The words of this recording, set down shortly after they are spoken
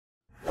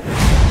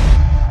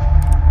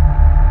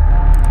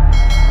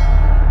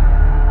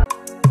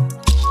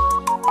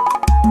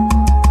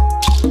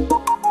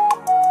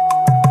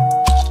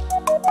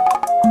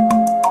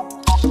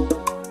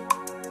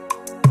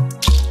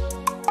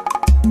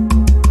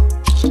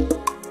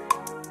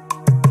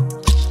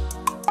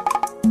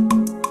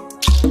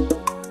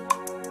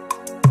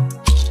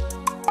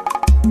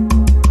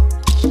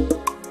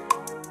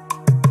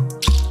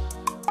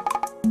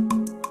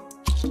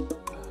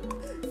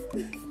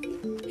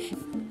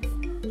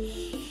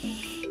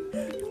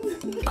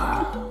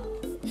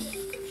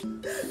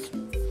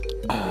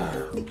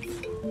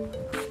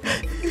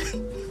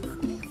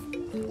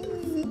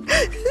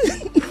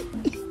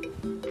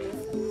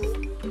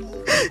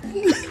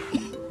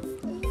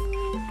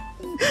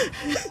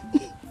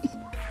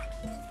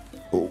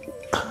Oh,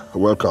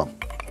 welcome.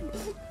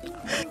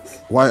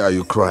 Why are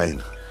you crying?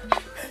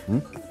 Hmm?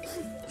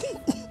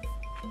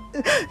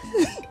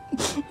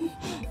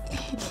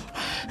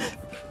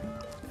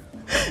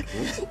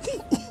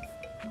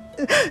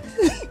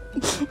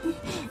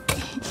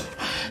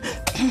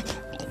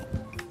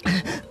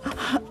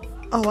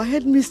 Our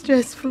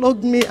headmistress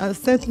flogged me and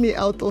sent me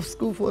out of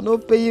school for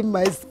not paying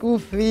my school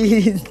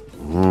fees.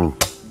 Mm.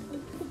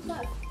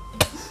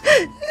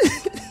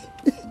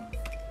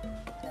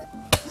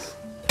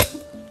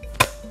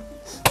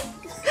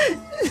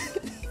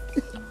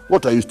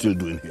 What are you still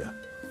doing here?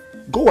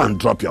 Go and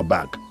drop your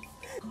bag.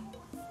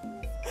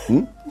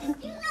 Hmm?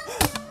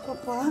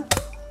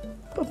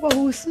 Papa,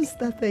 we'll soon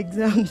start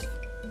exams.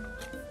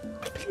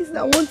 Please,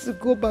 I want to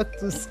go back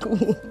to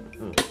school.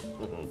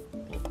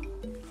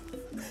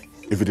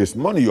 If it is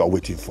money you are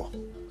waiting for,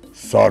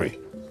 sorry,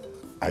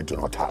 I do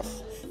not have.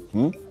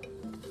 Hmm?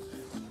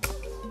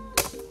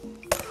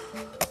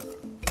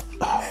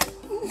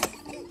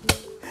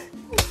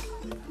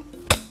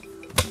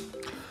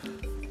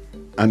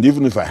 And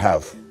even if I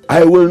have,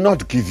 I will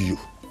not give you.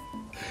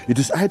 It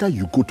is either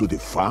you go to the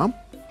farm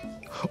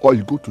or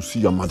you go to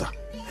see your mother.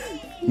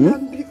 Hmm?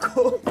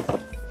 Nambiko.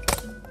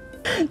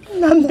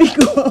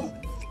 Nambiko.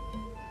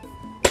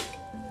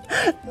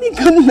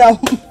 Nambiko now.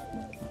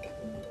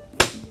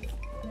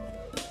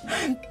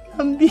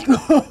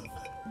 Nambiko.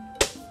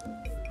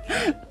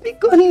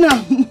 Nambiko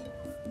now.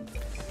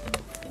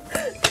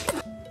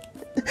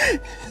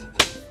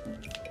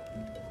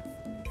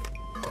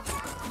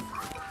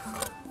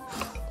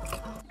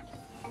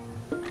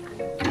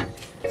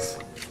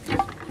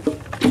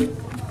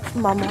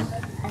 Mama.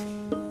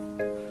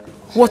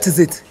 What is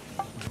it?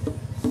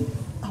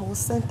 I was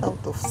sent out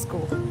of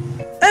school.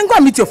 And go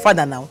and meet your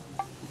father now.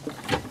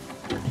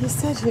 He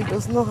said he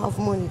does not have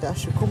money that I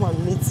should come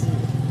and meet you.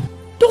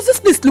 Does this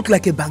place look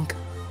like a bank?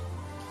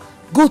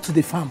 Go to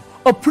the farm,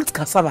 uproot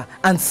cassava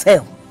and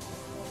sell.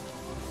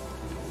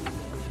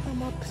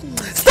 Mama,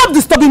 please. Stop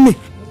disturbing me!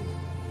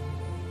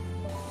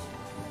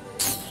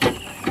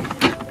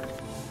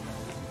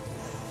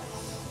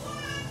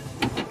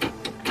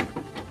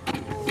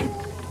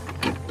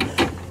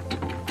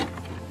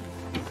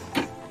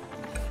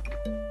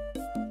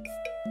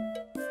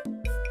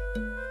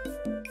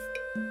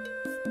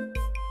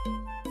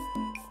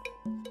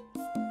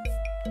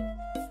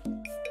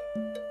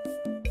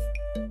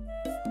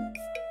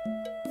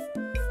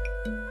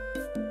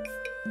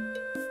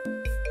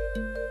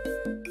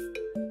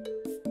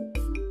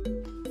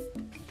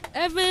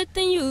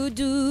 Everything you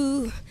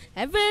do,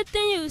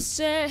 everything you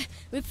say,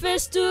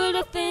 refers to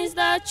the things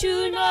that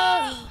you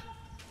know.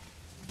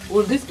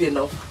 Will this be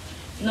enough?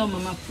 No,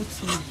 Mama, put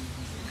me.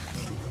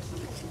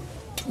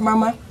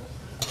 Mama,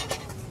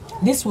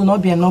 this will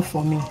not be enough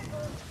for me.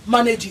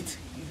 Manage it.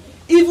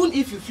 Even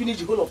if you finish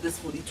the whole of this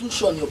food, it will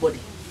show on your body.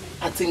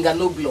 I think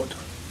no blood.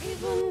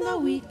 Even though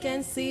we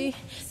can see,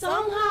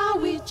 somehow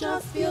we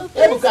just feel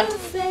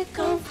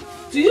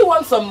Ebuka, do you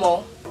want some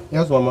more?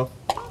 Yes, Mama.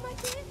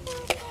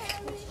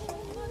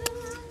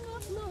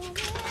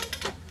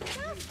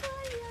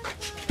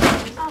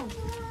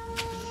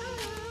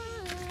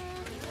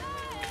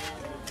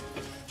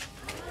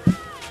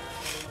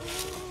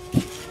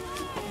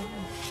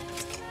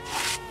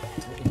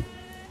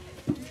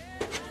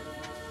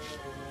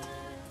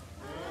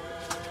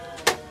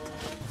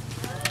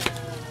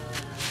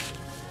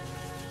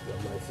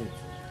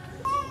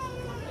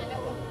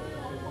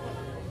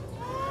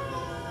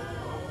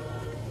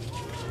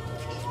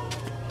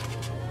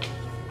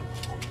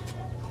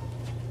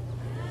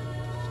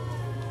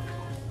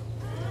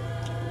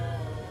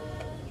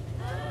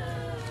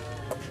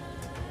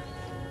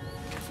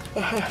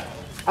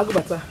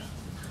 Agubata,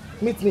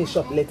 meet me in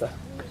shop later.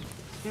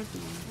 Yes,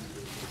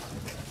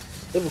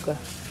 Ebuka.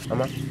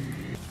 Mama.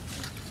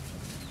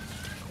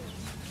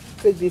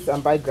 Take this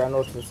and buy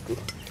granola to school.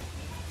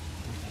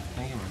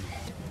 Thank you, Mama.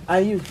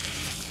 And you,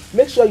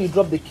 make sure you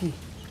drop the key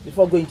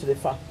before going to the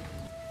farm.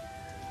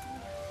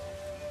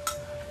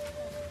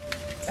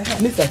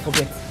 Listen,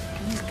 forget.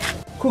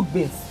 Cook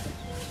beans.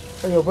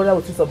 And your brother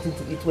will see something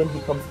to eat when he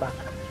comes back.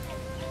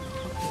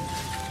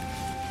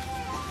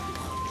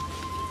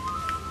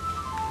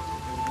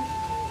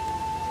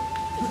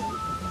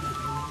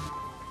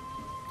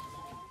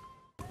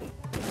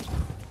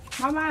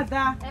 Mama,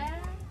 Ada.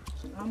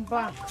 I'm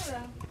back.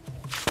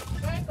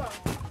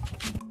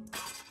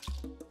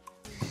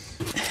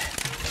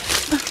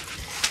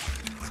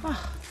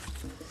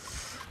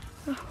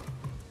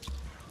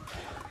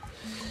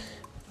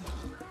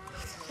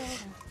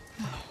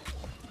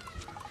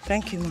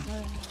 Thank you, ma.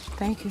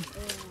 Thank you.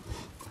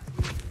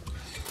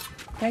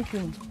 Thank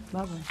you.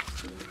 Bye-bye.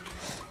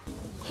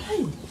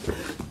 Hey,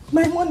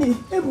 my money.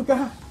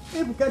 Ebuka,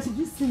 did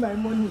you see my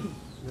money?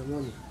 Your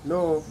money?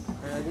 No,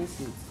 I didn't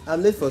see it.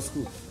 I'm late for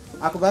school.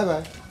 Aku,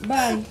 bye-bye.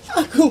 Bye.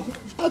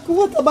 Aku,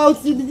 what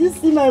about you? Did you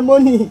see my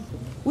money?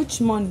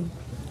 Which money?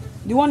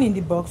 The one in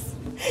the box?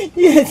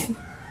 Yes.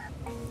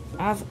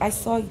 I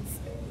saw it.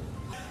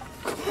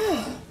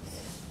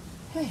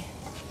 Hey.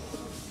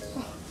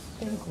 Oh,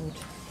 thank God.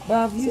 But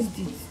I've used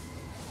it.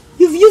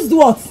 You've used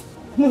what?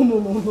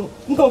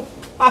 No.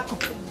 Aku,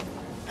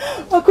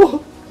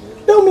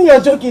 tell me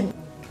you're joking.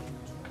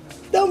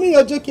 Tell me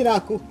you're joking,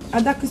 Aku.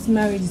 Adaku's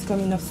marriage is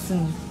coming up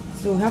soon,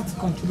 so we have to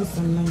contribute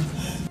some money.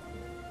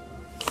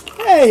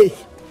 Hey!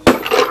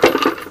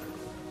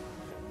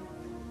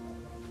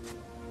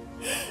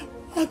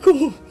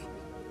 Aku,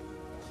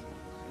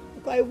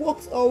 I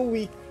worked all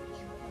week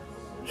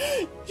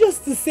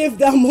just to save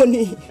that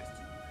money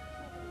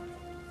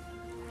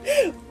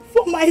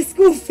for my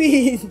school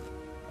fees.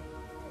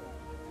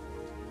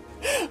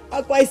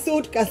 Aku, I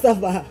sold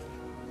cassava.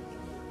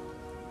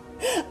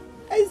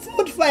 I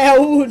sold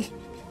firewood.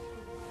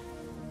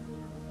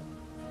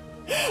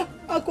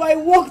 Aku, I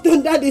worked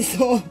under the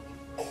sun.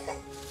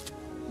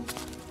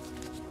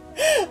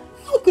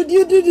 How could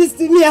you do this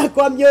to me,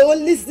 Aku? I'm your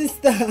only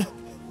sister.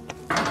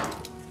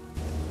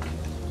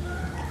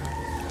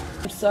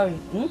 I'm sorry.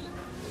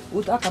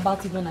 We'll talk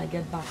about it when I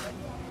get back.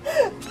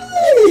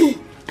 Hey!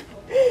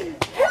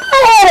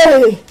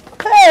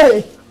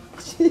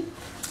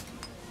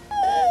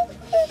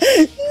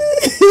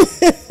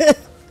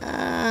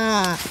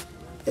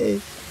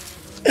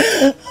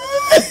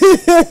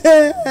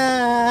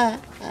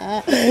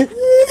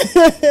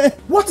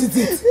 What is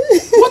it?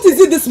 What is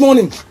it this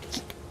morning?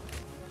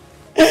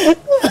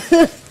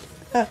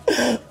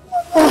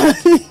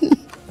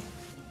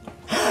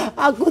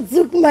 Aku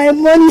took my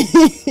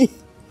money.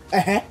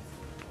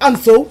 And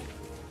so?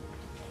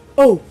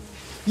 Oh,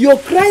 you're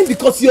crying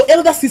because your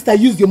elder sister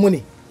used your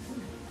money.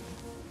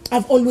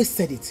 I've always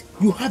said it.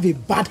 You have a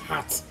bad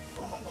heart.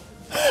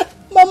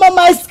 Mama,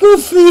 my school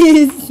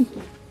fees.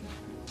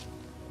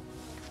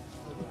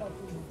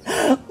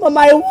 Mama,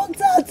 I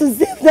worked hard to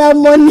save that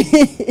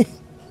money.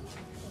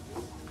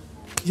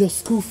 Your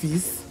school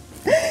fees?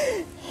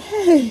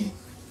 Hey.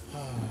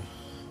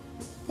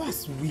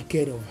 That's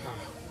wicked of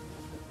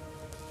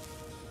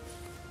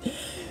her.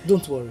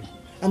 Don't worry.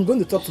 I'm going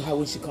to talk to her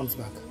when she comes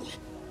back.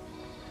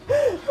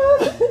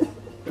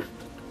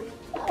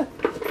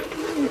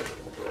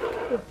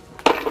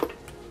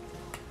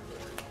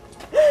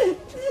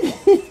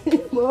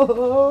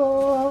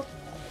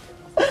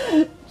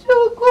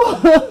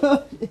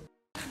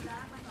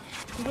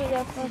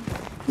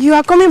 You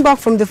are coming back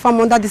from the farm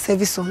under the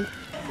service sun.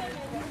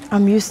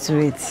 I'm used to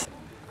it.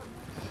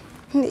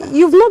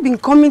 You've not been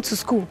coming to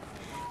school.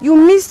 You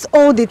missed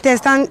all the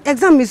tests and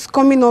exam is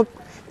coming up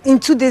in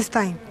 2 days'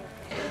 time.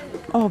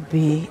 Oh,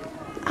 babe,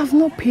 I've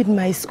not paid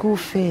my school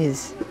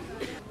fees.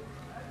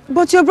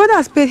 But your brother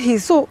has paid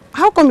his, so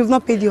how come you've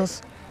not paid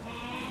yours?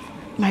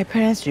 My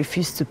parents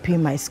refused to pay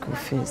my school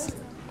fees.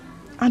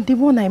 And the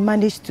one I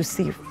managed to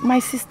save, my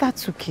sister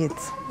took it.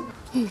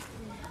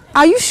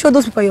 Are you sure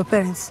those people are your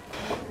parents?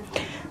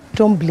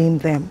 Don't blame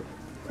them.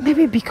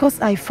 Maybe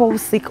because I fall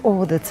sick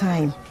all the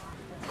time.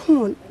 Come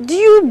on, do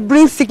you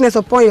bring sickness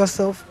upon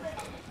yourself?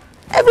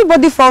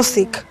 Everybody falls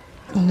sick.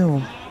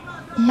 No,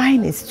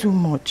 mine is too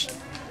much.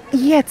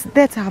 Yet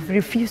that have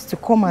refused to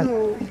come and...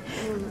 No.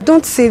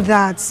 Don't say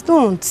that,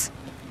 don't.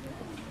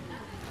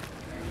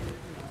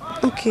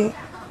 Okay,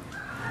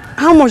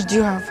 how much do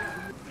you have?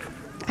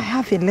 I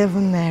have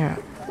 11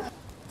 naira.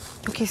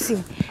 Okay,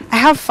 see, I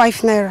have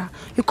 5 naira.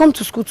 You come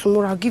to school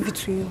tomorrow, I'll give it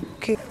to you,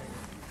 okay?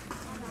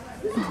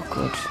 Oh,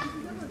 God.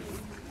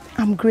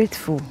 I'm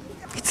grateful.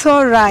 It's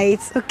all right,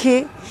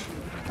 okay?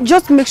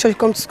 Just make sure you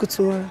come to school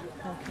tomorrow.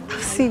 I'll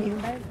see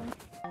you.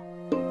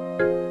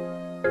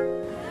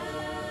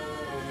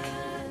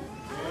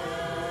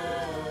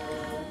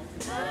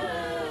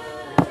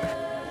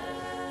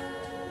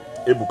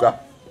 Ebuka.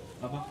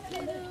 Papa.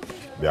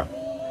 Yeah.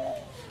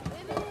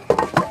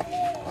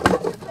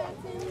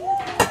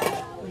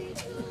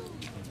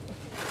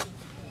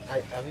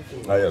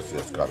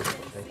 Yes, got it.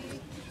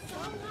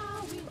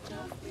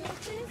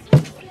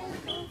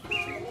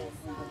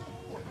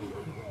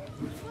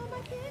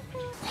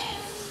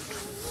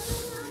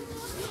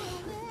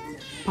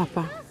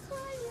 Papa,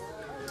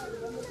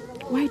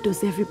 why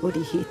does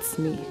everybody hate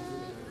me?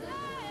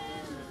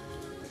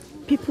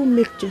 People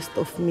make jest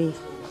of me,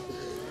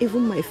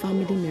 even my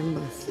family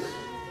members.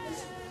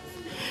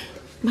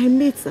 My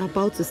mates are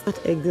about to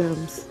start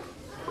exams.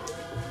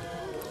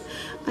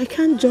 I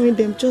can't join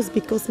them just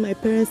because my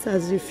parents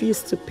has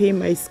refused to pay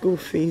my school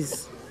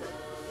fees.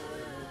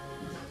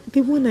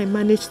 The one I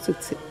managed to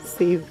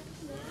save,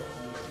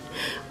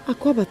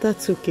 Akwabata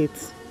took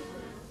it.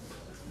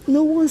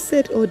 No one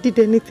said or did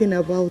anything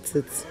about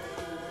it.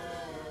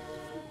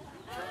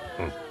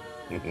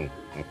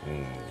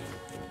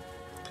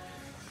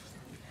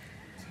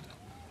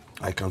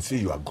 I can see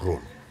you are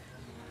grown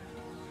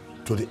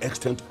to the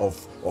extent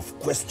of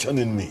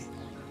questioning me.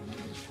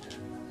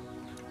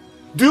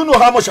 Do you know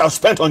how much I've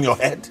spent on your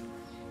head?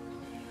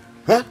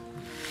 Huh?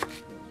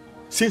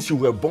 Since you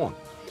were born,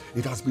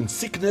 it has been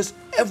sickness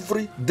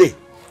every day.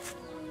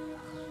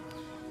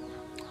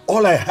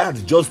 all I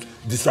had just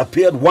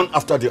disappeared one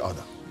after the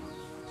other.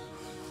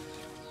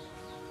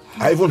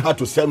 I even had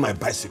to sell my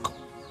bicycle.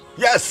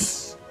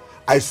 Yes,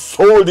 I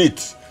sold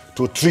it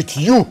to treat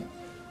you.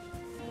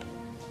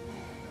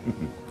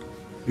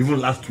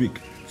 Even last week,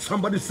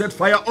 somebody set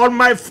fire on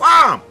my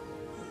farm.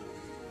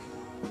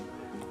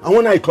 And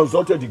when I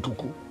consulted the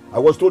cuckoo, I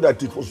was told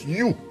that it was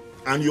you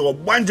and your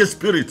Banje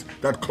spirit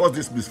that caused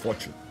this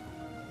misfortune.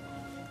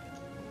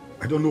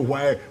 I don't know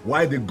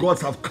why the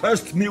gods have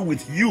cursed me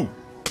with you.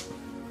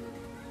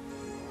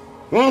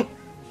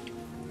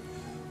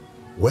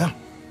 Well,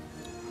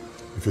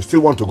 if you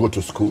still want to go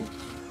to school,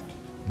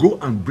 go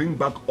and bring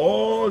back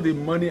all the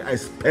money I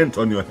spent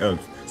on your health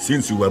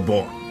since you were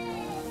born.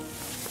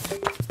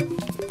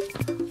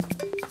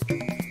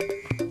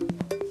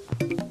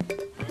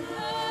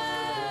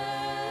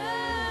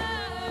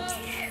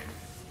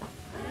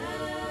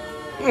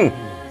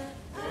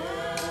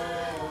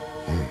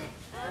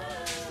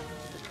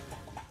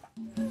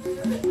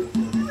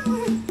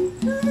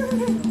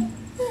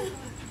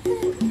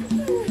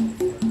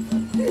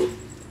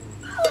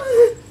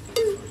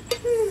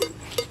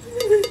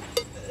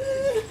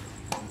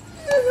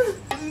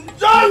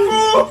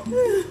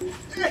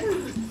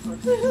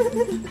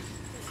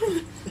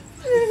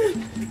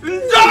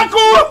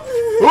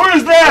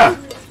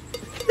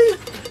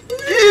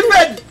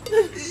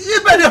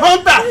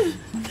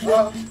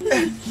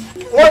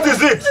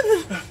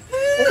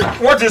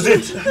 What is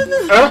it?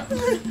 Huh?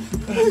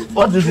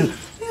 What is it?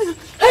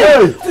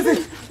 Hey!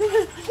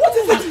 What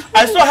is it?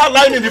 I saw her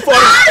lying in the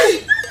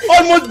forest.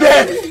 Almost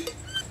dead.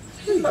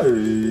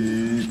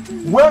 Hey.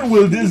 When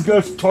will this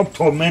girl stop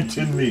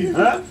tormenting me?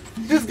 Huh?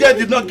 This girl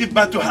did not give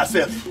birth to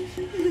herself.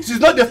 She's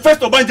not the first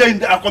Obanja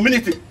in our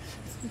community.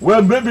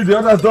 Well, maybe the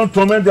others don't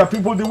torment their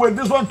people the way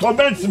this one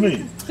torments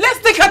me. Let's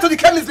take her to the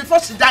chemist before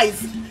she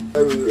dies.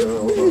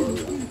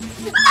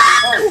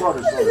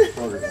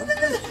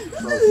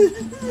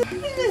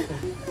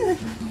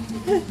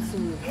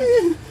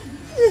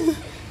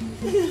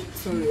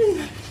 Sorry.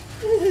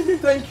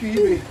 Thank you,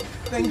 Ibe.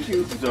 Thank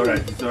you. It's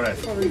alright. Sorry.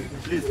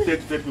 Please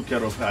take good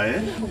care of her,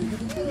 eh?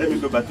 Let me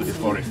go back to the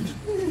forest.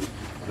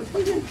 I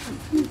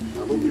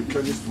hope the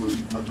chemist will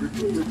agree to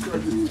take care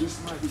of this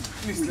night.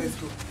 Please, let's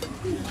go.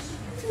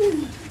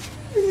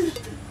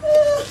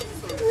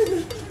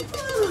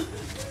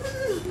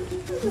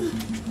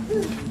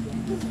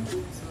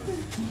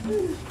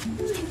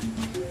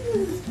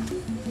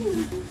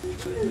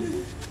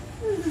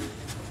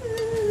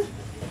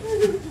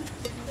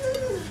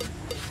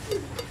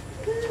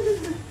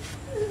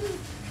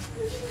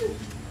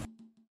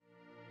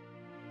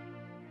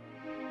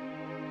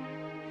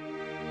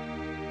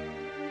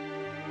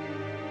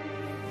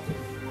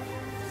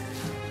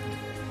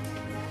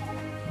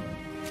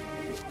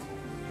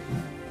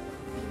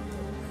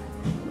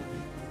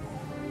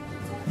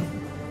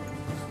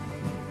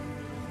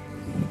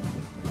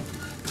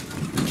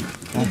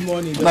 Good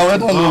morning.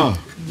 Now,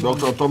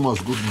 Dr. Thomas,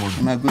 good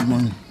morning. Good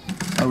morning.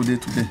 How are you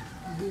today?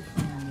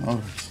 All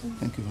right.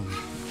 Thank you very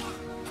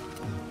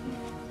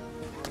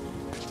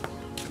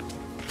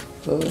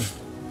much.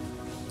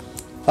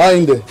 How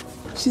in there?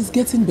 She's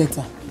getting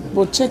better,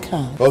 but check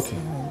her. Okay.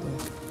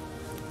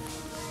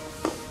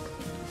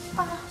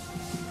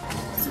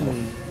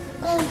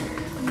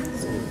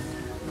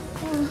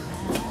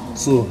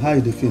 So, how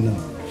do you feel now?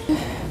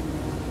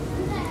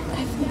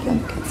 I think I'm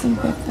getting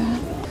better.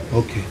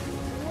 Okay.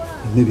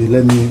 Maybe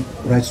let me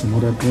put some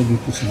other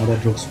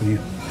drugs for you.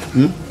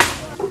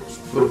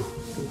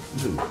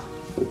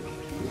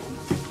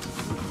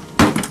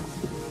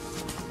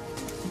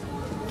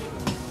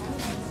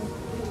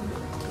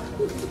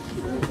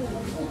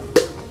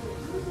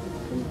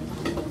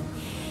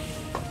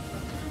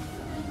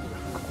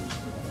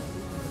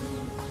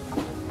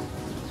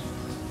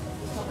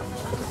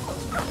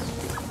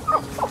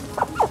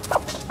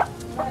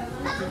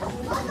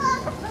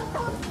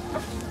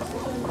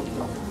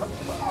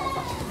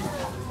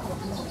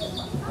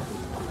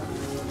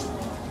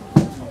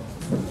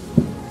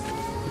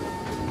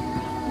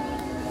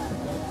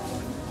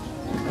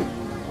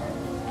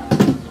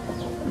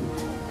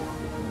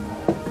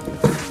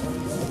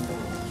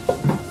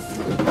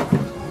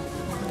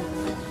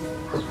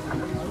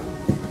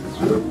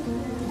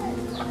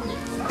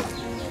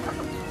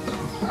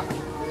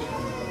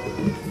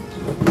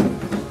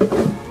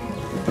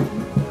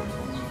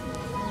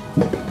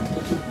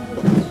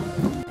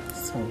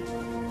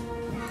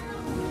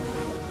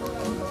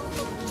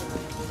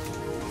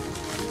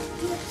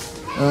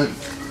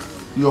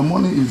 Your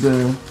money is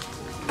 7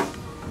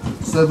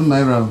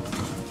 naira.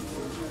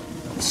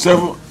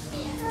 7?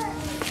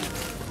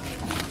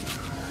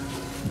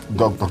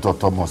 Dr.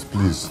 Thomas,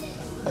 please.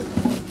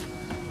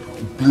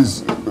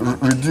 Please,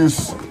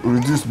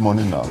 reduce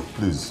money now,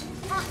 please.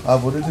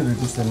 I've already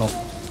reduced enough.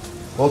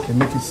 Okay,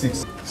 make it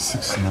 6.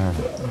 6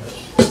 naira.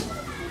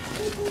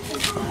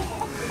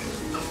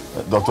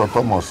 Dr.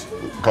 Thomas,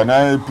 can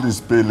I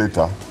please pay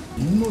later?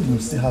 You know you're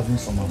still having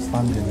some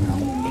outstanding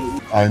now.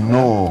 I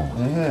know.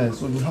 Yeah,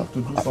 so you have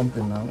to do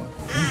something now.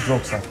 These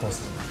drugs are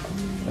costly.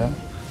 Yeah?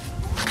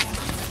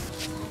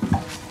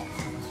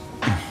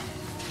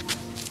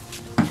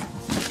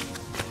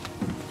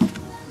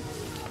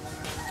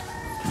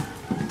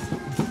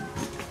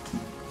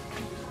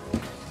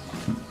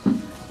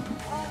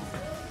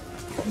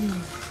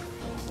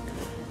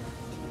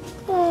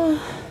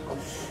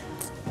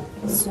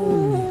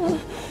 Sorry.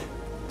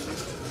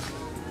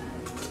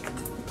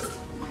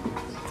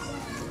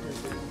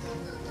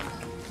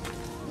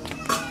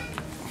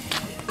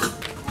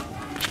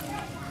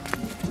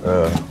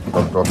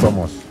 Dr.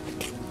 Thomas,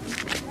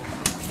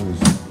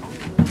 please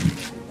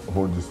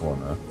hold this one,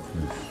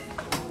 please.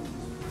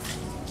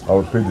 I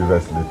will pay the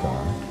rest later.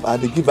 I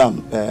give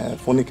him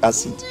phonic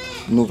acid,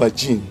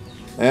 Novogen.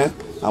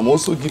 I'm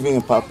also giving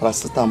him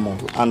paracetamol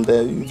and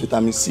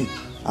vitamin C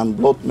and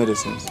blood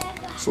medicines.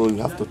 So you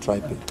have to try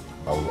it.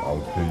 I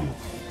will pay you.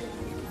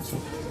 It's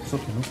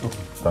okay, no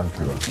problem. Thank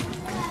you.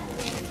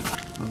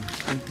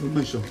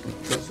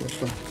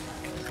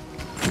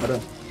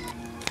 Madam,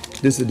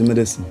 this is the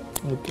medicine.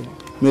 Okay.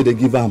 May they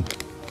give him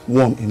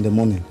 1 in the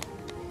morning,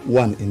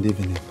 1 in the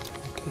evening.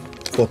 Okay.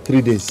 For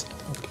 3 days.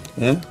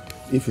 Okay.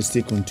 If you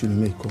still continue,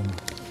 may come.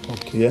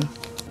 Okay. Yeah?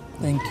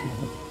 Thank you.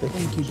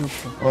 Thank you,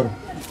 doctor. All right.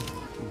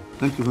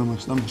 Thank you very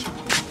much.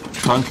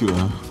 Thank you.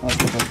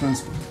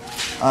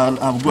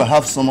 I'll go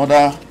have some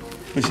other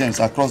patients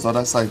across the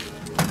other side.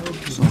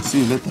 Okay. So see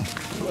you later.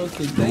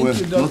 Okay, thank you,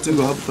 doctor. Nothing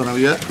will happen around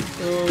here.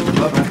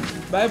 Bye-bye.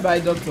 Bye-bye,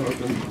 doctor.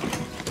 Okay.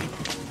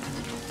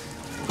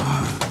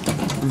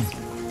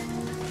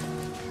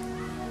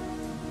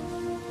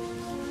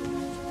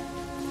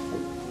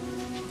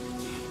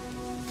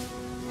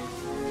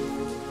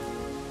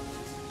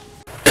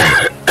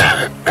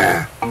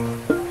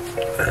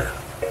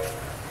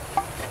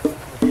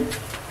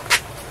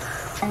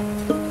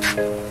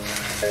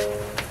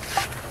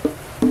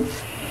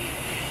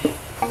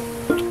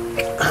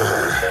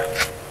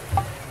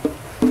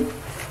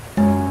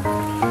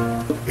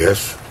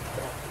 Yes,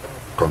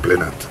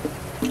 complainant.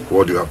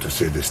 What do you have to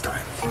say this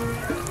time?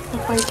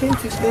 Papa, I came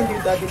to tell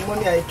you that the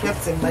money I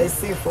kept in my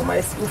safe for my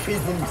school fees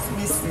is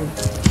missing.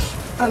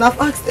 And I've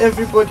asked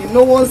everybody,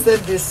 no one said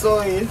they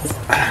saw it.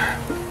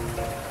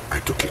 I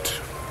took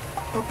it.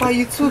 Papa,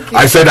 you took it.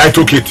 I said I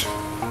took it.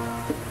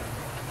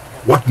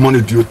 What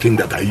money do you think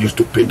that I used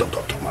to pay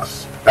Dr.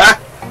 Thomas? Huh?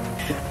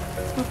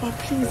 Papa,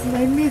 please,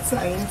 my mates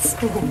are in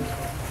school.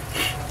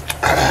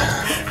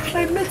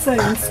 My mates are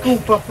in school,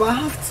 Papa. I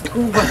have to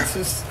go back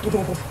to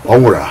school.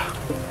 Omura,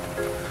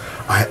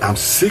 I am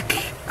sick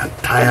and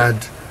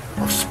tired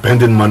of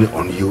spending money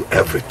on you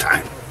every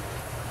time.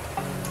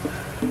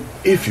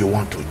 If you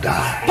want to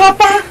die,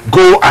 Papa!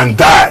 Go and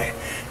die.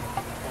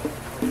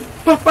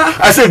 Papa!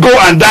 I say go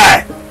and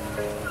die.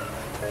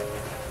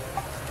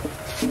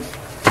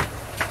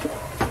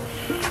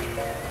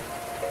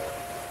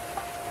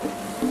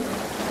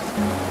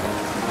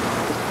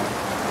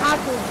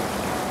 Apple,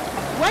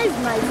 where is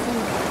my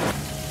food?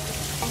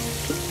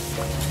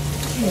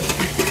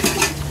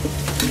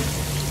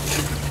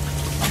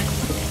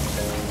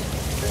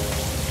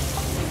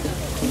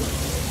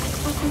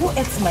 Who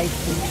ate my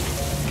food?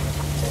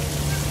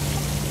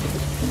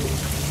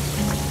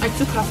 I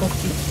took half of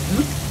it.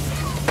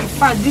 In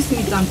fact, this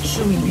meat I'm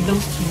chewing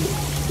belongs to you.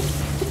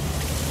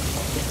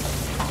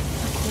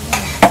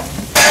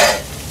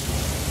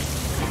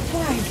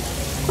 Why?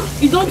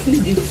 You don't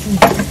need the food.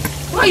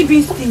 Why are you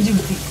being stingy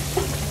with it?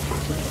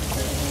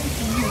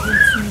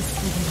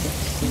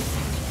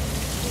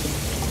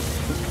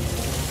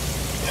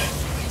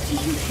 Do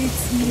you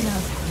hate me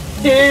now?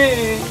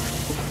 Hey!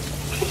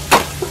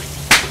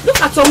 Look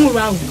at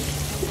Omura.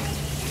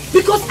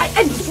 Because I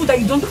ate the food that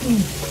you don't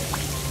need.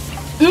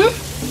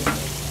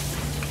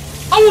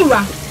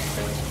 Omura!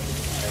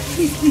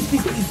 Please,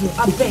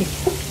 I beg.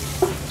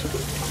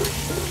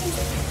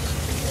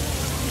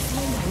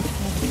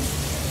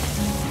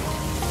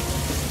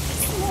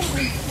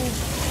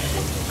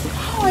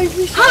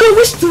 How you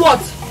wish to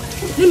what?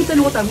 Let me tell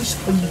you what I wish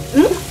for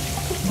you.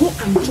 Go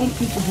and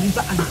jump into the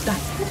river and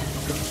die.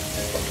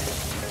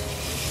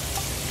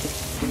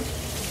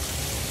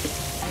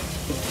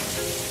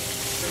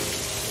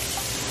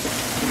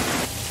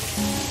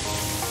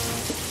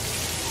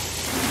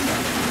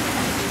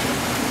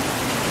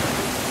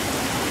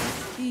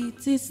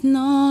 It is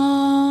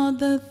not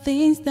the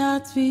things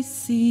that we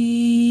see,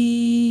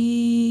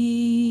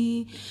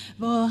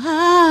 but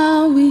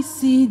how we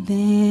see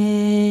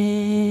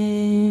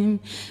them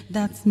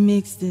that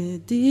makes the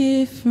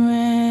difference.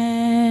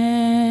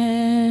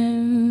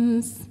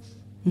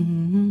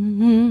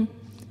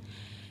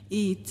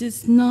 It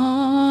is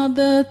not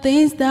the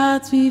things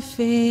that we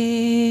face,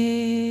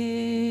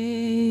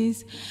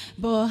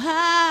 but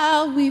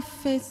how we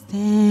face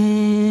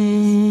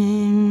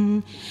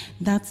them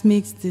that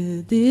makes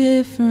the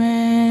difference.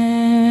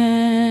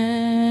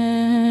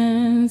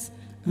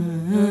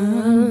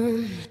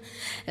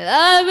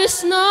 Life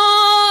is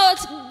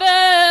not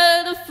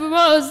bed of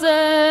roses,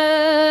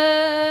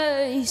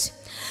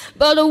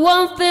 but the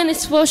one thing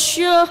is for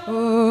sure,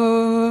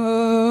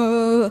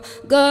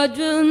 God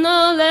will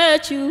not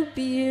let you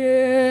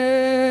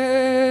bear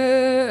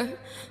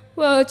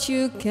what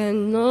you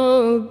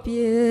cannot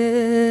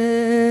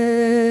bear.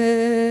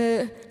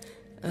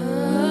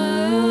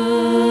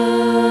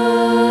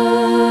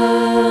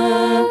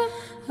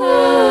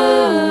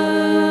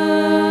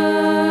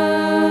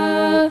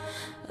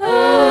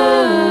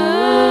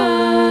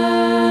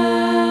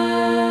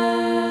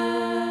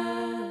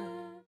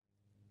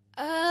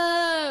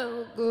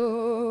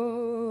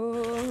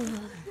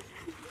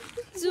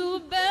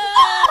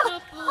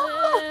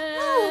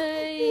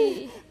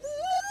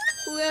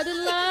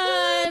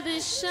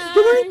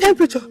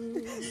 temperature.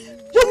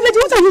 Young lady,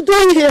 what are you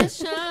doing here?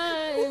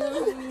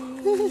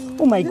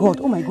 Oh my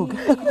God, oh my God.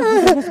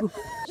 Let's go.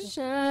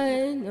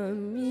 Shine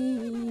on me.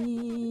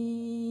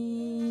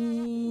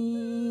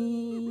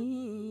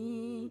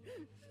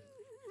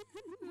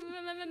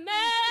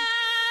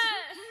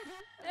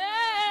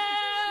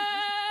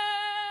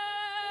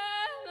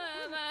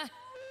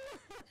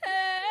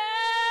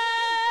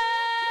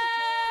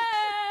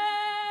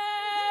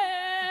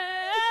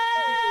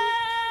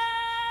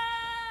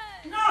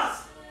 Nurse!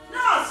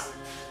 Nurse!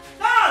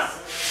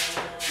 Nurse!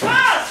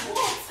 Nurse!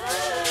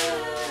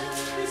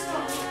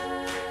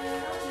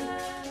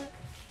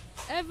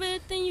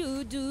 Everything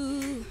you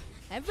do,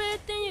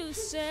 everything you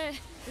say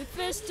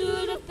refers to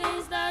the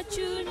things that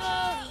you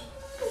know.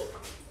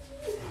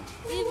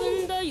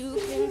 Even though you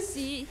can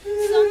see,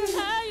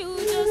 somehow you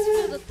just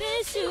feel the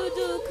things you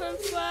do come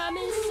from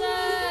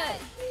inside.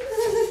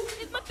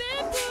 If my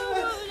people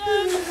would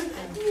learn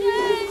and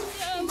change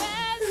your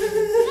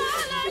ways, now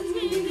let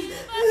me give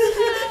us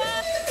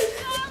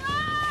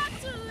power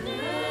to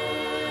live.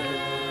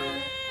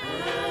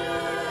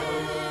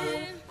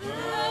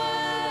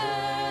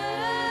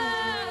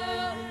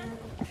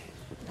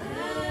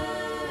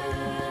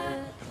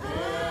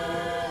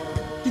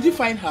 Did you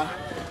find her?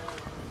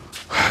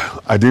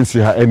 I didn't see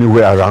her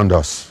anywhere around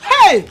us.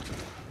 Hey!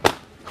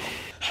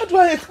 How do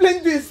I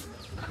explain this?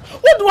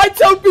 What do I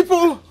tell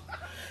people?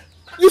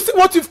 You see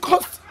what you've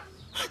caused?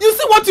 You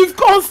see what you've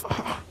caused?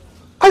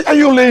 Are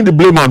you laying the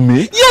blame on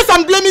me? Yes,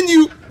 I'm blaming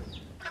you.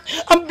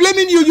 I'm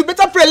blaming you. You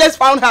better pray, let's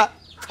find her.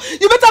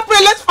 You better pray,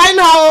 let's find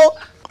her.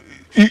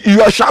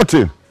 You are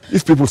shouting.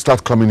 If people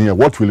start coming here,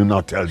 what will you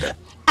now tell them?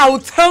 I will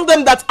tell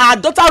them that our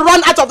daughter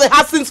ran out of the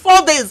house since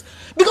 4 days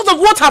because of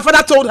what her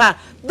father told her.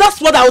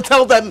 That's what I will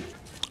tell them.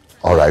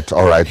 All right.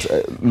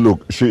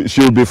 Look,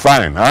 she'll be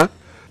fine, huh?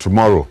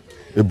 Tomorrow,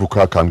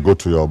 Ebuka can go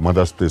to your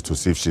mother's place to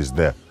see if she's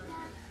there.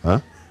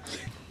 Huh?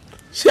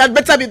 She had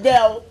better be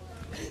there.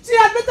 She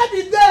had better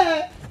be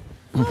there.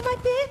 My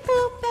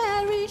people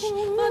perish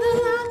for the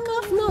lack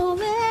of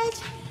knowledge.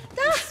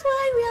 That's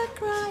why we are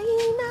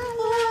crying out.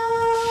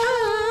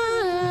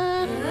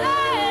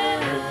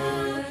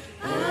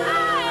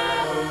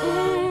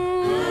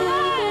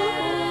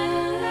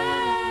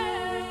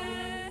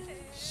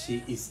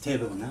 She is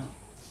stable now.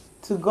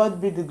 To God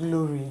be the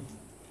glory.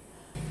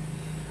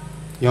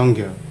 Young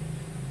girl,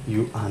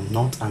 you are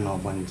not an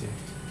Obanje.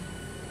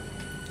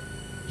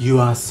 You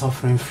are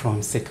suffering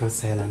from sickle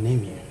cell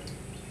anemia.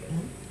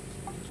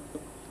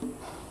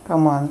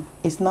 Come on,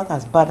 it's not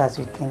as bad as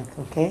you think,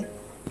 okay?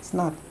 It's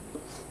not.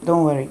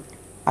 Don't worry.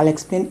 I'll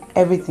explain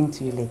everything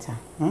to you later.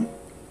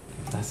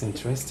 That's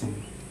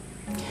interesting.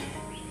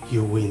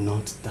 You will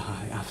not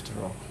die after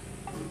all.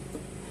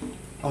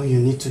 All you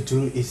need to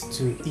do is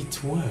to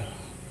eat well.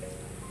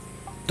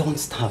 Don't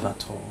starve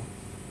at all.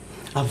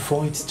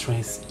 Avoid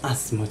stress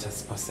as much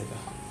as possible.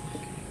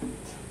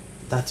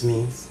 That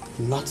means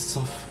lots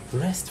of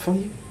rest for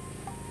you.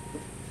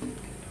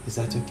 Is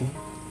that okay?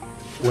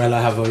 Well, I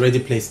have already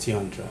placed you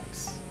on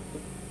drugs.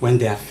 When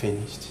they are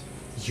finished,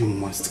 you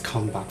must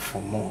come back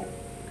for more.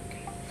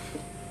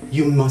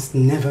 You must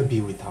never be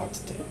without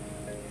them.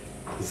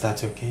 Is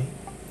that okay?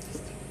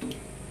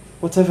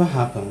 Whatever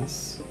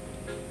happens,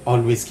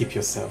 always keep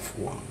yourself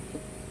warm.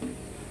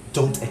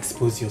 Don't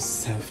expose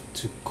yourself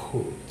to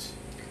cold.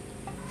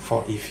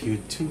 For if you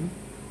do,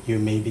 you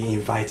may be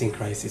inviting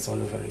crisis all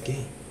over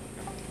again.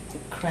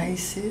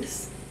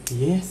 Crisis?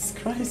 Yes,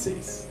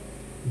 crisis.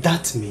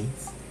 That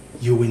means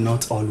you will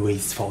not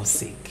always fall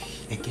sick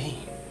again.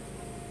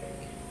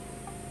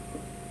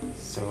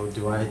 So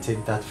do I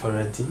take that for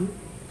a deal?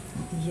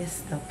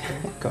 Yes, doctor.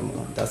 Come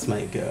on, that's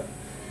my girl.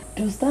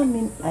 Does that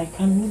mean I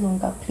can no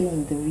longer play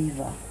in the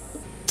river?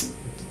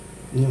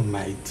 No,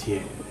 my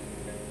dear.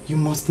 You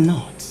must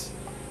not.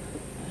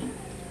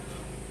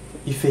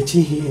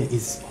 Ifechi here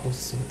is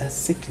also a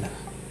sickler.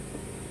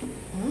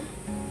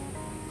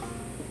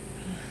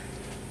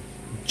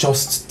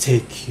 Just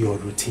take your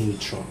routine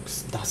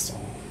drugs, that's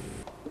all.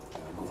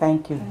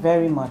 Thank you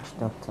very much,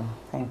 doctor.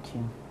 Thank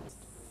you.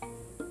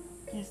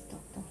 Yes,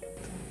 doctor.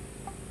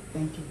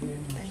 Thank you very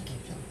much. Thank you,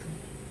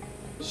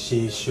 doctor.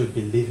 She should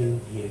be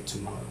leaving here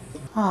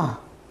tomorrow.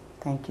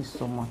 Thank you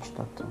so much,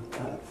 doctor.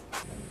 Thank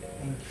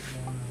you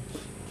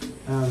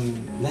very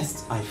much.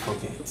 Lest I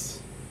forget.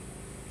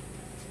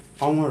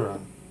 Omura,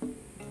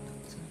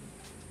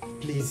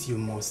 please, you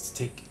must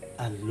take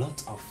a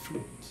lot of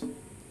fluid.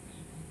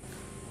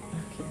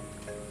 Okay.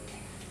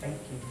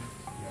 Thank you.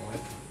 You're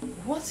welcome.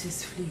 What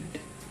is fluid?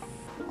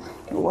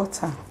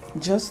 Water.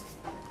 Just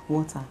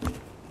water.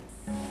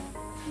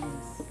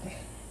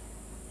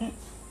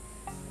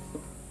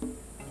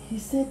 He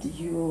said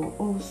you're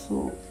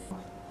also...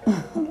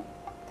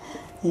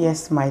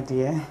 Yes, my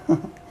dear.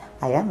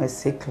 I am a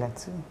sickler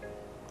too.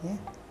 Yeah.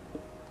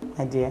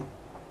 My dear.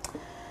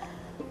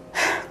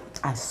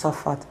 I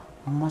suffered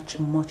much,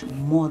 much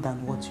more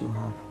than what you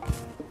have.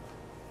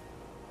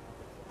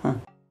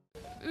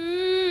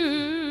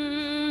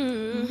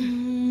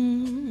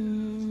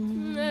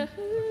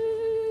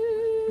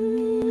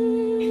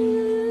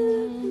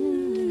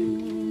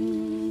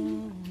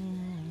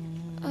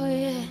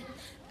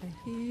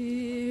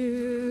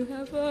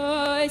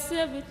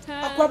 every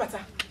time. Akwabata,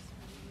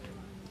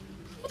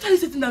 what are you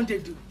sitting down there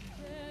do?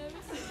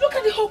 Look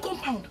at the whole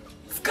compound,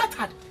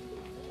 scattered.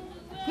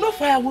 No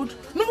firewood,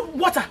 no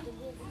water.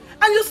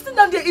 And you're sitting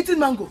down there eating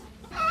mango.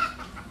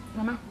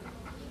 Mama,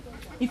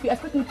 if you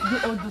expect me to do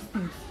all those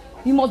things,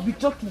 you must be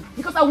joking,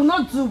 because I will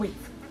not do it.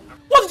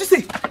 What did you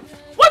say?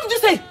 What did you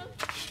say?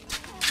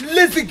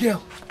 Lazy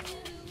girl.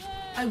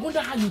 I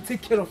wonder how you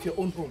take care of your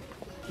own home.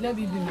 Let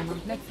me be, Mama.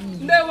 Let me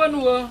be.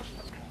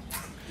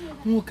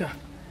 Muka,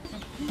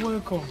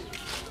 welcome.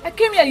 I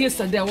came here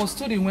yesterday. I was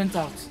told he went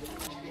out.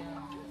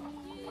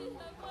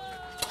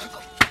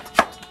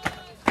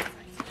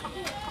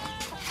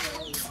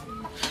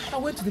 I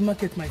went to the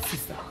market, my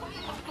sister.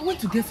 I went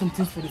to get some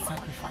things for the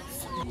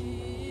sacrifice.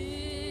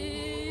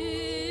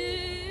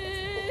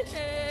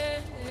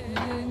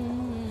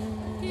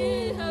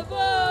 Hear her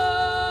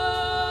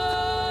voice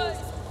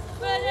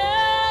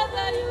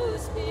whenever you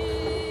speak.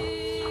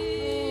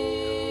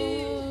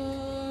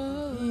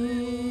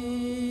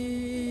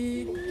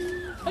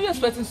 Are you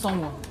expecting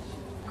someone?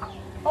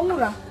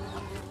 Omura!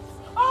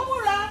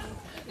 Omura!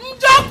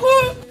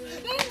 Njaku!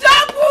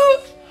 Njaku!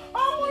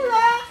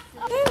 Omura!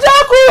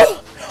 Njaku!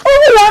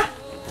 Omura!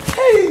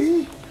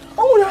 Hey!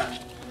 Omura!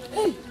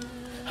 Hey!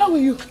 How are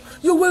you?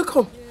 You're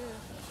welcome.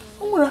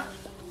 Omura!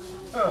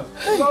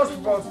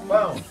 Lost but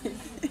found.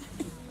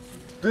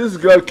 This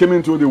girl came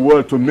into the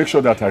world to make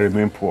sure that I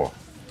remain poor.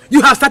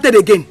 You have started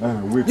again.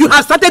 You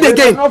have started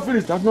again. I've not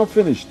finished. I've not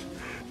finished.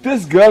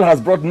 This girl has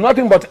brought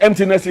nothing but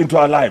emptiness into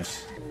our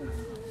lives.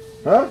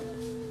 Huh?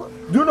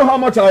 Do you know how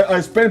much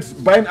I spent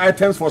buying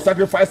items for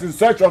sacrifice in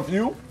search of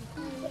you?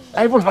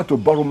 I even had to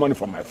borrow money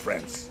from my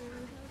friends.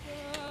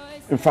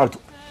 In fact,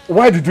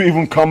 why did you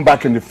even come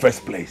back in the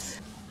first place?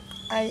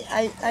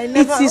 I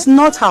never... It is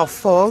not our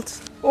fault.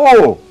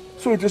 Oh,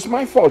 so it is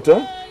my fault,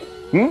 huh?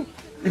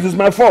 It is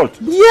my fault.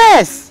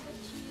 Yes,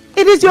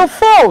 it is your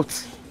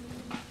fault.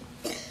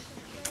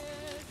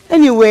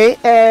 Anyway,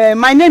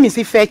 my name is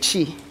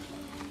Ifechi.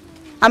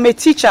 I'm a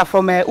teacher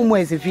from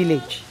Umwezi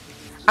village.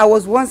 I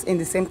was once in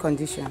the same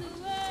condition.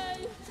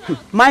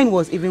 Mine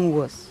was even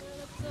worse.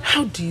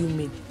 How do you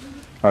mean?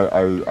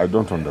 I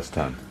don't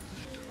understand.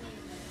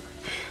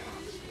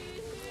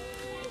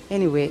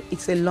 Anyway,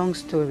 it's a long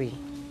story.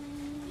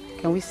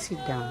 Can we sit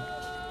down?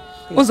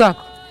 Ozak,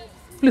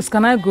 please,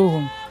 can I go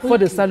home before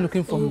they start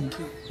looking for me?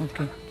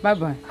 Okay,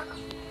 bye-bye.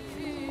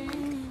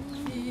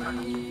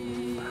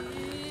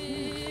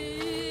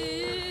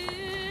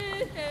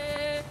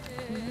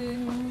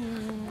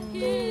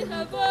 Hear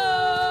her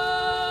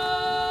voice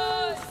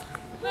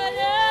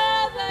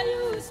whenever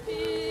you speak.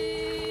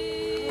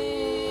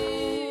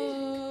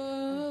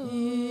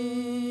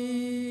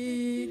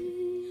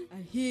 I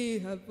hear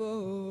her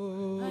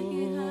voice. I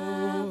hear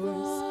her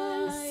voice.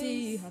 I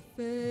see her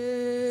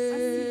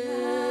face.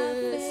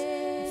 I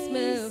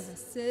smell her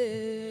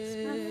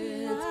scent.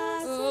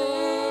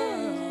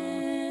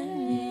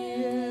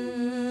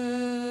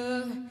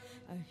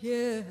 I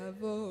hear her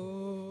voice.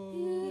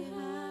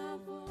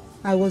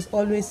 I was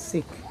always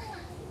sick.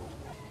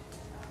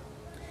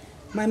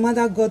 My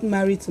mother got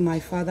married to my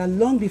father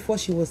long before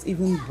she was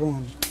even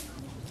born.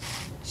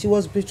 She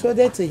was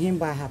betrothed to him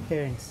by her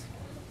parents.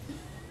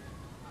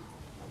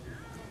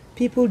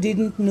 People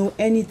didn't know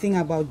anything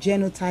about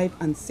genotype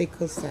and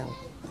sickle cell.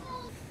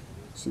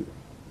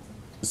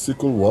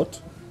 Sickle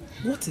what?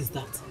 What is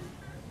that?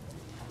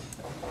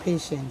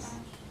 Patience.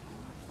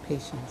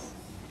 Patience.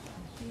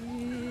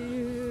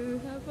 Hear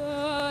her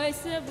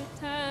voice every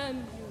time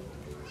you.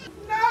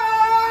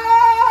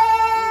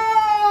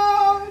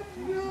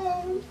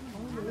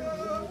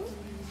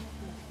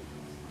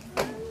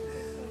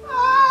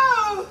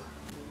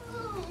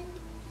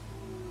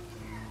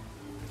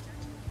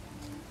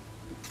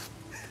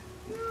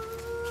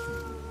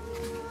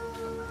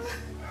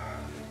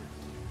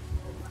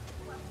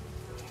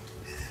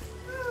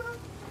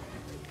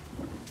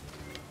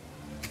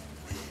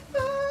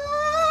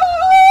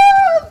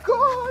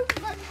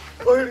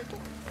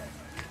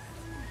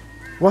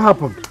 What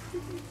happened?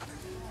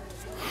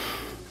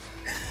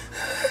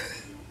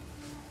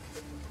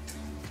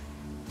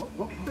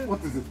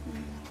 What is it?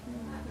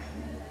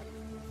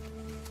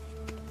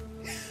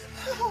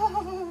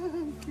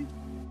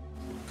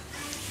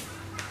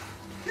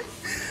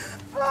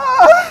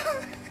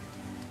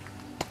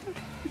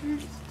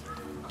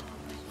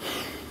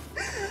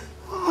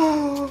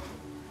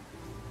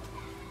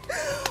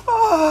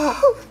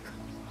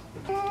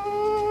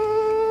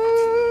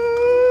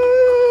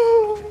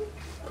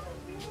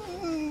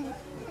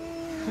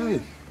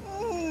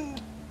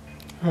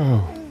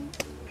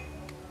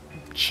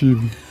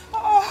 Chim.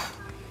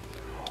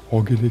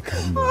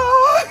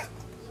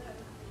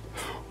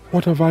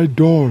 What have I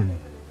done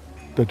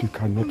that you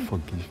cannot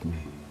forgive me?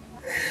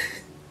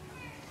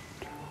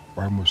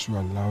 Why must you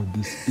allow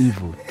this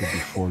evil to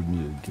befall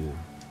me again?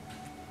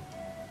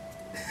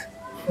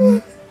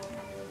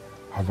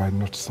 Have I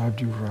not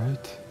served you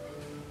right?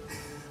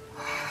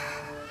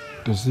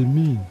 Does it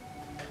mean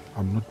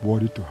I'm not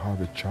worthy to have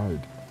a child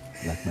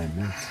like my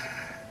mates?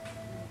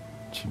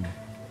 Chim,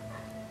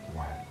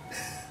 why?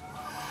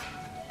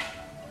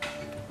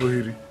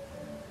 Ohiri,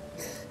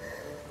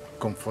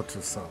 comfort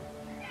yourself.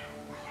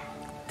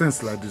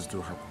 Things like this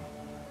do happen.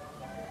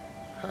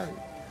 Hi.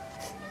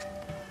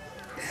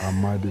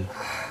 Amadi,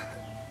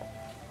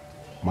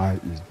 Mai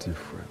is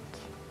different.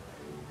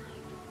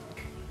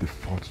 The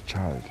fourth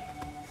child.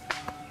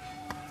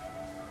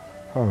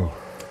 Oh.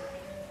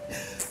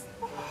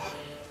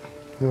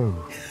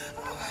 Oh.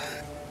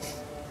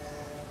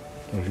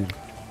 Ohiri,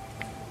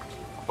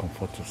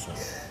 comfort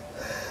yourself.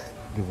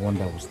 The one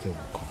that will stay will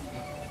come.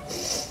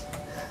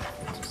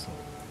 Comfort yourself.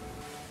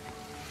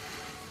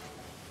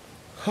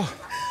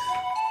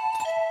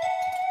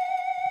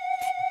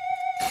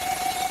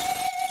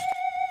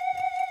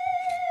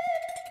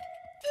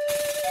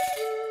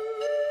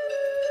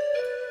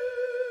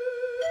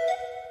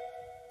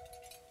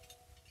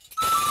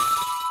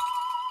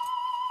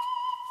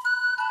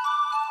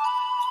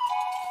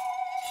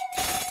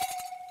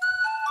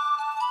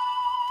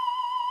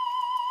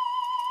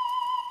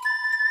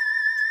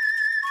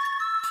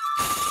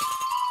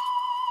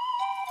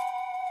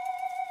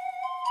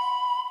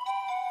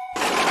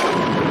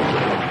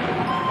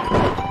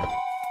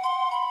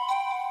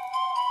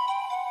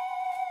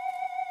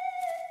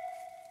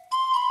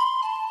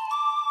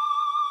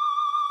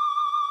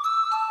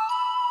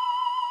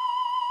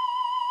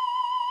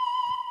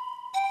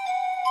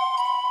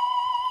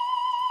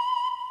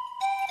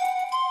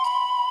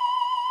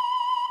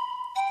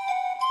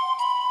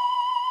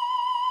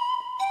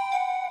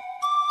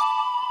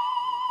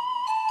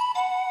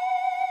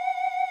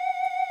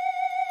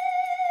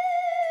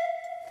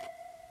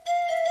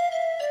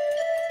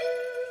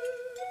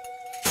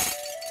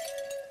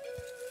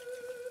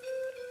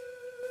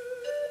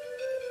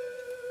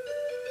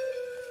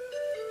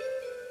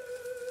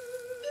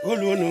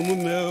 Olu no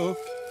mume o,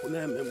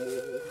 una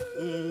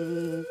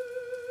memu.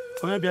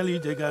 Oya biali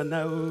ije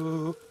gana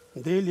o,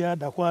 ndeli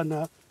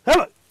adakwana.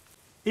 Heba,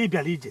 I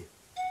biali ije.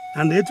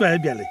 And etu ay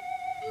biali.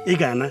 I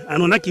gana,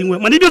 anona kinwe.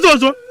 Mani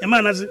biozo,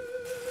 ema nazi.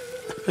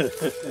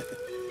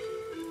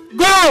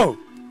 Go!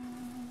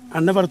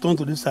 And never return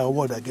to this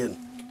world again.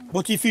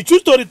 But if you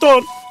choose to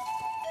return,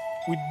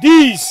 with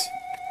this,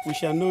 we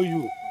shall know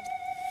you.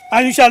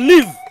 And you shall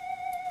live,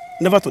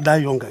 never to die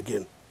young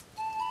again.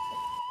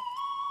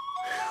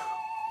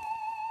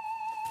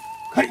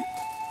 Hey!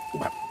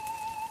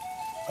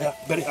 Yeah,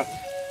 very happy.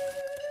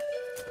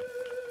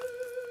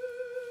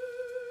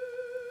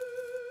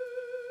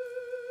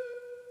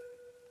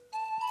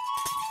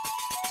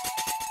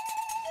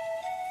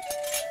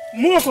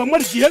 More for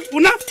money here,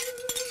 Una.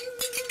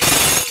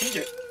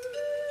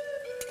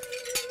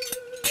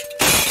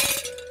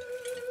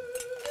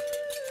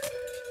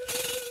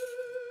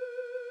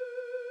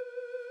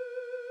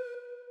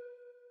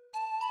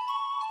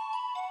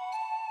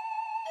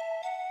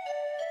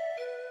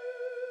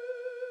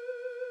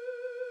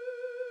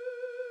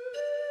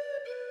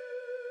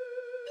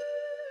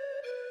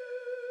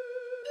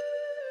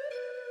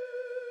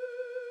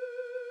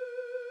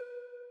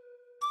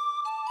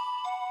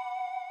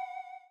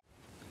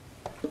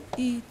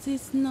 It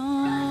is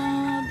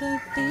not the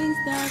things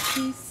that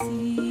we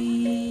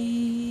see.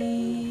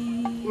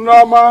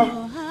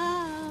 Norma.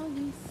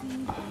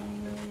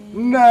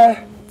 Nah.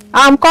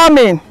 I'm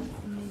coming.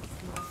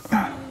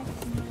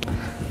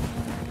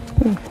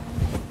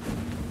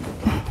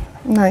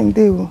 Nine.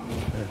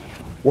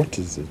 What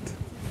is it?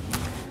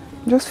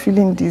 Just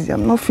feeling dizzy.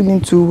 I'm not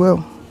feeling too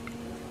well.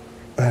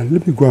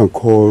 Let me go and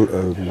call...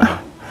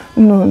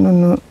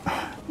 No.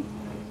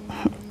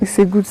 It's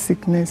a good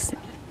sickness.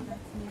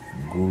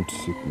 Good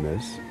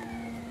sickness?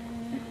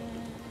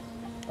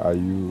 Are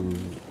you...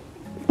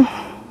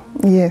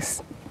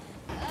 Yes.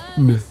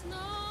 No.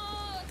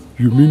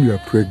 You mean you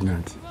are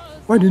pregnant?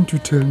 Why didn't you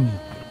tell me?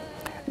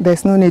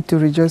 There's no need to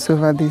rejoice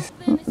over this.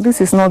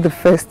 This is not the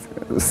first.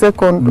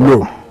 Second...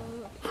 No.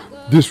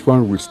 This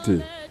one will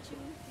stay.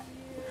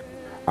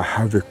 I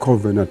have a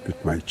covenant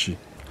with my chief,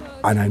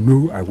 and I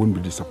know I won't be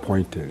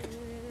disappointed.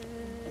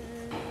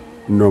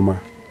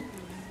 Norma,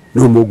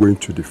 no more going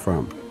to the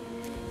farm.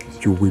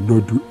 You will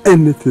not do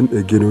anything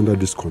again under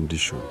this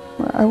condition.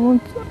 I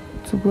want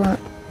to go and...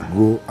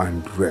 Go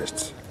and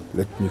rest.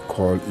 Let me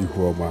call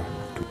Ihuoma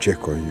to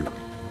check on you.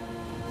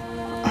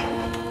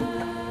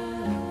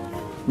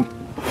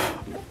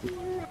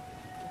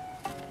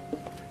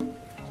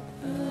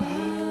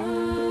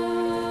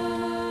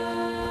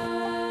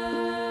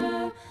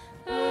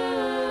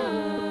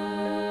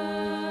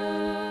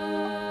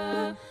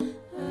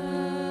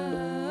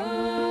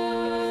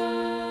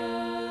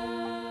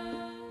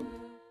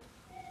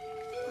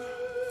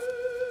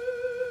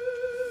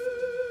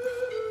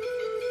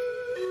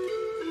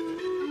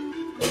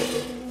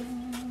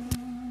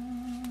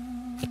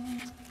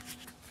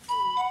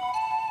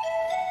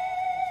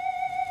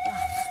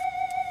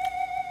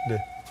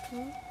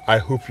 I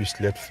hope you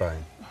slept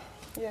fine.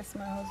 Yes,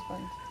 my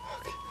husband.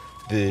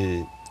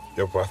 Okay.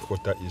 Your bath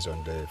water is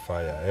on the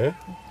fire, eh?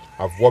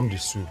 I've warmed the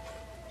soup.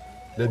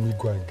 Let me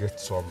go and get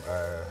some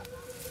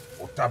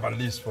otaba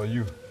leaves for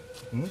you.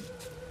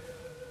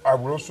 I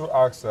will also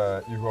ask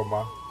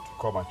Ihoma to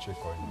come and check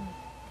on you.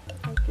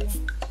 Okay.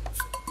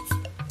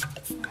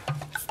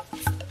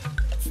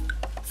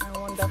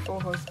 wonderful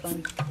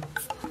husband.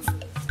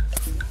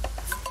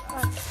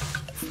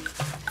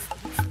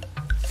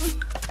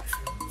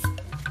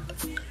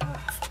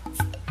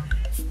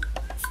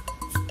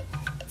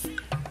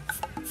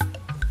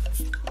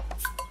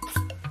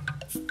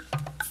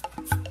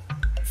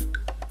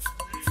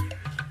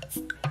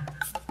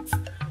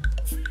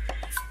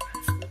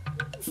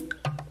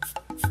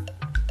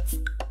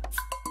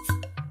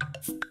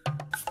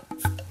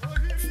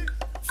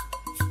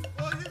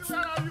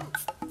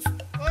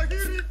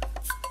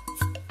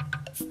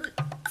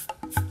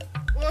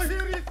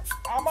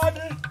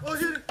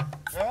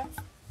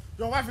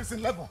 Your wife is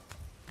in labor.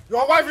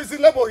 Your wife is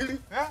in labor, Hilly.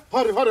 Yeah?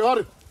 Hurry, hurry,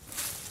 hurry.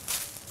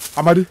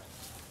 Amadi,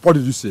 what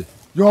did you say?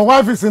 Your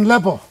wife is in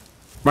labor.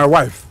 My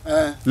wife?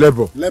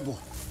 Labor. Labor.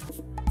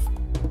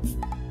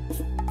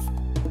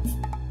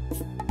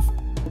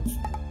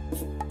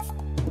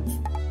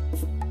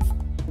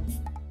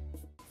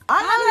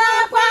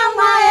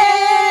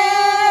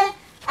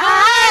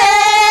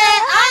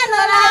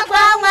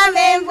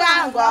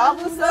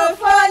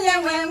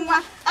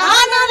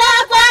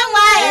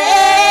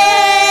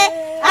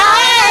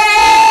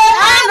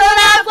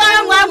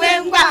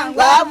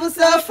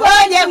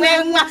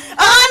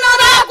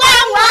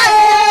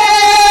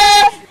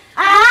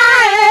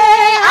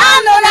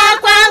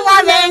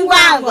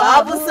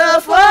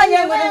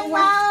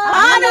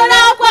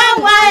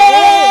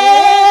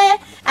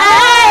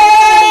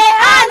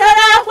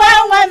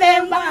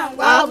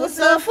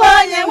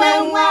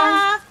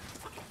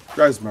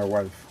 Where is my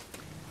wife?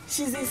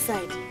 She's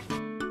inside.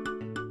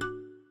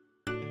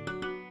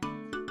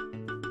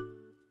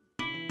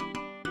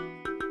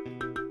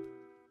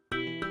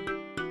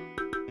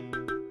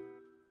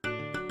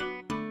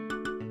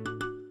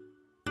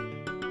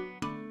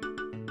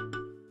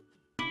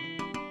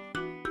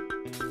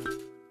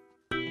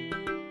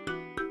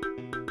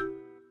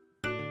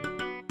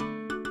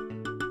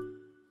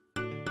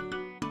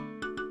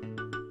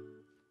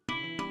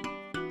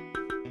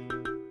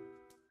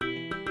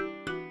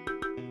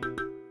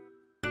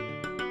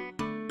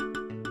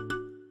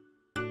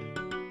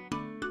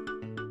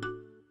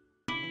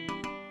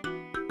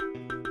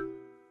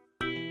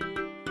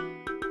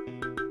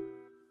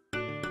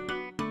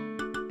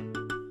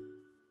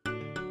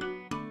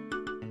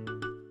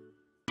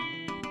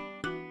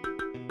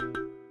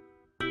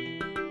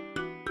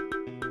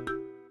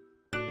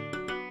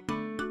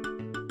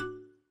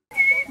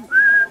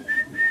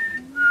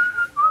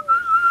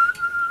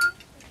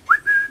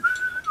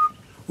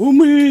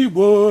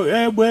 Umigbo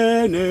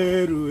egbe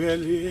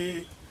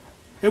na-erugheri,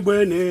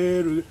 egbe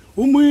na-eru.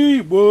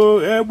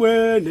 Umigbo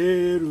egbe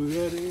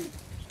na-erugheri,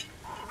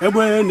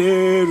 egbe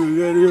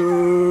na-erugheri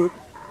o.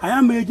 Anyị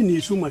ama eji na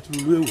isu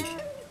matụrụ ewu.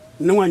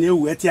 Nne nwanyị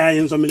ewu eti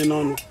anyị nzọmiri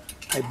n'ọnụ.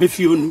 Anyị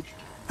befi onu.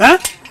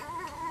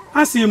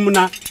 A sị m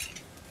na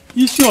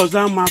isi ọzọ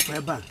ama afọ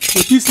ebe a.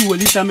 Otu isi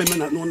welite ameme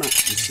na n'ụlọ a.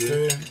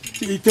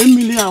 Ite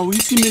mmiri ahụ,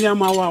 isi mmiri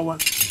ama awa awa.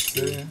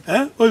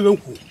 Oyiwe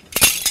nkwu.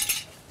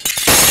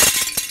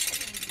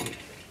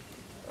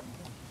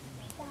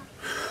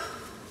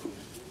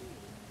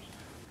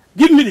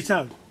 Give me the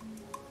child.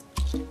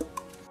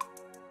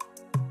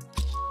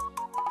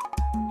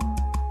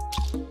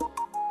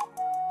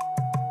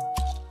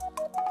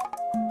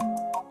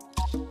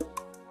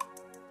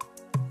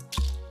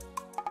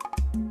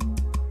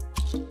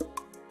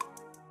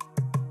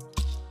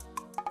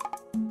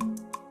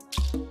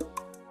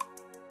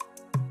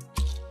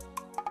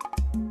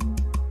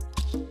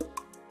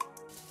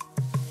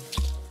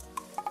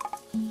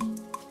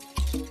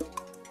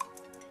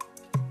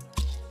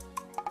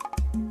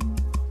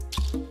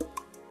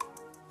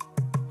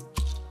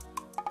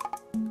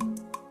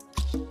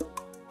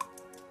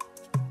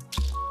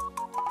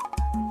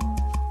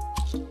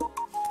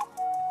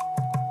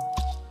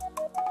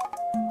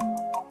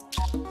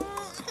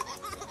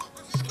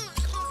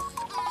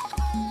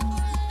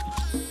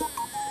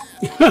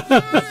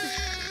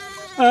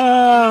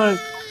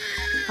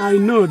 I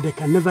know they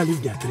can never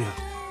leave their trail.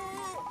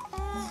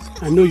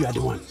 I know you are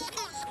the one.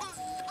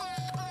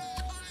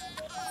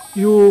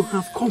 You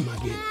have come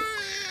again.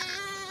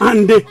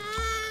 And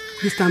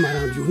this time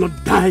around, you will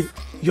not die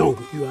young.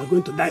 You are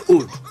going to die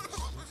old.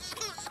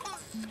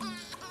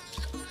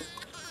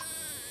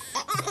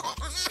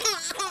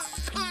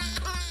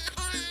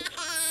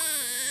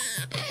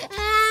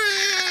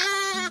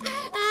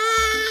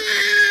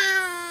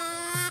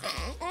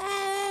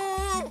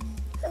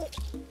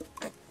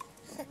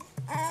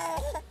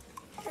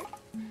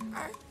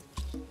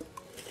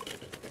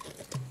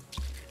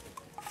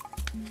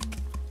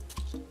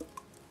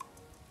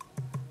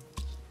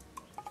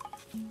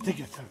 Take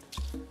your time.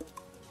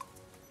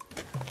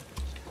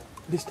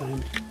 This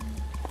time,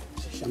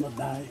 she shall not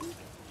die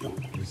young.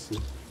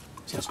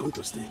 She has come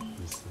to stay.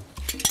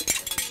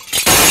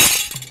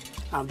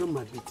 I've done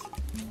my bit.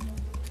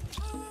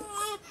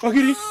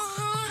 Ogiri,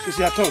 it's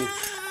your turn.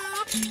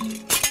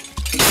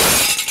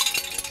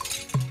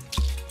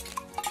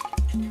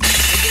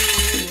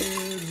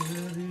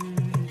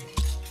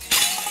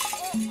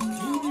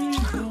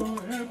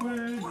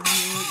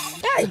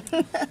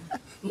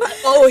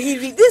 Oh,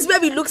 this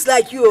baby looks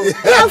like you.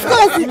 Yeah, of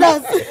course he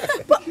does.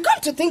 But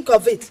come to think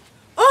of it,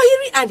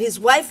 Ohiri and his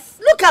wife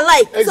look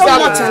alike. Exactly. So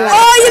much alike.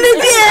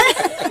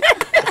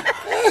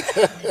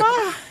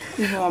 Oh,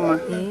 Mama,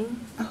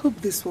 I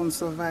hope this one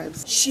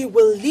survives. She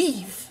will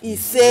live. She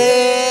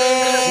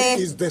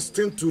is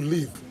destined to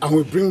live and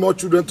will bring more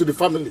children to the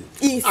family.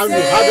 And you have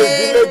a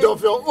village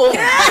of your own.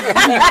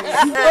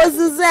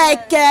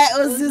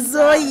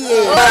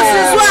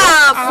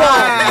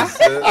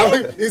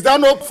 Is there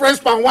no fresh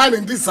palm wine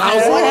in this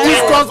house?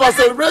 This calls for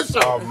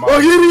celebration.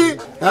 Ohiri!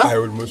 I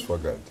almost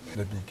forgot.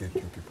 Let me get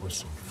you people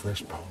some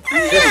fresh palm.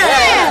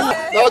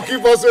 Now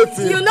keep us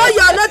waiting. You know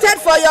you're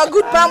noted for your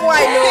good palm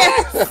wine.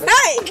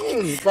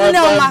 Hey! Fine,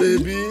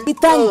 baby. We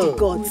thank the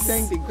gods.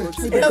 Thank the gods.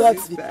 The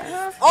gods be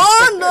there.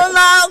 Oh, no,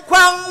 la,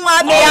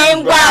 kwangwa,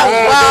 miangwa,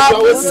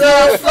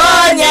 so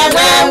funny,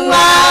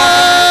 mangwa,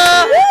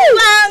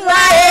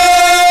 mangwa,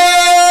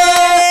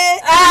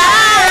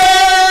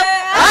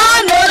 oh,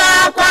 no, la,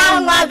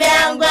 kwangwa,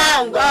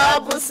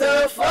 miangwa,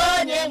 so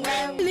funny,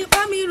 mangwa.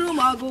 Lipami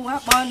rumogu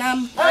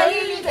waponam.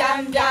 Ohiri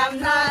jam jam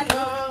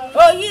nano.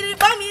 Ohiri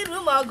pami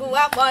rumogu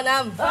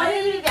waponam.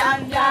 Ohiri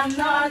jam jam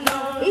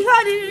nano.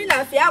 Ihori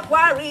na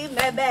fiakwari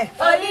mebe.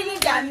 Ohiri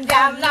jam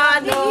jam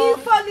nano.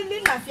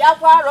 Ihori na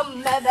fiakwaro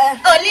mebe.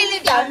 Ohiri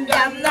jam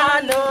jam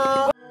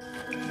nano.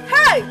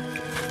 Hey!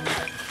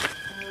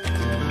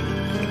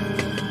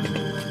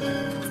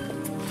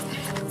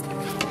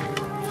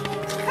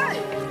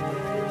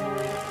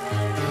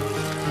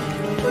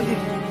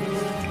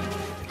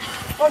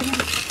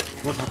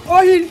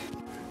 Ohiri!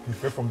 He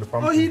fell from the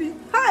pumpkin. Ohiri!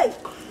 Hi!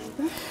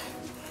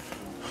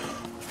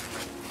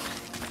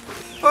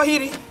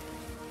 Ohiri!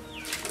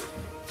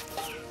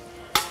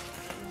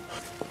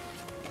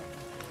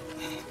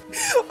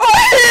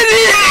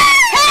 Ohiri!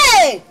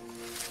 Hey!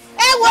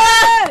 Ewa!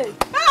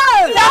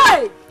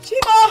 Hey!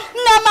 Chimo!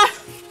 Nama!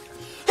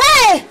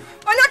 Hey!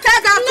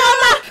 Onakaga!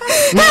 Nama!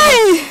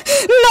 Hey!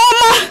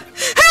 Nama!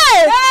 Hey!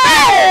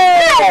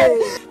 Hey!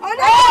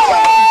 Onakaga!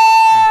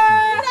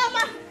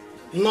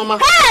 Nama!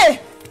 Hey!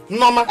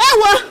 Nama!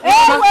 Ewa!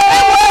 Ewa!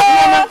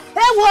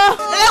 Ewa!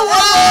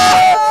 Ewa!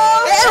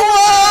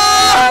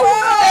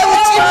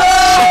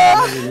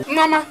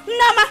 Nama!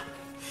 Nama!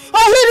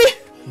 Ohiri!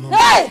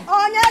 Hey!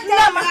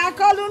 Nama!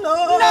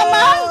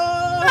 Nama!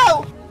 No!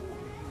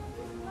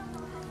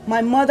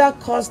 My mother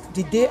cursed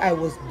the day I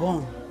was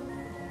born.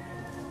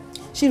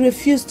 She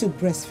refused to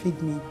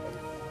breastfeed me,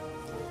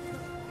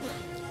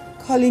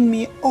 calling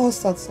me all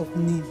sorts of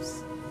names.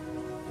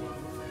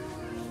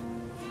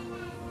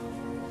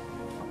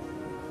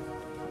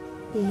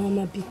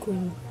 Norma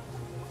Bikoni.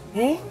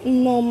 Eh?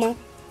 Norma.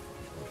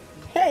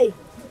 Hey.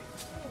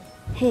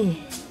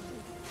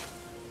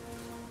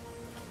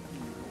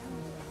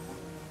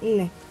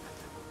 Ne.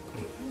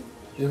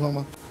 Hey,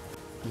 Mama.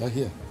 You're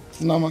here.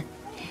 Nama.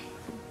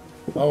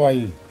 How are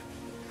you?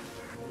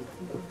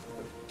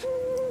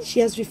 She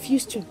has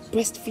refused to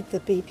breastfeed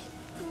the baby.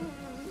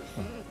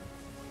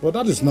 But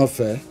that is not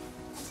fair.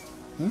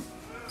 Huh?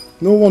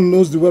 No one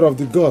knows the word of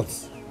the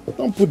gods.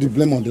 Don't put the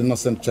blame on the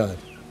innocent child.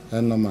 Hey,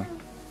 Nama.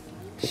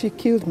 She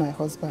killed my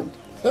husband.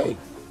 Hey.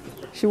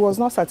 She was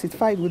not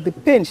satisfied with the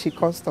pain she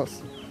caused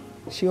us.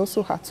 She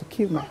also had to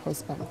kill my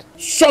husband.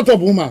 Shut up,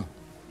 woman.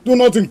 Do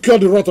not incur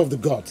the wrath of the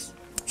gods.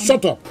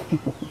 Shut up.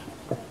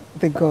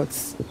 The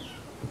gods.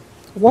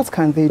 What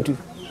can they do?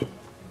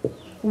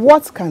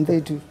 What can they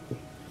do?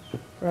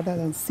 Rather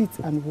than sit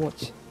and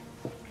watch.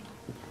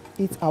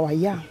 Eat our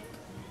yam,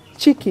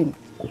 chicken,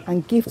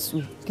 and gifts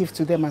we give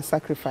to them as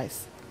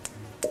sacrifice.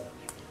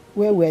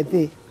 Where were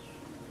they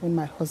when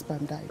my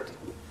husband died?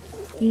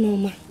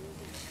 Norma,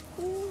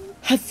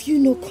 have you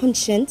no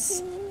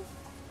conscience?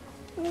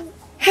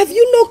 Have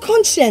you no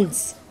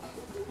conscience?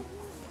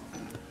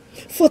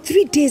 For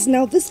 3 days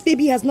now, this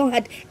baby has not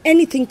had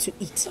anything to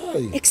eat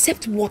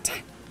except water.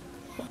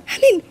 I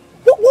mean,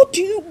 what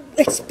do you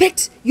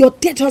expect your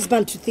dead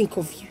husband to think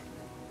of you?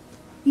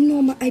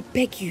 Norma, I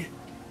beg you,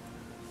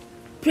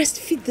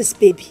 breastfeed this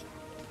baby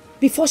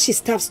before she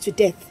starves to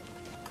death.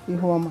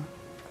 Ihoma,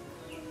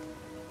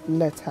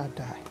 let her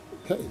die.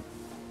 Hey.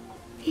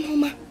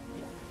 Norma,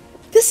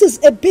 this is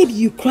a baby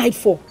you cried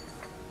for.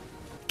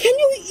 Can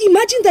you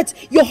imagine that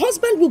your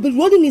husband will be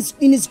rolling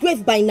in his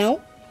grave by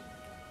now?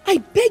 I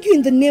beg you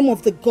in the name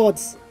of the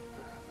gods.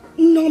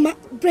 Norma,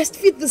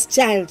 breastfeed this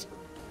child.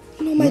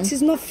 Norma, It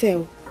is not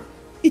fair.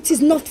 It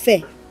is not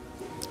fair.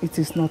 It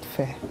is not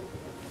fair.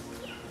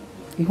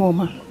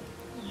 Ihoma,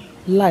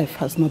 life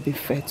has not been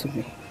fair to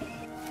me.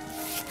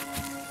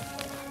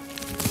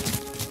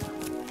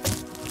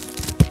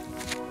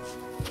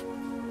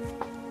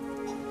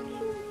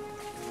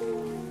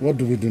 What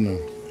do we do now?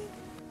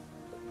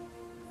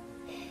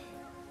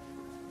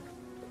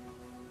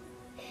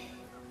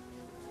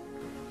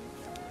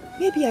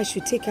 Maybe I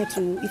should take her to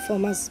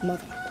Ifeoma's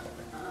mother.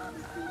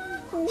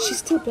 She's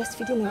still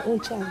breastfeeding her own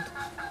child.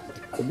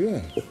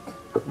 Yeah,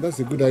 that's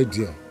a good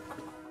idea.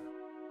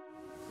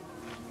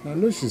 I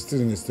know she's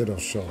still in a state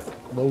of shock,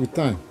 but with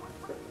time,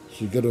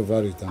 she'll get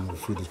over it and will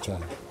feed the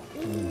child.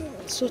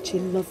 Such a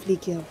lovely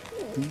girl.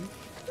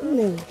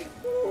 No.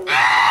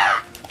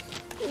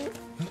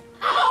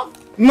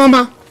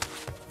 Mama.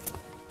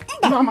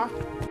 Mama.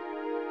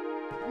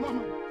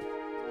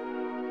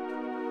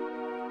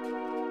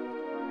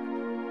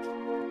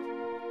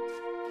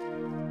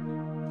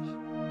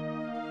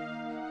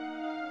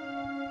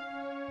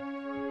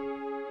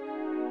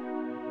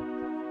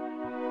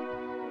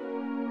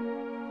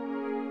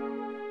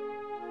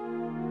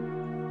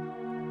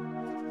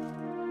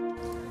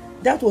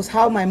 That was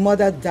how my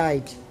mother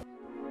died.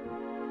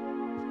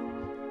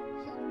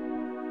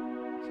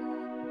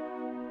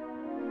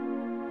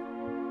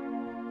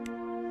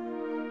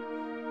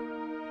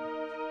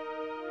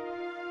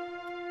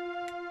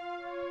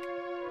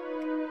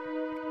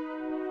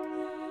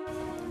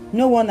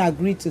 No one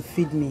agreed to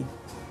feed me.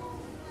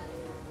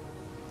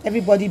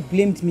 Everybody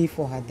blamed me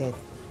for her death.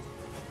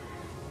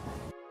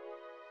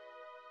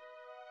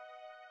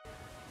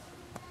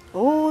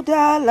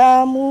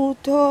 Udala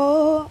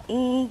muto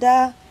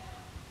nda,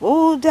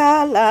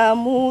 udala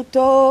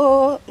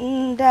muto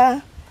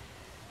nda,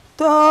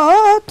 to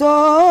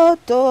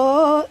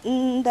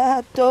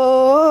nda,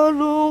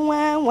 tolu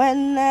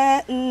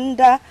wena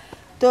nda,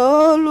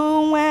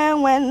 tolu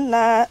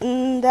wena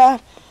nda.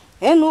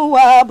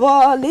 Enuwa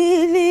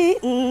bolili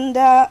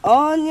nda,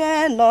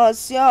 onye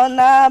nosio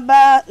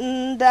naba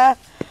nda.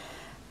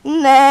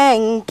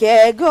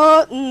 Nenke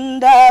go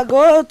nda,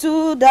 go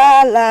to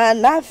dala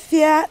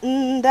nafia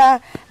nda,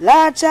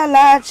 lacha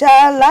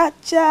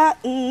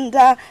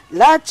nda,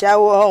 lacha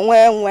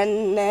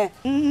wene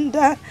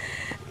nda,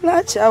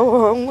 lacha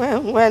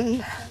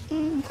wene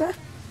nda.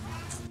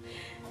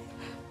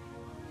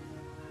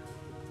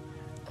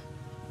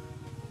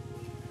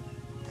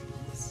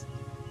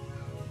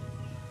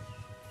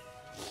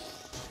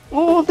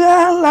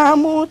 Udala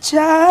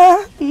mucha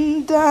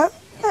nda,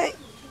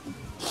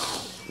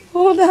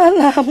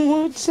 udala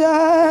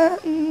mucha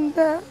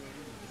nda.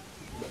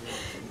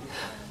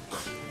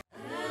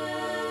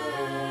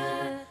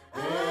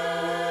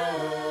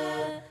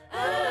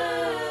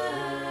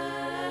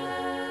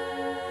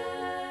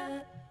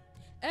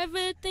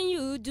 Everything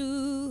you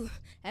do,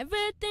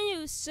 everything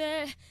you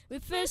say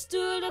refers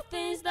to the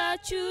things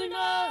that you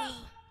know.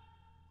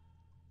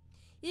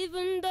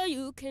 Even though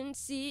you can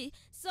see,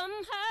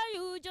 somehow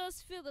you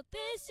just feel the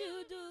things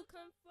you do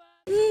come from.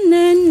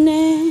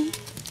 Nene,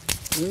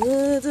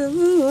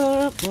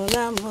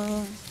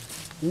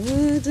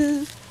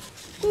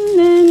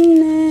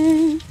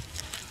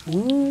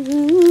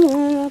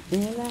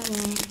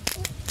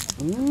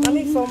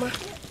 Mommy Foma.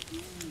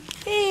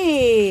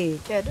 Hey,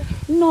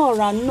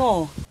 Nora,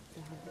 no.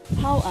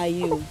 How are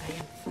you? I am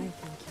fine, thank you.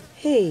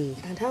 Hey,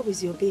 And how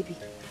is your baby?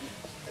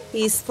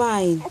 he's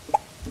fine.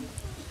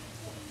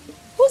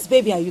 Whose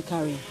baby are you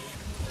carrying?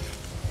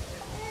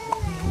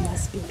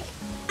 Norma's baby.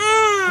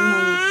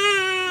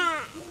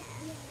 Norma.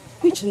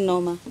 Which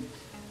Norma?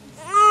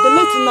 The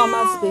late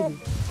Norma's baby.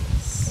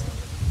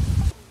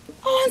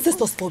 Our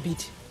ancestors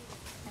forbid.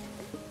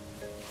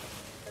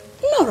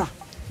 Nora,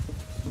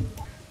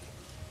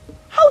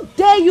 how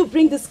dare you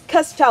bring this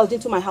cursed child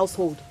into my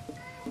household?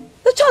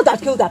 The child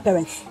that killed our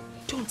parents.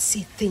 Don't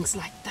say things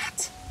like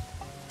that.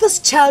 This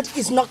child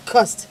is not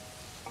cursed.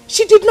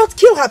 She did not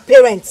kill her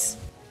parents.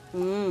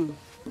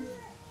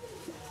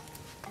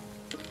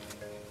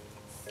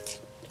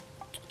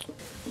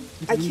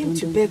 I came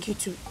to beg you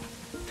to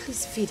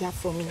please feed her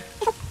for me.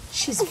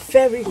 She's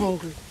very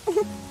hungry.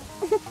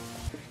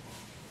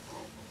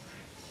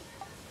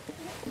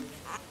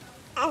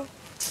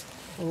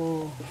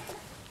 Oh.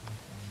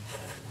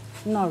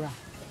 Nora,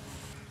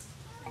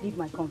 leave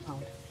my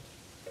compound.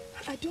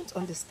 I don't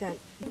understand.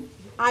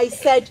 I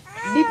said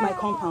leave my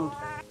compound.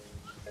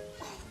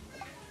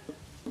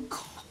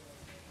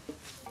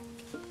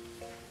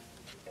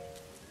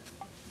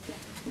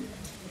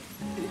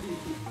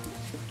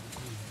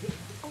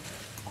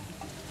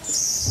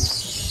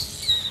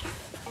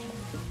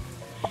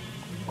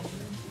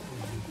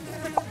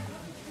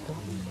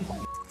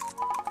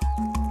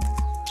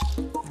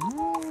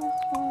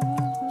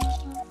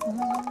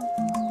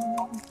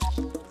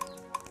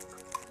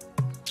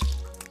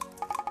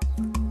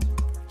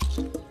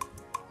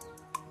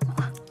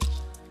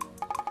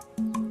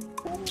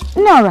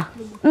 Nora,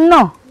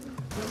 no.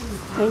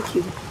 Thank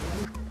you.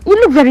 You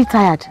look very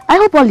tired. I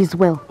hope all is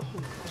well.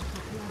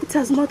 It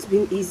has not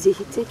been easy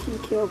taking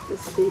care of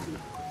this baby.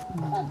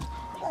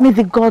 May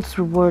the gods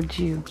reward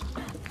you.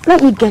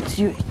 Let me get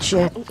you a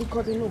chair.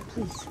 God, no,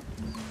 please.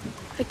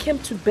 I came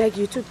to beg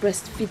you to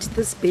breastfeed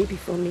this baby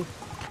for me.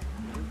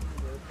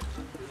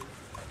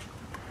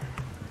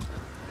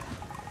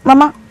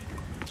 Mama,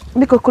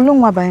 biko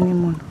kulungwa ba any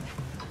moon.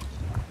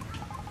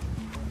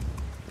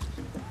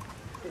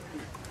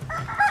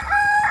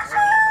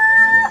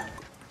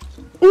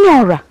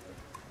 Nora,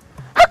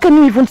 how can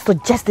you even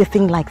suggest a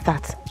thing like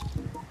that?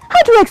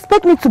 How do you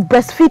expect me to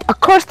breastfeed a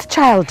cursed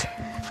child?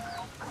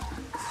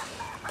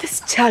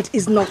 This child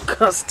is not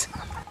cursed.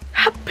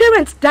 Her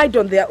parents died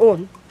on their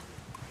own.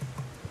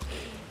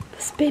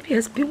 This baby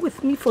has been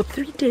with me for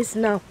 3 days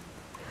now.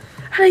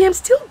 And I am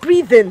still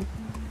breathing.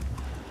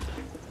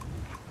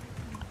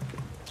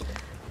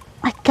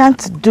 I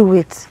can't do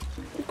it.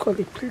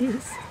 Nikoli,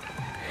 please.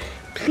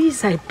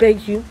 Please, I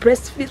beg you,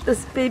 breastfeed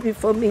this baby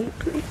for me,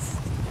 please.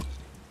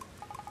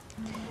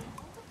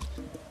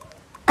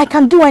 I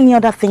can do any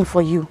other thing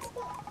for you.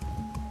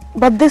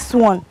 But this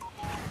one...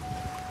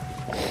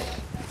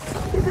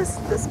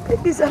 This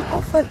baby's an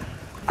orphan.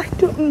 I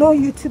don't know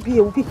you to be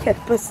a wicked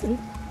person.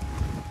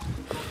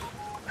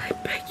 I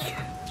beg you.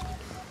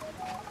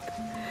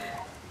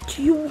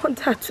 Do you want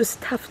her to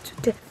starve to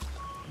death?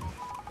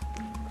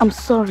 I'm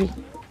sorry.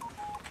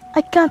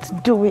 I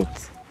can't do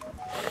it.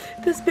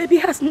 This baby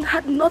hasn't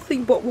had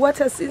nothing but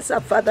water since her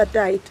father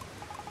died.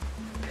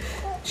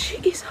 She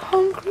is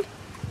hungry.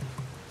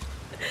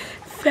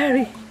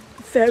 Very,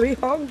 very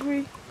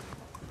hungry.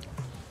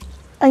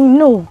 I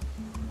know.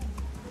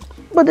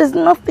 But there's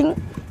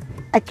nothing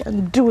I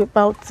can do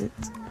about it.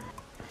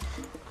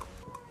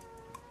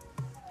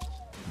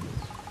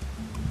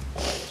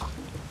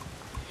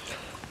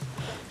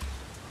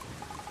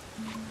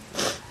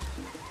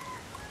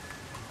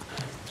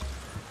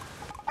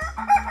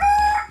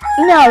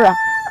 Nara!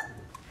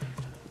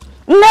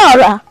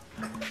 Nara!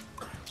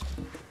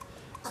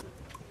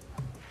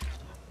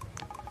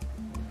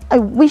 I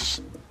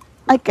wish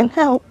I can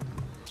help,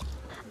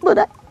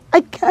 but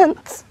I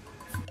can't.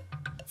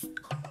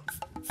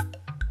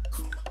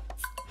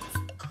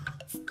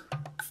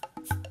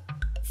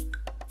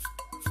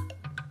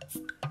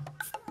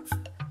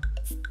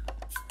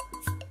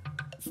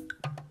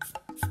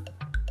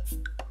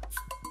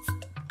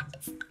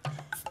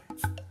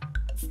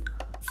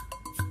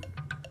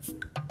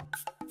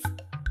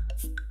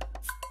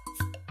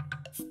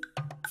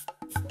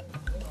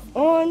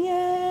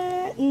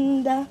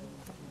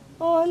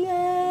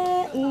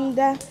 Onye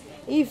nda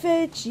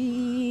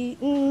ifechi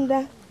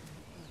nda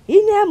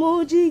inye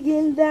mu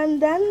jigi nda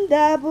nda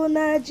nda bụ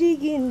na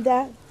jigi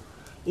nda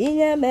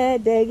inye m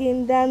edeghi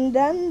nda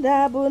nda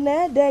nda bụ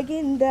na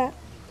edeghi nda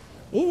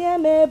inye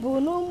m ebu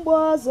n'mgbe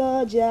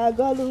ọzọ ji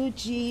agọlụ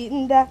chi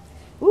nda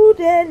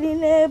udeli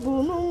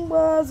na-ebu n'mgbe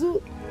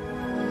ọzọ.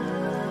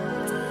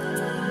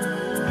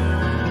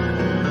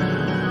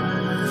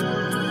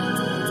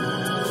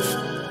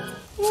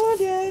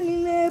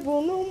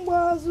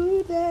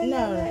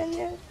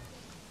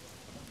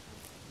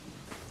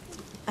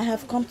 I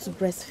have come to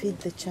breastfeed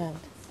the child.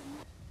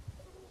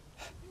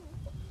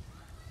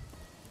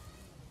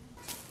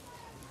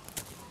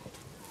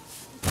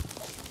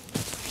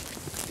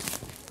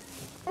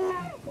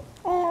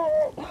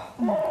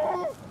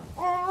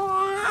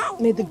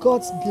 May the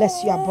gods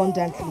bless you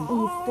abundantly.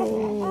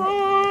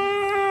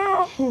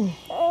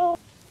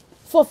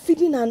 For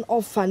feeding an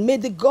orphan, may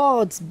the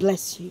gods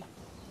bless you.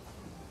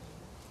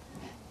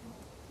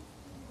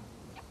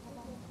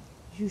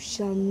 You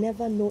shall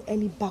never know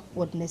any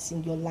backwardness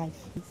in your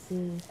life.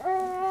 May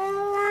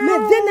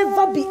there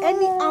never be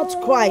any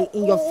outcry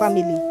in your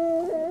family.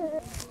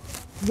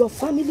 Your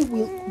family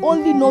will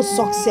only know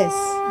success.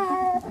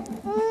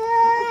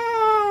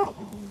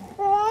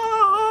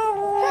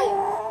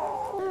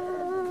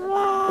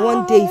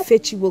 One day,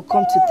 Fechi will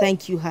come to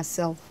thank you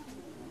herself.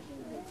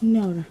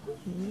 Nora,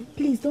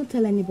 please don't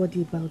tell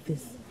anybody about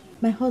this.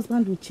 My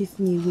husband will chase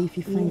me away if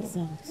he finds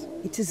out.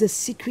 It is a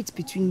secret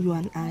between you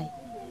and I.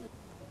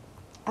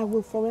 I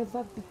will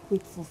forever be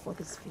grateful for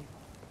this favor.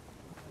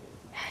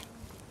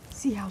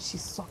 See how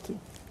she's sucking.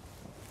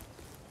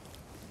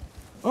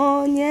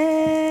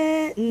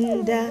 Onye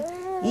nda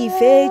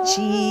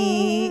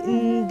ifechi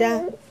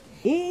nda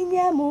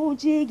inye mu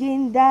jigi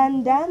nda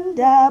nda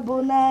nda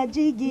bụ na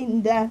jigi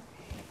nda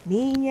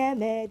n'inye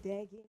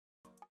medegi.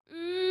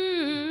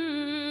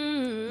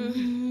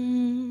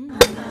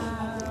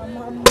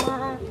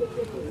 Mama,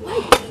 why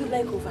do you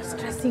like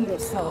overstressing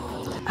yourself?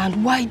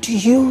 And why do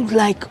you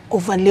like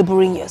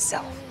overlaboring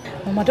yourself?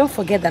 Mama, don't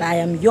forget that I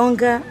am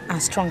younger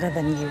and stronger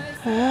than you.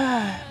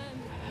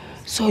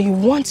 So you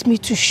want me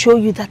to show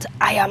you that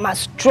I am as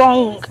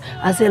strong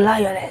as a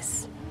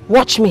lioness?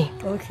 Watch me.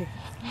 Okay.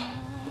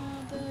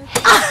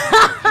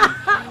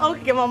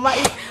 Okay, Mama.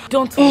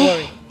 Don't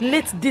worry.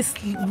 Let this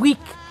weak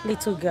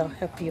little girl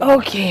help you.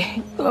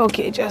 Okay.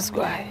 Okay, just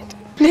go ahead.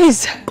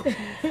 Please.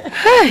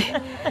 Hey.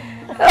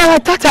 I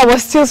thought I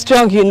was still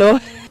strong, you know.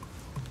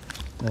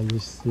 Are you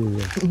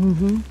serious?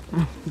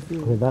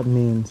 Well, that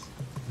means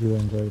you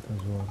enjoy it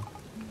as well.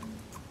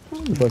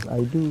 Because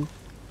I do.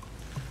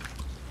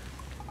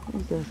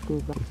 Let's just go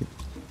back.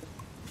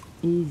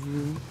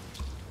 Easy.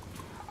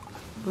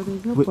 But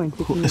there's no point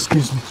taking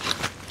excuse me.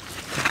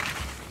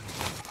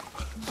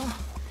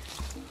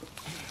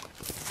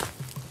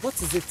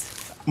 What is it?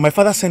 My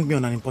father sent me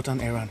on an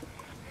important errand,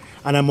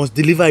 and I must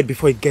deliver it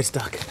before it gets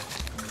dark.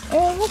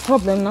 No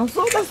problem now.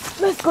 So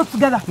let's go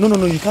together.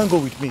 No, you can't go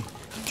with me.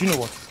 Do you know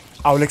what?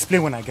 I will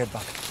explain when I get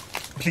back.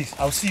 Please,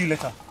 I'll see you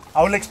later.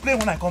 I will explain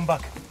when I come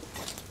back.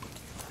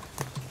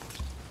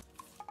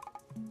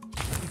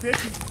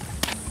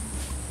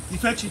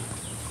 Ifechi.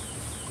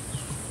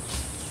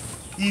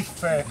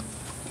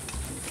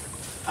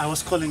 I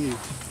was calling you.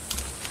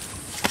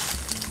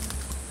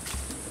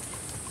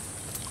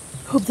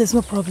 Hope there's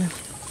no problem.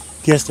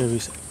 Yes, there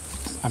is.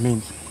 I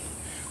mean,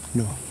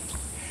 no,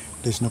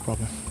 there's no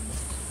problem.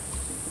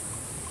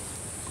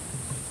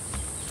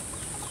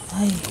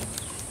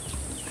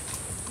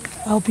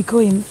 I'll be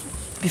going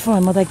before my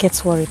mother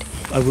gets worried.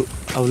 I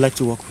would like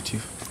to work with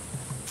you.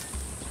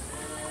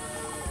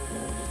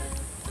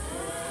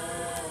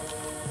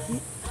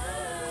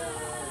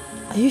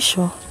 Are you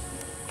sure?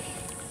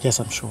 Yes,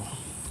 I'm sure.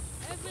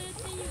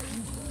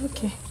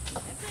 Okay.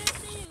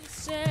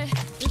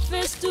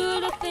 Refers to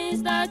the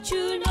things that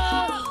you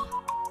know.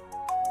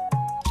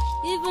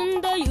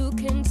 Even though you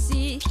can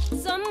see,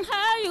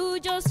 somehow you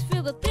just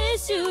feel the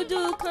things you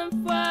do come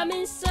from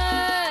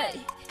inside.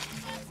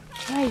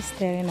 Why are you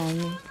staring at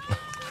me?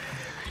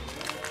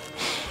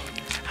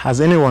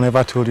 Has anyone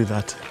ever told you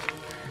that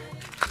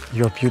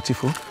you're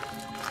beautiful?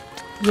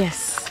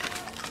 Yes.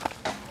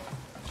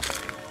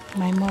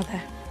 My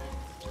mother.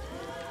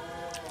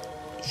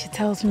 She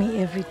tells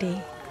me every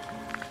day.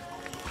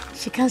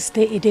 She can't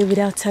stay a day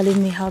without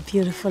telling me how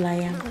beautiful I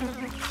am.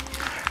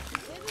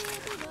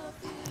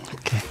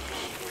 Okay.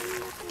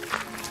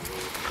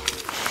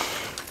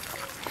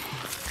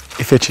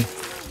 Ifechi,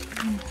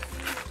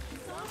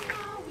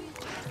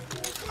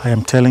 I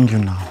am telling you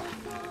now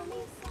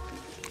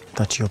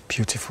that you're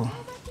beautiful.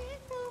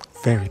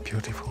 Very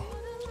beautiful.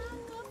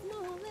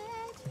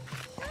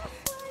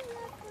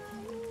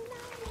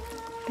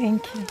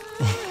 Thank you.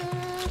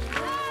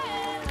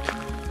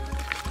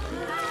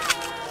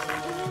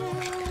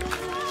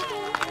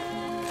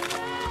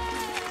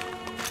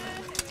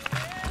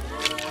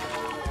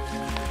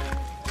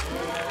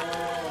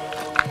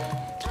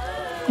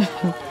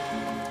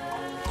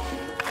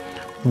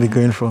 We'll be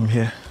going from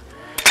here.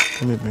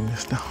 Let me bring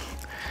this down.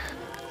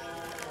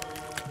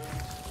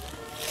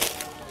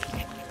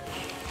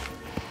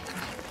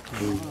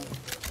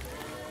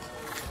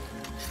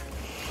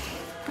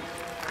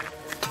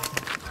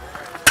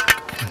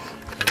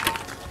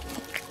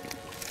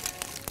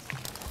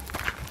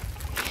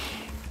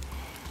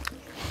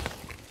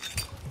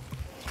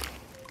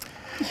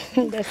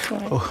 That's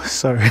fine. Oh,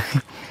 sorry.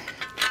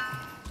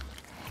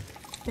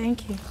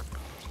 Thank you.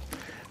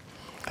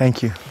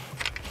 Thank you.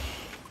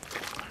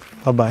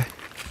 Bye-bye.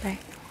 Bye.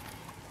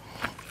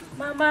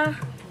 Mama.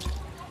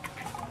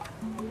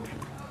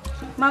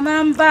 Mama,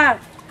 I'm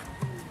back.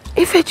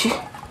 Ifechi.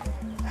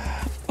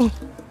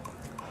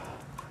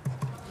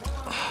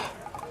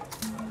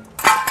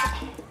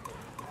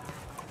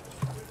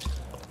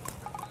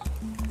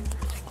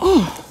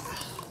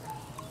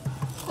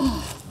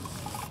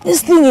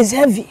 This thing is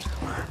heavy.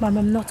 Mom,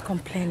 I'm not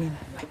complaining.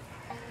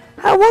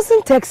 I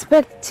wasn't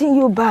expecting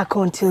you back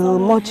until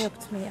Someone much.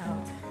 helped me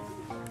out.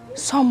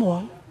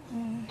 Someone?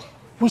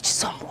 Which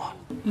someone?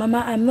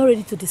 Mama, I'm not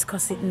ready to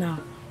discuss it now.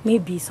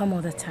 Maybe some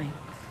other time.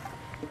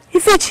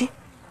 Ifechi,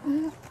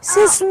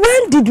 since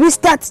when did we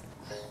start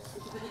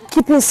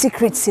keeping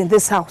secrets in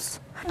this house?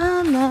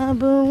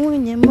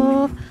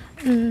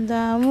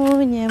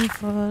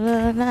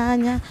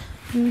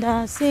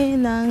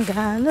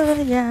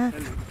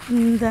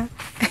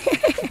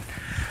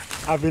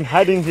 I've been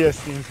hiding here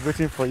since,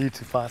 waiting for you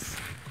to pass.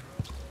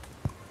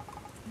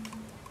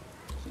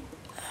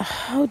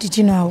 How did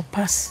you know I would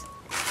pass?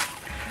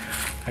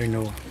 I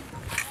know,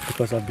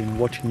 because I've been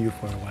watching you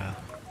for a while.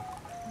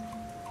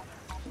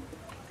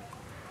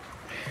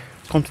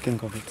 Come to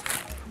think of it,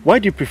 why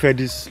do you prefer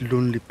this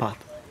lonely path?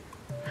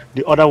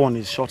 The other one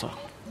is shorter.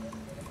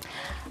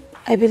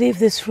 I believe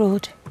this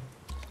road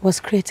was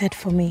created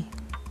for me.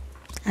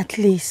 At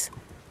least,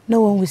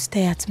 no one will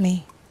stare at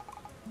me,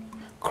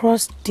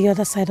 cross the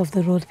other side of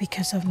the road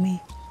because of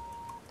me,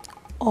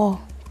 or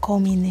call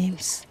me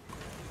names.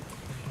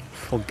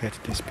 Forget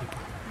these people.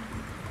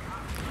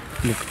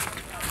 Look,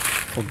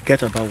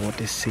 forget about what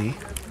they say.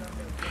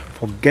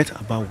 Forget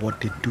about what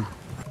they do.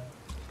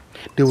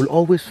 They will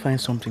always find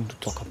something to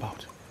talk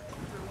about.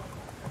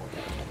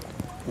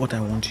 What I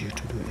want you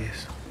to do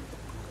is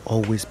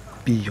always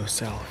be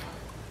yourself.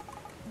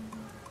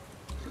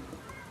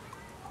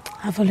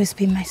 I've always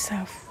been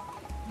myself.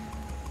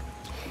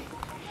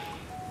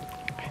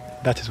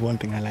 That is one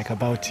thing I like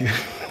about you.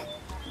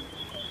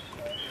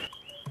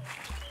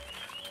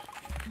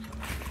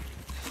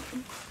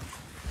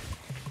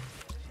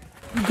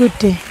 Good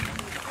day.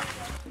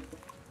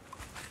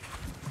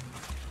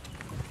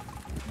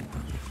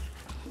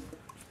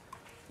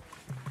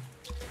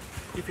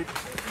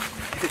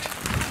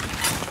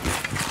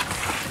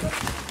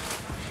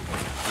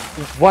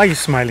 Why are you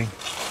smiling?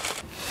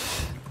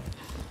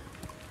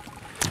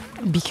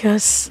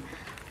 Because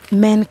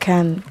men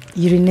can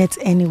urinate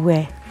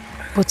anywhere,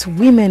 but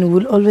women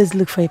will always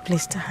look for a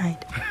place to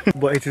hide.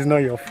 But it is not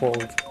your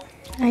fault.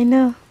 I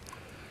know.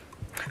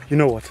 You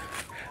know what?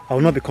 I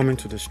will not be coming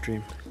to the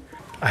stream.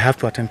 I have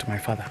to attend to my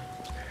father.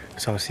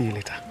 So I'll see you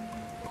later.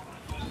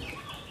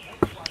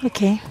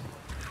 Okay.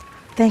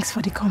 Thanks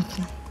for the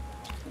company.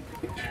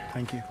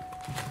 Thank you.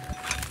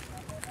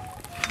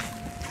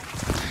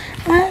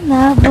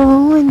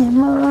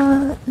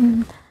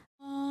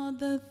 All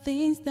the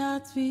things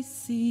that we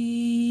see,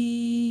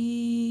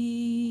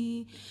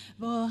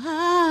 but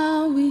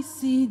how we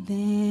see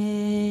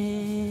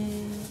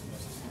them.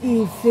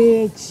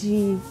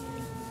 Ifechi,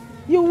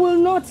 you will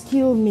not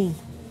kill me.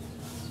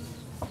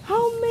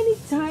 How many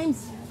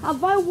times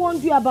Have I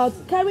warned you about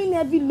carrying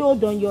heavy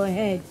load on your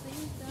head?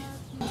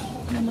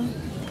 Mama,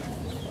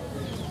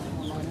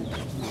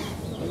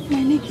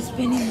 my neck is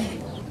paining me.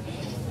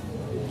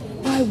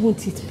 Why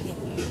won't it pain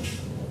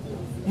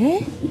you?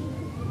 Eh?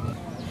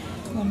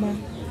 Mama,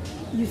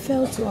 you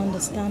fail to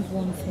understand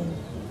one thing.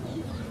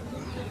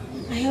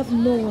 I have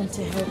no one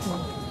to help me.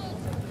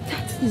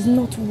 That is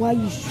not why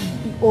you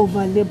should be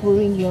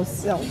over-laboring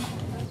yourself.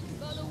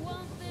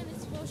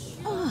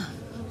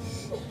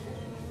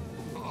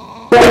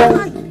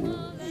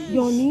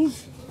 Your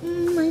knees?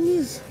 My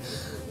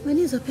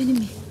knees are paining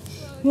me.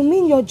 You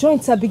mean your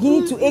joints are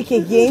beginning to ache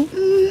again?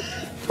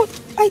 But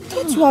I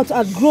thought you had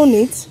outgrown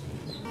it.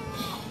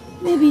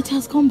 Maybe it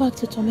has come back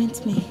to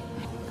torment me.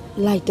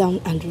 Lie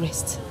down and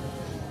rest.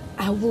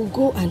 I will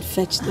go and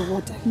fetch the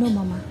water. No,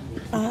 Mama.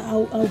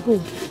 I'll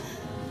go.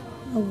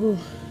 I'll go.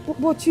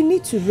 But you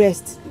need to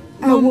rest.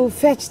 I will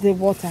fetch the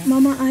water.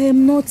 Mama, I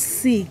am not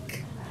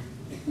sick.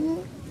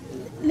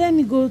 Let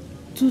me go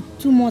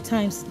two more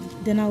times,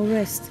 then I'll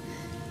rest.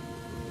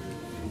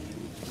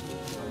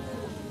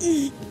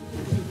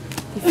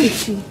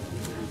 Ifechi.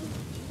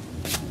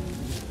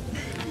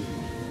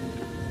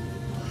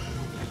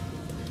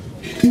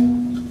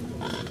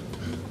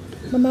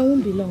 Mama, I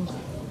won't be long.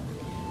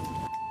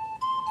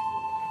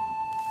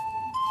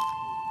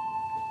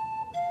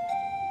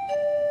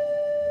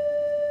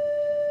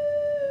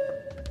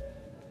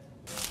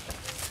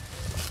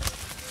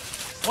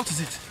 What is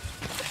it?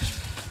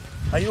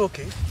 Are you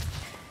okay?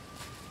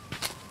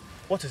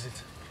 What is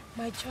it?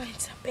 My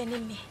joints are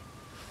paining me.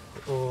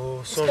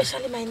 Oh, sorry.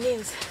 Especially my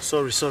nails.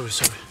 Sorry.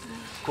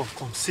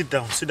 Come, sit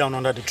down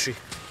under the tree.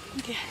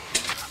 Okay.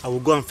 I will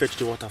go and fetch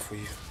the water for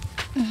you.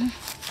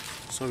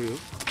 Sorry.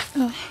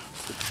 Oh,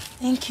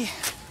 thank you.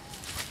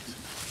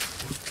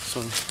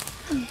 Sorry.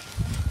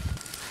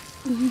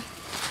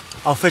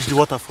 I'll fetch the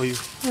water for you.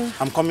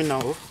 I'm coming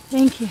now. Oh.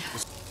 Thank you.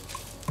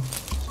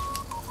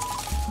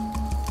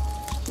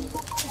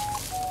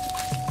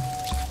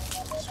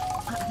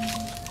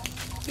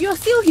 You're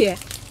still here?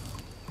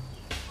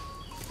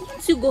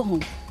 Once you go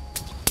home,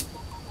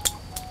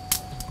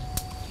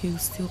 he'll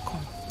still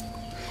come.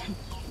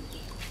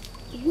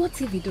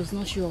 What if he does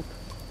not show up?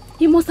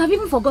 He must have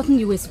even forgotten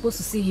you were supposed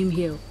to see him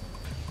here.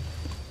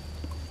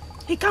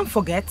 He can't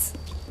forget.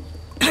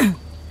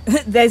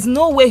 There's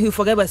no way he'll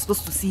forget we're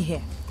supposed to see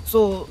her.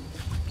 So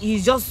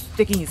he's just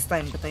taking his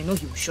time, but I know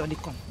he will surely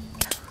come.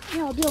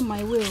 Yeah, I'll be on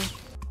my way.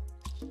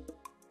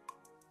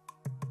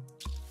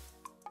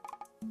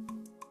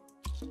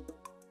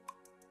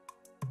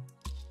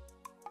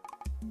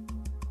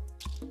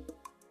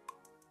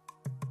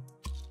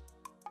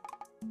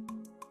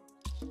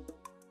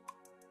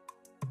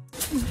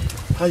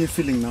 How are you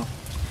feeling now?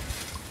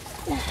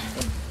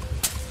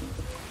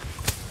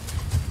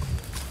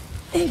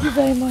 Thank you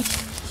very much.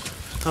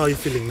 How are you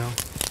feeling now?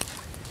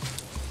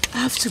 I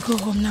have to go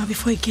home now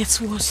before it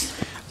gets worse.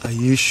 Are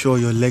you sure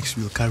your legs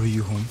will carry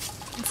you home?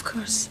 Of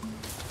course.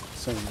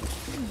 Sorry.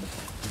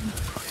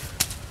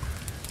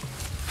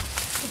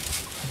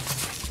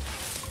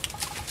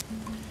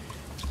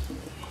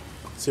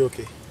 Is it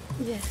okay?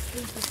 Yes,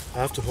 thank you.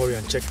 I have to hurry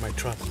and check my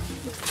trap now.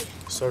 Okay.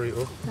 Sorry,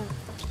 oh.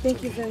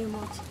 Thank you very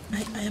much.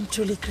 I am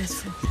truly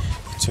grateful.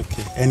 It's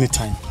okay.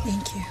 Anytime.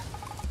 Thank you.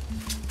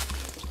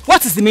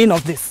 What is the meaning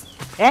of this?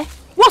 Eh?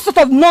 What sort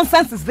of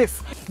nonsense is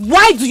this?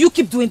 Why do you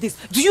keep doing this?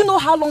 Do you know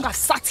how long I've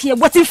sat here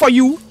waiting for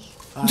you?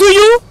 Do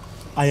you?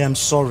 I am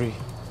sorry.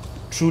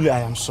 Truly,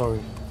 I am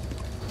sorry.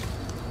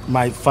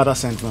 My father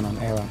sent me on an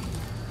errand.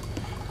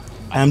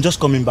 I am just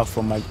coming back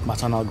from my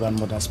maternal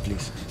grandmother's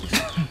place.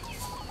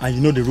 And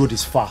you know the road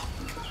is far.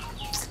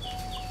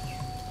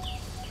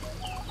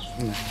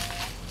 No.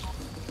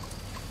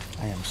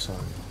 I am sorry.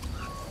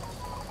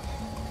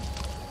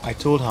 I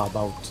told her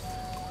about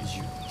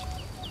you.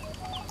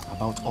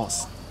 About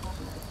us.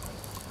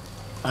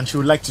 And she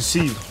would like to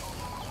see you.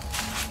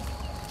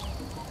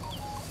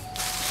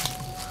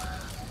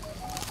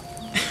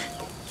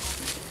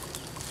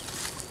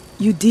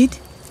 You did?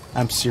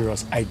 I'm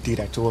serious. I did.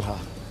 I told her.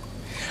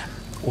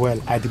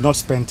 Well, I did not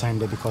spend time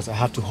there because I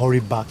had to hurry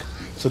back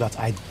so that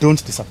I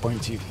don't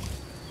disappoint you.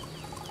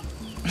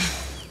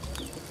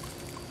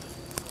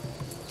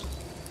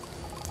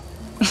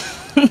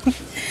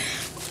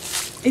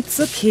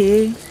 It's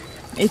okay.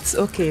 It's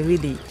okay,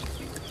 really.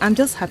 I'm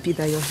just happy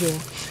that you're here.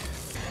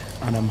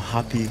 And I'm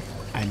happy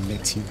I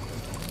met you.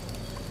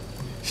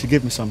 She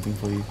gave me something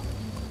for you.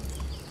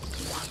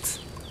 What?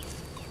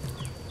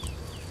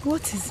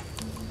 What is it?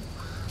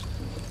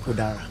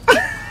 Udara.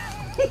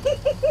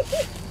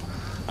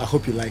 I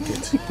hope you like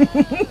it.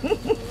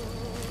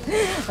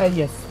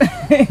 Yes.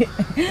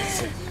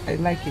 I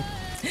like it.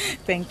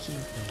 Thank you.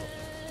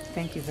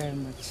 Thank you very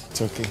much.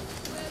 It's okay.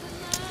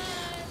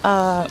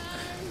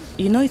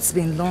 You know, it's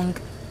been long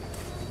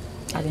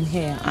I've been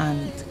here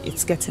and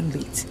it's getting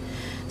late.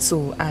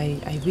 So I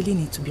really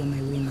need to be on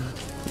my way now.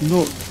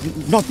 No,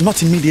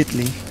 not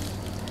immediately.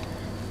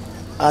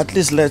 At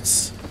least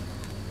let's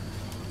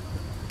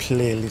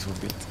play a little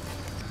bit.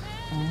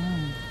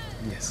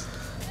 Yes.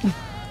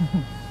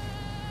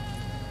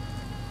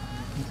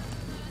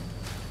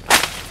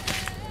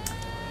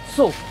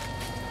 So,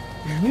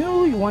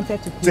 you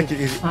wanted to play Take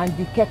it easy. and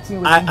you kept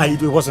him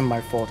waiting. It wasn't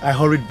my fault. I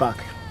hurried back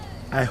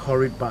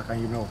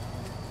and you know.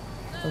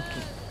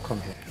 Okay.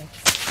 Come here.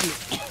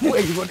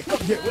 Where you want to come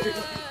here? Where you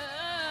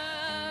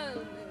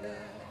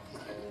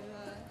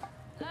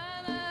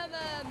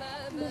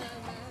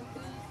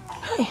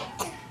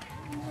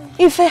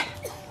Ife.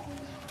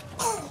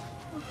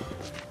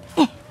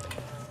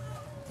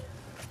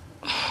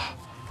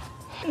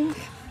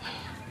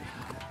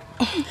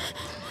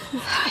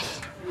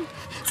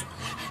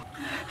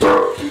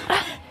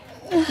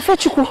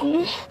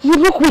 Ifechukwu, you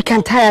look weak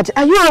and tired.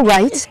 Are you all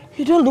right?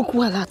 You don't look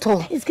well at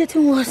all. It's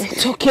getting worse.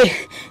 It's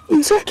okay.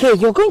 It's okay.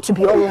 You're going to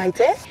be all right,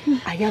 eh?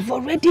 I have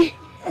already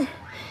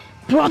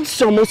brought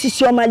some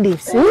osisioma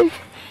leaves.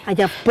 I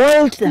have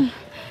boiled them.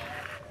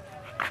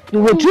 You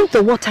will drink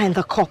the water in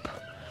the cup.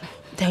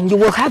 Then you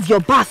will have your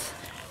bath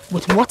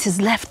with what is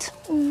left.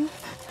 And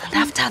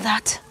after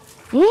that,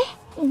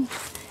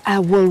 I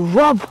will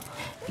rub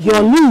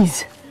your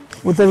knees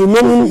with the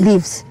remaining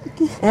leaves.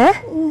 Eh?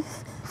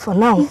 For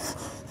now,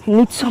 you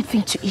need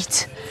something to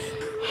eat.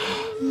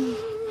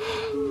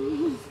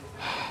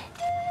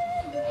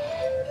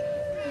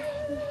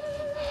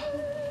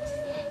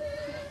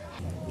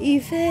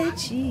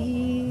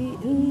 Ifechi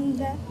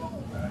nda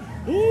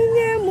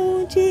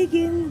Inyamu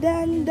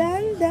jiginda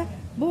ndanda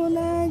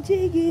Bona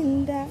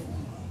jiginda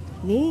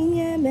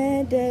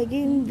Ninyame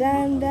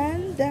deginda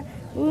ndanda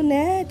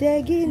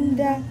Unede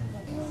ginda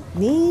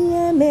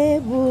Ninyame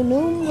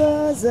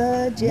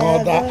bunungoza java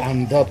Mother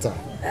and daughter.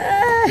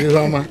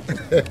 Iroma.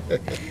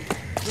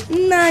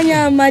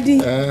 Nanya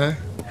Amadi.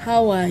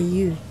 How are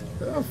you?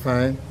 I'm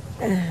fine.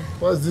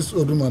 What's this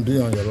old woman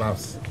doing on your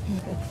laps?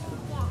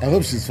 I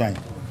hope she's fine.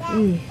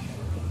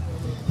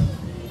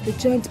 The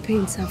joint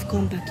pains have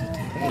come back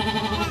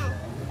again.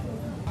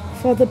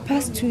 For the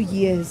past 2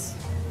 years,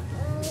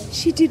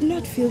 she did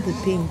not feel the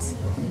pains,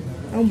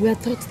 and we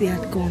thought they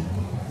had gone.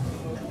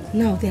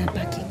 Now they are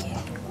back again.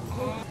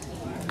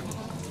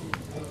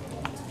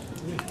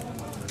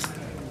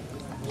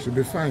 She'll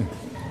be fine.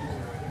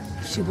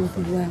 She will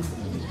be well.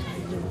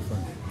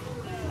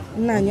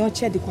 Nanyo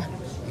Chedikwa,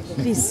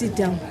 please sit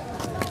down.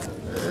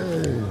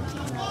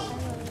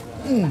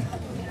 Hey.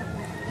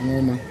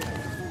 Mama.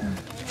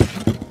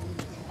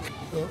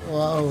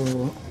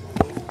 Wow.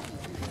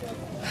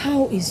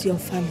 How is your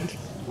family?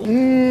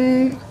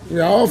 We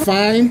are all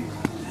fine.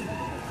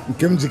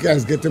 Nkemjika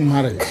is getting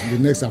married the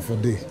next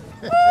Saturday.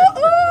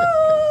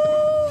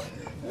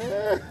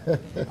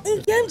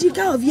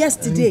 Nkemjika of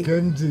yesterday.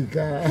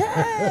 Nkemjika.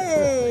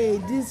 Hey,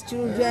 these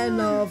children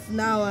of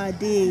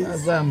nowadays.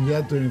 That's why I'm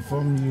here to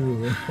inform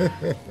you.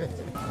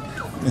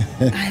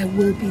 I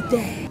will be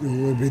there.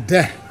 You will be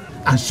there.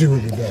 And she will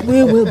be there.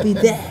 We will be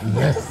there.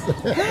 Yes.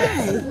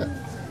 Hey,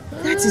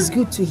 that is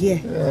good to hear.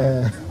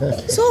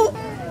 So,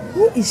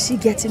 who is she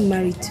getting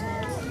married to?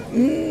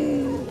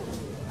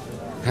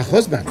 Her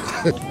husband.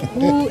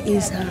 Who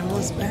is her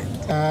husband?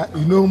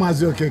 You know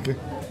Mazi Okeke?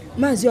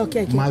 Mazi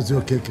Okeke? Mazi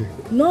Okeke.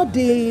 Not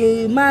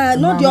the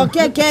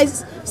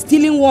Okeke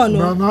stealing one.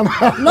 No.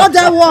 Not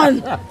that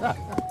one.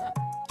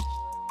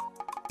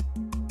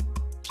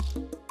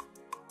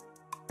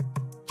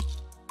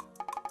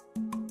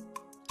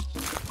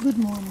 Good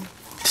morning.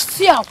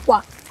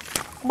 Siakwa.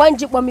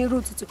 Banje kwa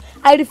mirututu.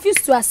 I refuse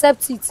to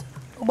accept it.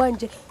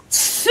 Banje.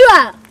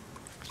 Sia.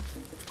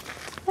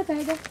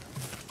 Okay.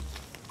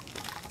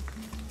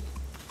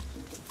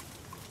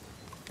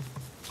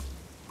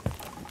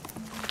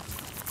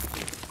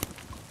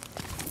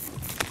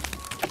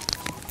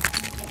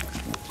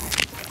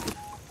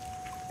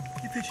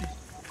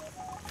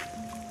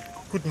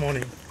 Good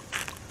morning.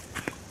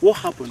 What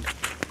happened?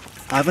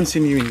 I haven't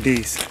seen you in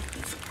days.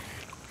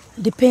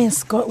 The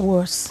pains got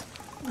worse.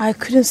 I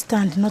couldn't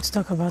stand not to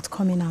talk about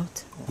coming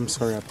out. I'm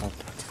sorry about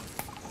that.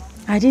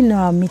 I didn't know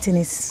our meeting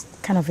is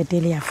kind of a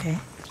daily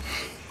affair.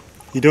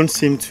 You don't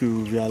seem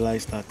to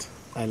realize that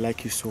I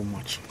like you so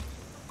much.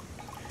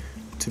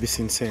 To be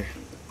sincere,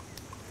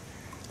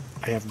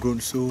 I have grown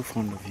so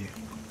fond of you.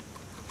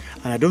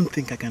 And I don't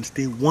think I can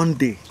stay one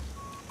day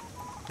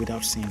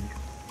without seeing you.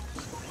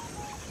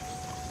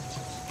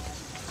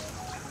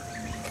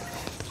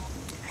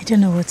 I don't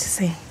know what to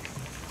say.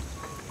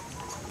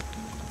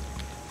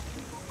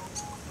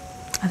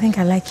 I think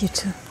I like you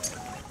too.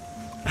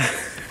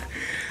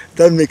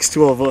 That makes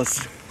two of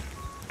us.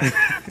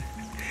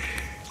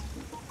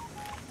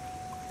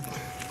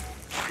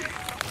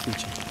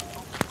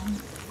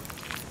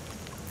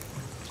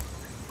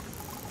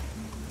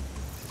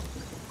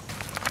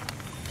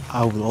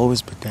 I will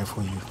always be there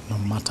for you, no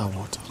matter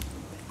what.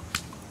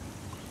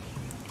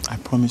 I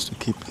promise to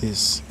keep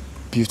this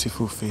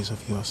beautiful face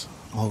of yours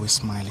always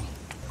smiling.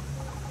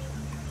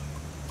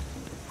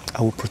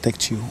 I will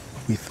protect you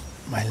with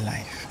my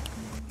life.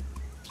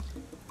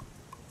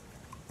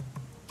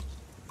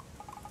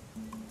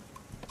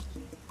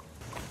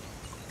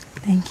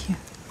 Thank you.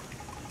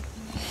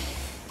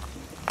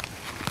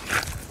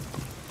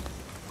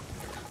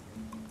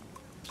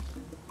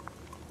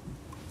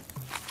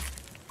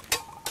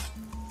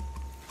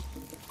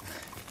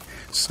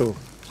 So,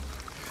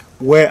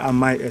 Where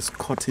am I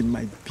escorting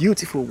my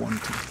beautiful one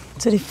to?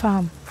 To the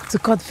farm, to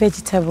cut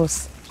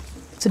vegetables.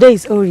 Today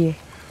is Orie.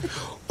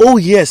 Oh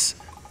yes,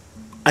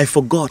 I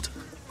forgot.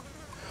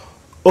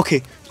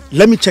 Okay,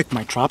 let me check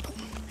my trap.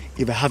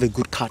 If I have a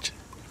good catch,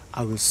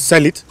 I will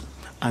sell it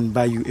and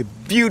buy you a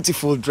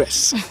beautiful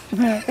dress.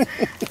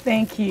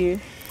 Thank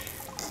you.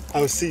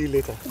 I'll see you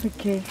later.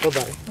 Okay.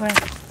 Bye-bye. Bye.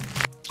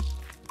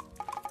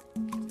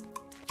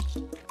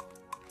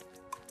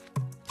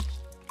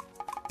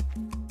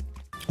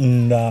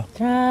 Nda.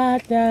 Cha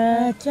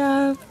cha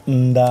cha.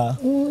 Nda.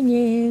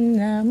 Unye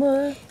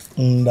namo.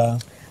 Nda.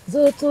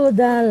 Zoto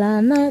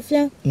dala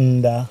nafia.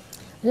 Nda.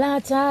 La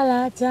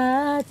cha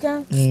cha.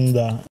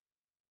 Nda.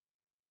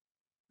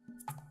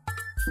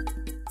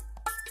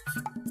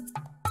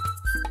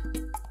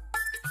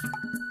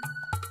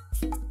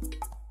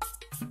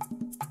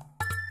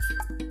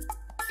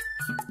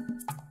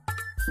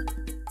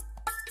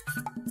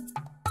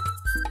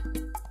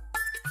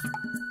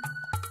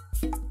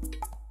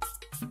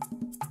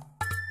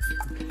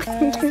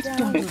 Don't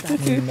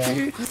do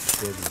that.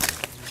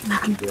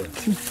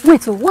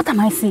 Wait, so what am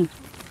I saying?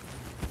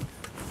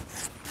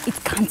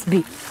 It can't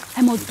be.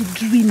 I must be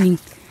dreaming.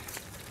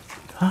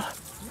 Huh?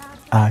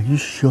 Are you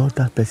sure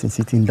that person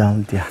sitting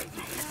down there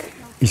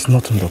is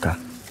not Ndoka?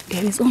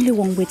 There is only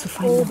one way to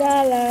find out.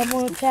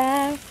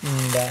 Nda.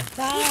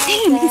 It's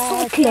him. It's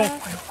so clear.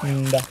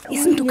 Nda.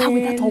 It's Ndoka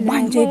with that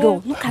Obanje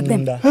girl. Look at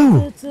them.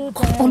 Oh.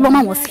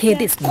 Oloma was here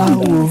this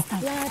time.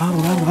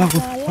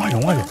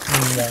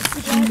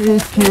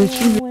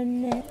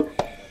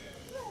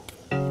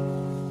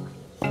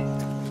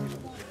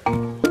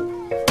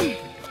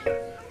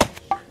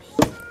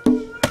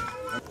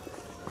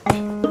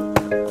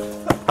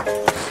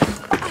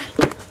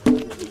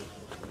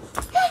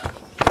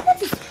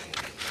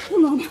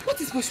 What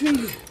is pursuing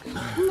you?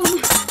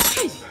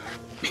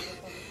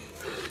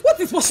 What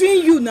is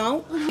pursuing you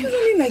now? You're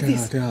running like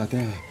this.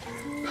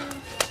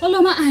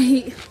 Oloma,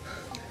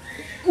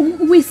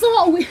 we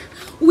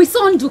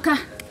saw Nduka.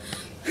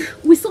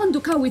 We saw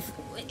Nduka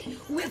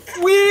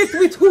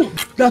with who?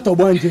 That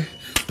Obanje.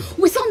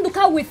 We saw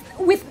Nduka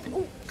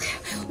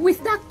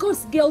with that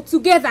ghost girl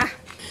together.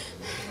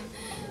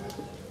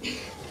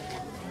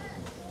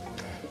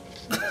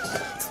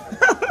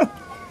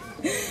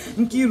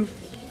 Nkiru,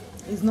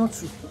 it's not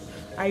true.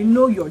 I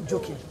know you're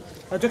joking.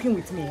 You're joking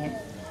with me, eh?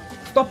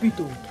 Stop it,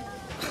 oh.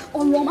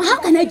 Oh, Mama, how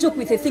can I joke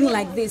with a thing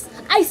like this?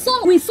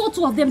 We saw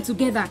two of them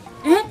together.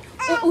 Eh?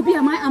 Obi,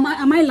 am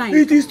I lying?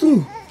 It is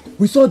true.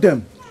 We saw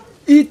them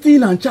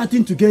eating and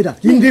chatting together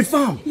in the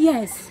farm.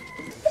 Yes.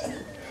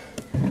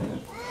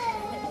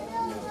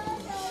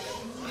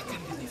 I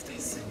can't believe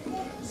this.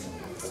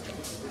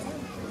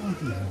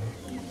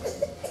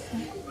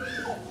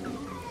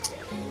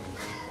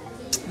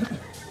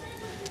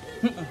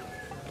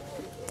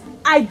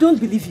 I don't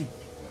believe you.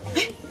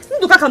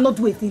 Nduka cannot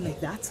do a thing like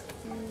that.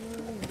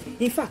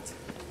 In fact,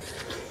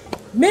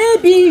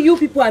 maybe you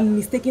people are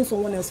mistaking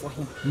someone else for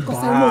him. Because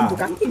I know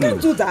Nduka. He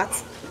can't do that.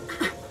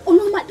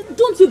 Oloma,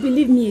 don't you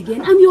believe me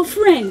again? I'm your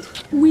friend.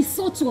 We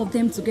saw two of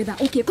them together.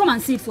 Okay, come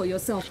and see it for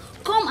yourself.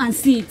 Come and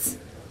see it.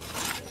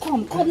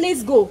 Come,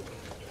 let's go.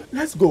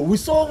 Let's go. We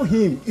saw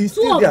him. He's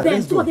Two still of there. them,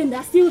 Let's two go. of them,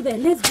 they're still there.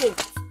 Let's go.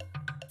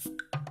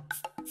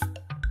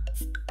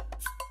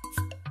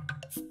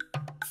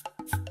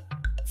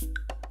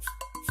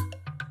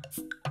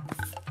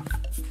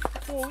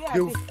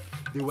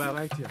 They were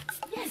right here.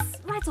 Yes,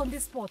 right on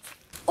this spot.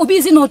 Obi,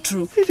 is it not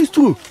true? It is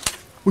true.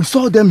 We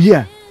saw them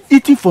here,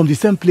 eating from the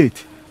same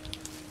plate.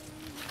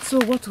 So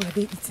what were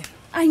they eating?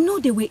 I know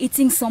they were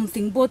eating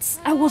something, but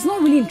I was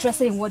not really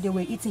interested in what they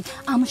were eating.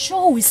 I'm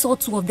sure we saw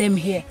two of them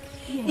here.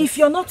 Yes. If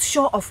you're not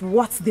sure of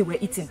what they were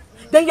eating,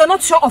 then you're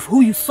not sure of who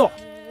you saw.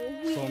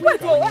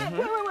 Wait.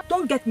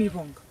 Don't get me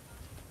wrong.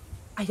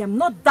 I am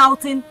not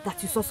doubting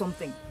that you saw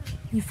something.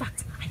 In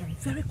fact, I am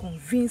very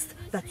convinced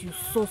that you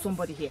saw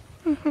somebody here.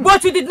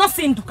 But you did not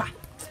see Nduka.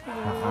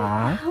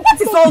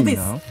 What is all this?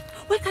 Now?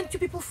 Why can't you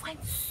people find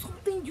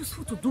something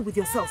useful to do with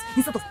yourselves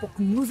instead of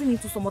nosing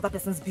into some other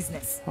person's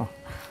business? Oh.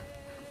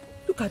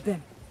 Look at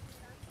them.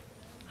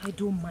 I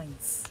don't mind.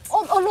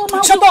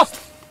 Oloma, shut up!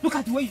 Look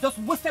at the way you just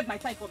wasted my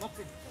time for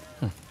nothing.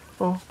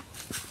 Oh.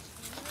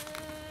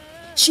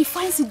 She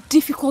finds it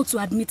difficult to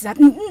admit that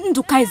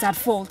Nduka is at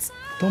fault.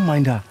 Don't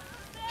mind her.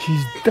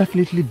 She's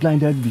definitely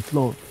blinded with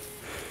love.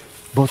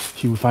 But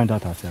she will find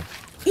out herself.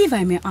 If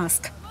I may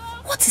ask,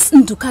 what is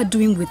Nduka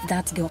doing with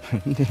that girl?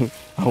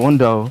 I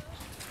wonder.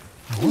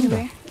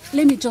 Anyway,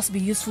 let me just be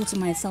useful to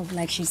myself,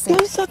 like she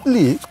said.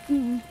 Exactly.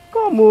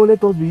 Come on,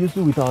 let us be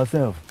useful with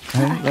ourselves.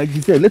 Like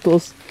she said, let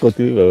us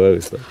continue our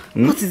stuff.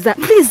 What is that?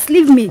 Please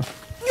leave me.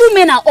 You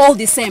men are all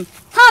the same.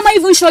 How am I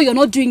even sure you're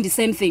not doing the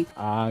same thing?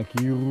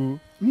 Kiru.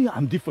 Me,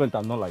 I'm different.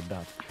 I'm not like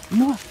that. You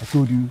know what? I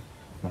told you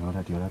the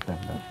other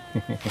time that.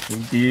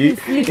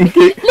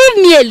 Leave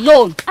me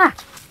alone.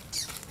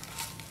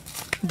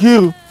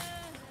 Gil,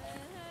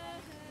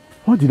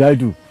 what did I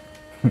do?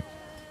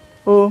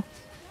 Oh,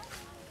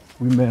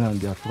 women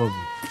and their trouble.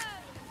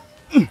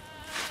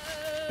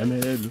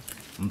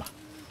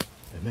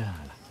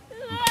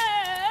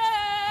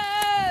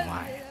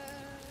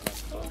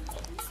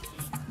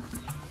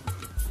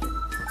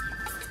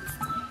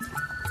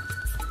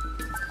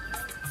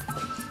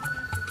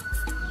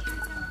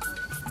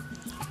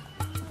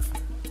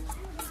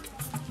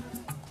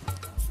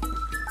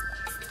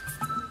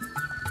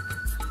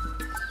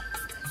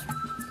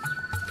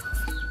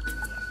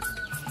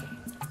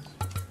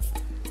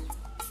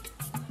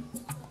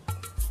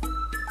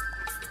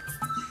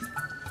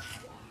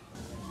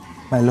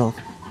 My love,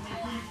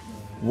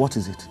 what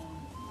is it?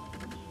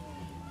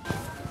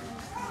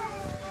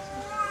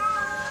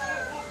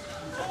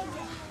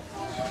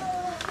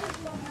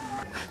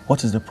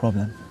 What is the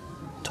problem?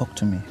 Talk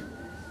to me.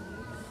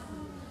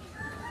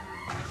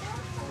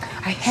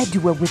 I heard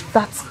you were with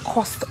that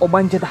cursed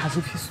Obanje that has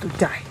refused to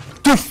die.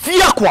 To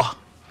Fiakwa!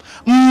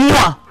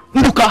 Mwah!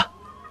 Mbuka!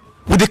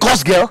 With the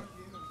cursed girl?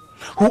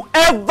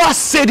 Whoever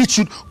said it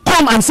should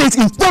come and say it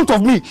in front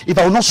of me if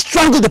I will not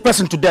strangle the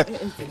person to death.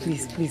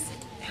 Please, please.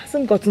 It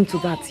hasn't gotten to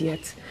that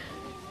yet.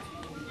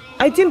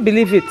 I didn't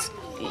believe it,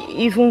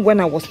 even when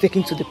I was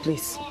taken to the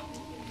place.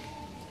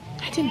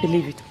 I didn't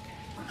believe it.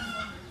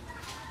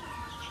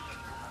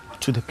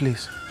 To the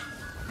place?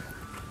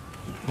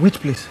 Which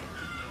place?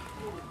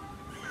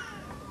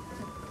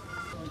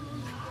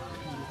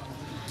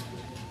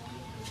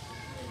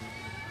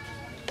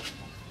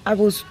 I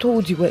was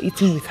told you were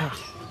eating with her.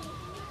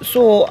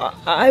 So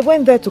I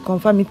went there to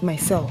confirm it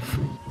myself.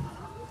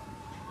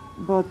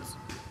 But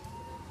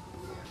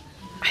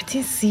I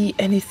didn't see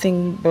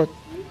anything but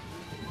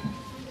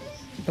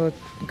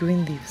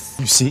green leaves.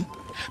 You see?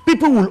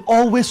 People will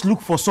always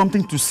look for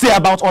something to say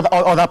about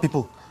other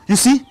people. You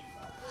see?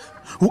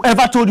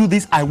 Whoever told you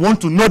this, I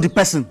want to know the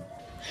person.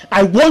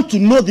 I want to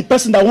know the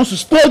person that wants to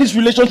spoil this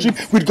relationship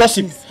with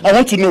gossip. Please, I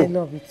want to know. My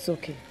love, it's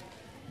okay.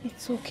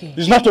 It's okay.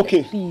 It's not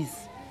okay. Please,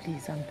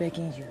 please, I'm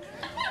begging you.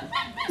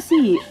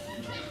 See,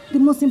 the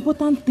most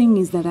important thing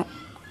is that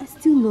I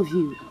still love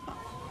you.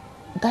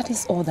 That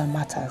is all that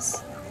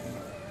matters.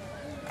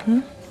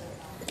 Hmm?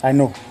 I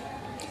know.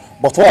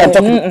 But what I'm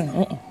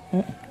talking...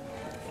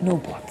 No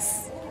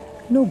buts.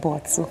 No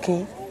buts,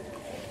 okay?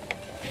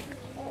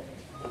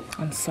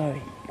 I'm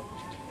sorry.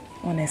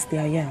 Honestly,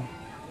 I am.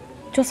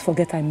 Just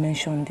forget I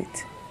mentioned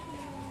it.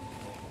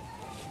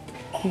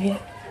 You hear?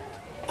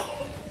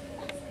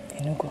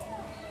 You know, go.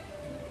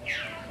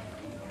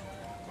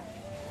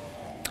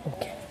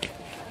 Okay.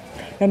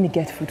 Let me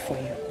get food for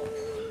you.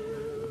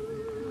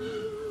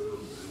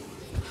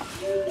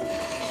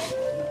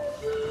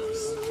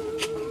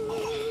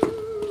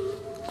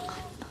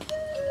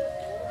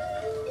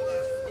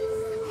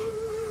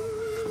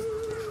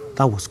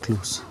 That was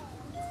close.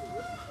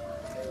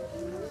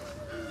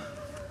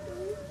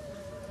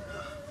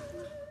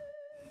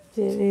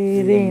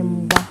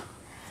 Chiremba,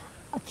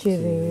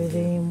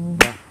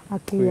 chiremba,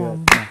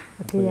 akiyamba,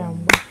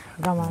 akiyamba,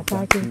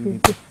 gamata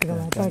kimpimpi,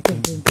 gamata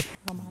kimpimpi,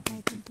 gamata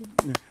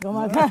kimpimpi,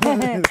 gamata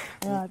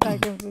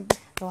kimpimpi,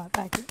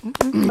 gamata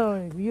kimpimpi.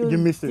 Sorry, You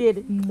missed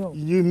it. No.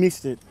 You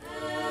missed it.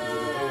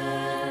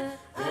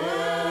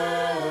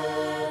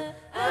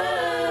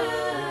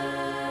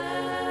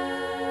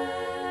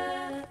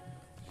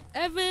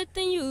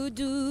 Everything you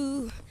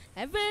do,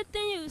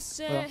 everything you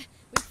say,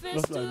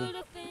 refers to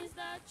the things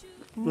that you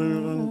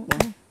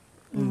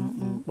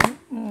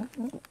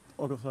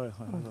Okay, sorry.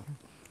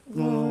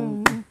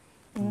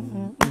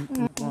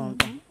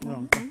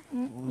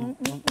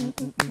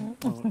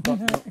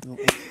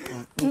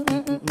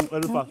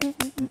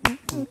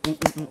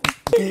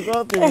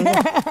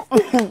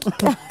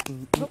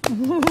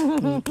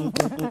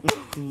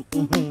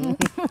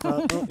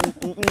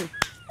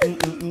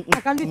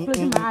 I can't be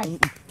closing my eyes.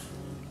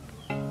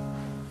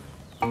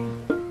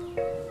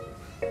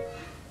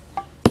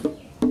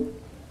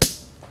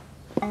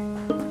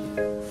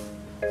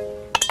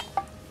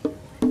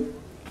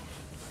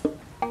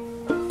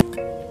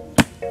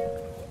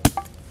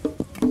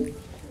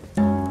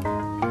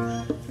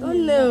 Oh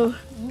no.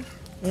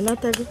 You're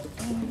not a good.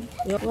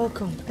 You're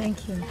welcome.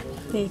 Thank you.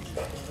 Take.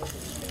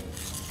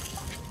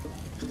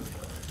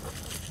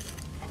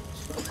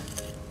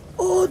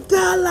 Oh,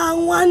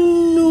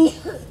 Dalawanu.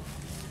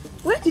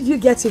 Where did you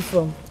get it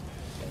from?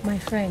 My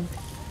friend.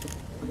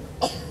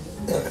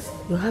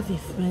 You have a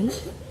friend?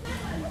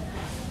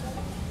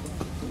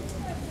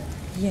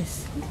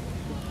 Yes.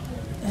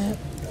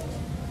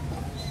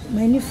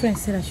 My new friend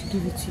said I should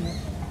give it to you.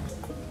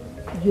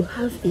 You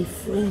have a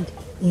friend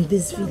in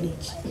this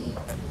village?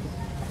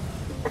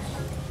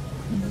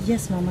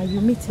 Yes, Mama.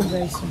 You'll meet him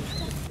very soon.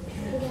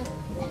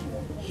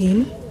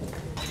 Him?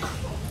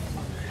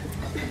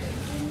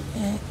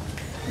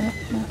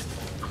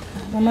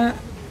 Mama,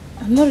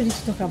 I'm not ready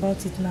to talk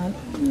about it now.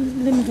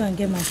 Let me go and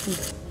get my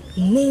food.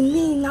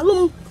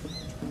 Nalum.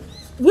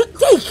 We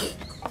take.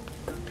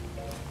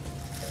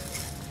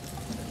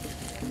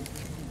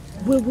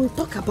 We will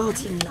talk about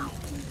him now.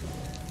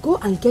 Go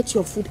and get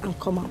your food and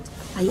come out.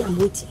 I am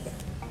waiting.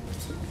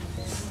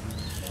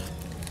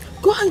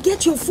 Go and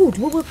get your food.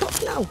 We will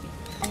talk now.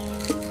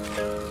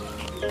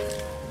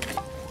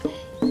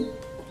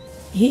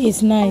 He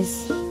is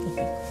nice.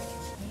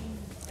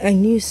 I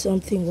knew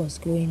something was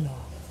going on.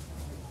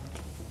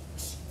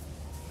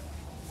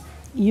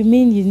 You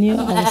mean you knew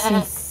I was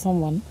seeing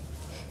someone?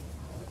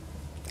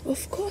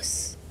 Of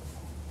course.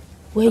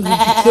 When you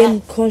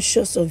became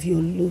conscious of your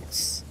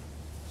looks,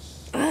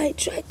 I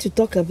tried to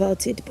talk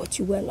about it, but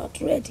you were not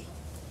ready.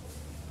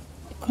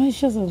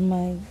 Conscious of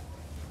my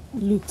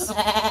looks?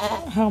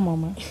 How,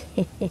 Mama?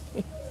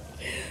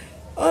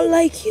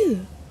 Unlike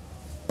you.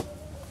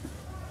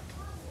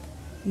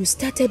 you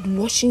started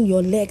washing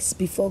your legs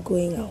before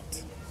going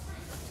out.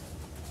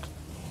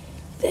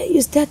 Then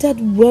you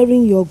started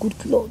wearing your good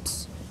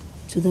clothes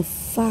to the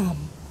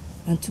farm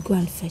and to go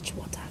and fetch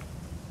water.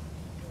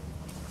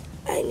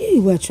 I knew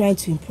you were trying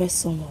to impress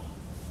someone.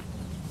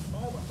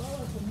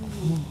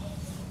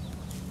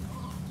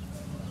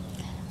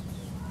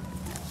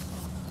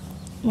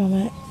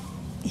 Mama,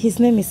 his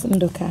name is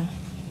Ndoka.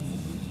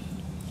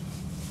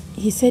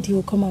 He said he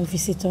will come and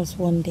visit us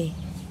one day.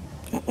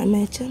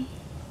 Amechan?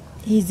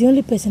 He's the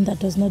only person that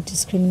does not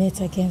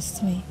discriminate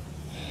against me.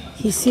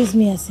 He sees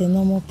me as a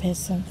normal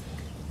person.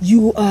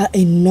 You are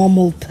a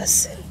normal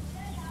person.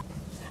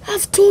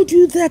 I've told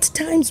you that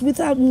times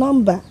without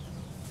number.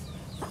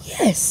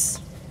 Yes,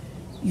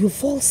 you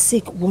fall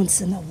sick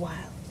once in a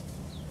while.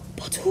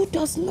 But who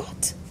does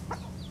not?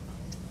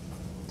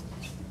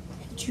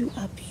 And you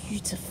are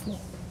beautiful.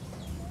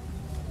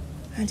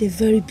 And a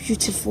very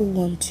beautiful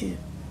one too.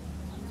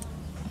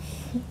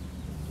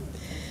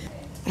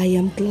 I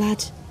am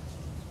glad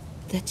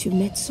that you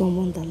met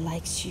someone that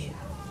likes you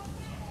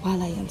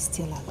while I am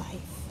still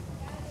alive.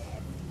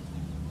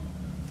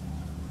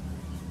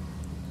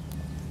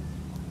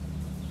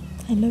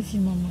 I love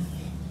you, Mama.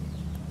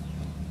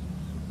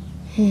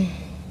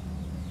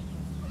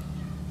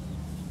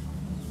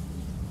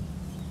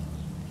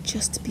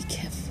 Just be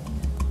careful.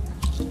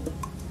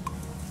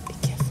 Be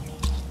careful.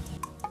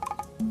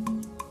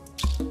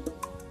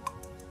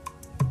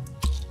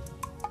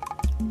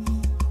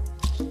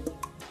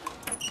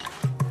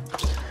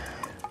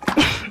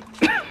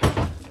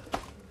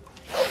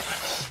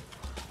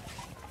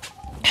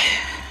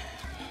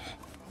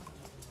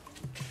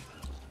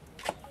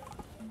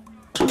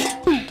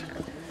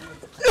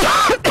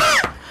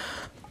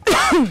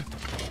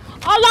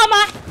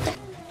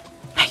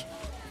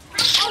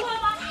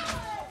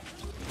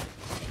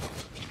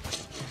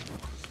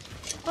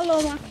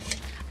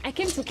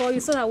 You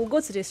so that we'll go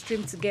to the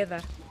stream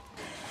together.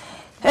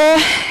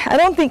 I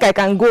don't think I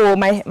can go.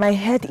 My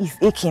head is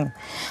aching.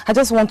 I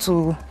just want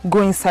to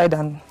go inside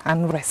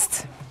and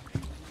rest.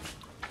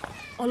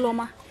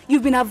 Oloma,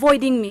 you've been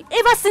avoiding me.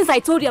 Ever since I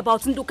told you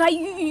about Nduka,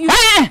 you...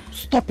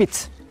 Stop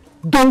it.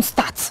 Don't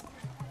start.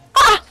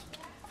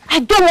 I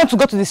don't want to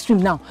go to the stream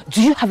now.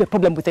 Do you have a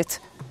problem with it?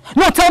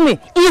 No, tell me,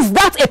 is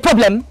that a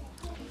problem?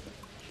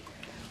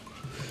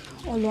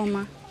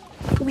 Oloma,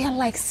 we are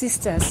like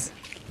sisters.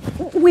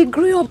 We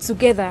grew up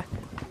together.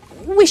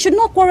 We should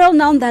not quarrel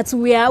now that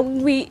we...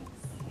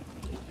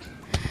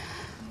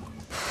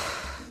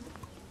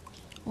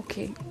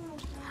 Okay.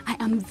 I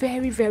am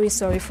very, very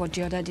sorry for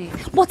the other day.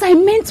 But I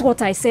meant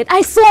what I said.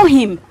 I saw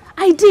him.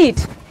 I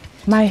did.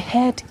 My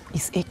head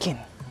is aching.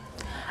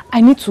 I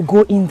need to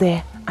go in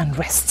there and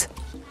rest.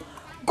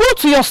 Go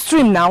to your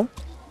stream now.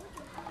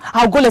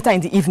 I'll go later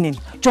in the evening.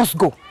 Just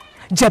go.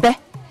 Jebe.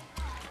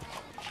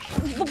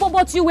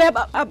 But you were...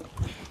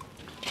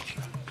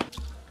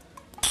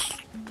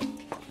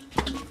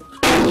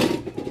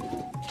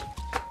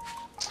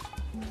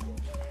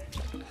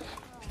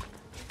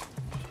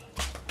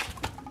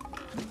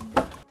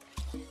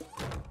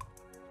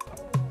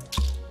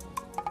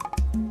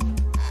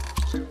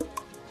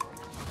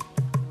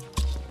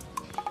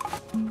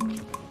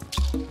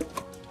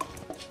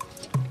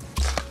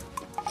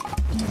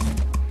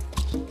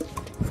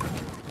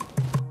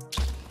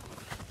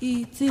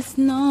 It is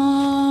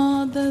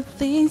not the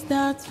things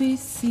that we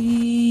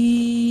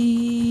see,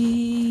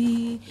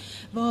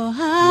 but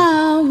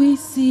how we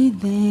see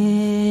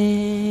them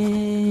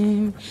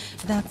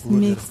that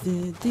makes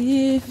the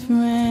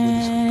difference.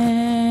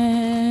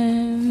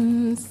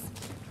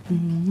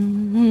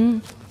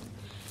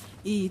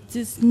 It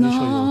is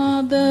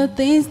not the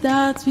things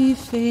that we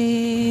face,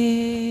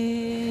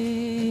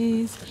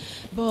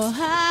 but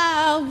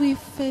how we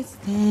face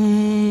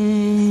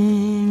them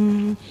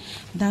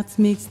that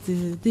makes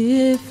the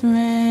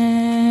difference.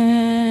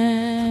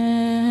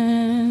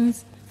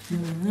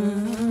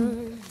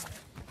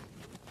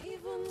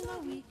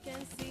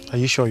 Are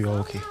you sure you're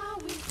okay?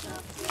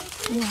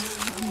 Yeah.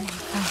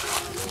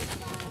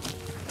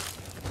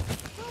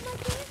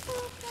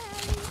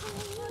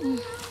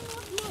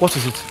 What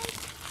is it?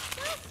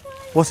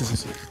 What is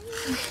it?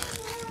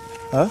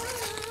 Huh?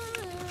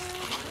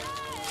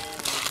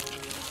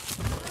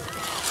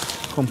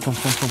 Come.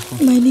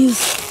 My knees.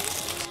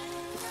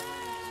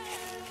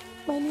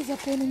 My knees are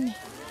paining me.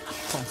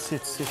 Come,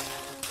 sit.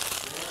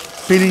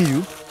 Paining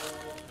you?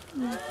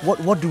 Yeah.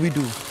 What do we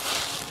do?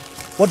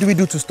 What do we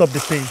do to stop the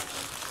pain?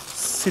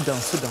 Sit down.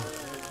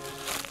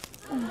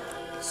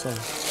 Sorry.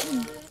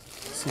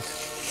 Sit.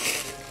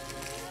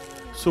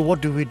 So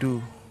what do we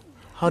do?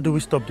 How do we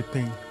stop the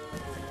pain?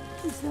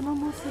 It's a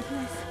normal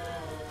sickness.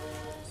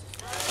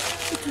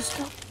 It will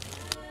stop.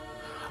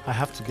 I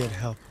have to get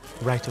help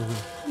right away.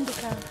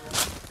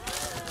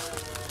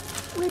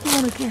 Where do you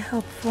want to get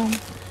help from?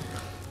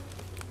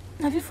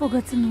 Have you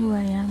forgotten who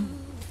I am?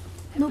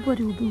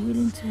 Nobody will be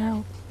willing to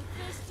help.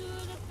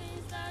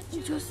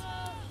 You just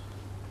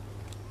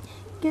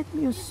get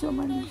me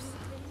Osisioma leaves.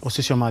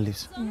 Osisioma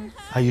leaves? Yes.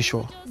 Are you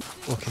sure?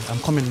 Okay, I'm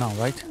coming now,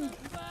 right? Okay.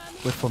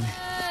 Wait for me.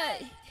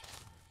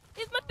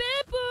 If my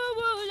people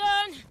would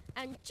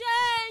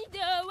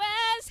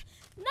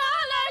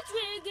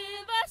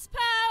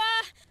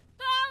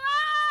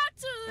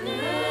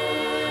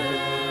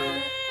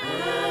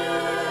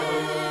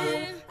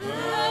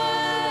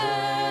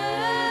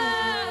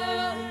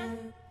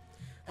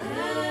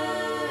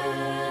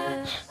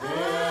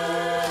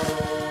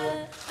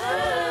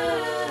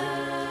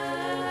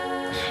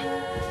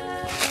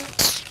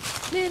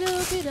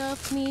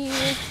of me,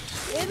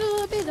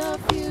 little bit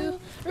of you,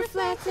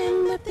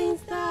 reflecting the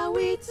things that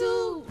we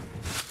do.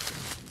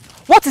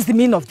 What is the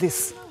meaning of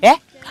this? Eh?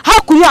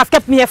 How could you have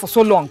kept me here for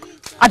so long?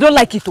 I don't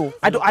like it, oh.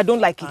 I don't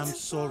like it. I'm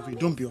sorry,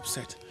 don't be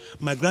upset.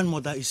 My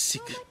grandmother is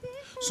sick,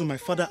 so my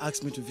father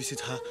asked me to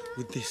visit her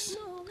with this.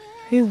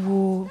 Hey,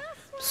 whoa.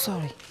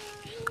 Sorry,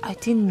 I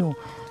didn't know.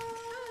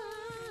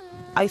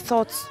 I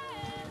thought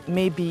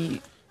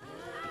maybe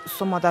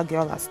some other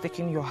girl has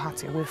taken your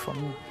heart away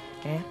from me.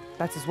 Eh?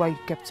 That is why you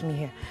kept me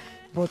here.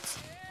 But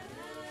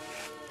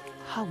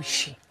how is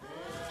she?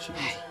 She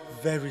is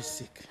very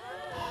sick.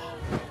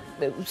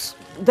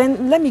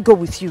 Then let me go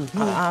with you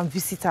and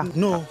visit her.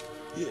 No,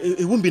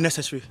 it won't be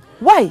necessary.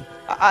 Why?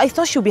 I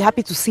thought she'll be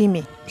happy to see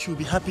me. She'll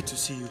be happy to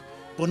see you,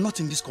 but not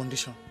in this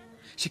condition.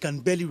 She can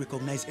barely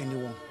recognize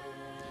anyone.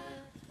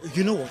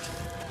 You know what?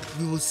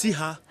 We will see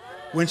her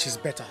when she's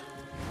better.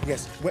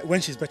 Yes, when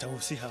she's better, we'll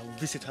see her, we'll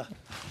visit her.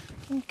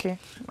 Okay,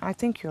 I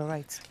think you're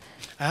right.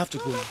 I have to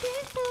go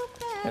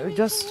now.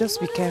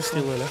 Just be careful.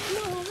 Stay well, eh?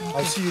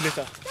 I'll see you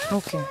later.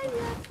 Okay.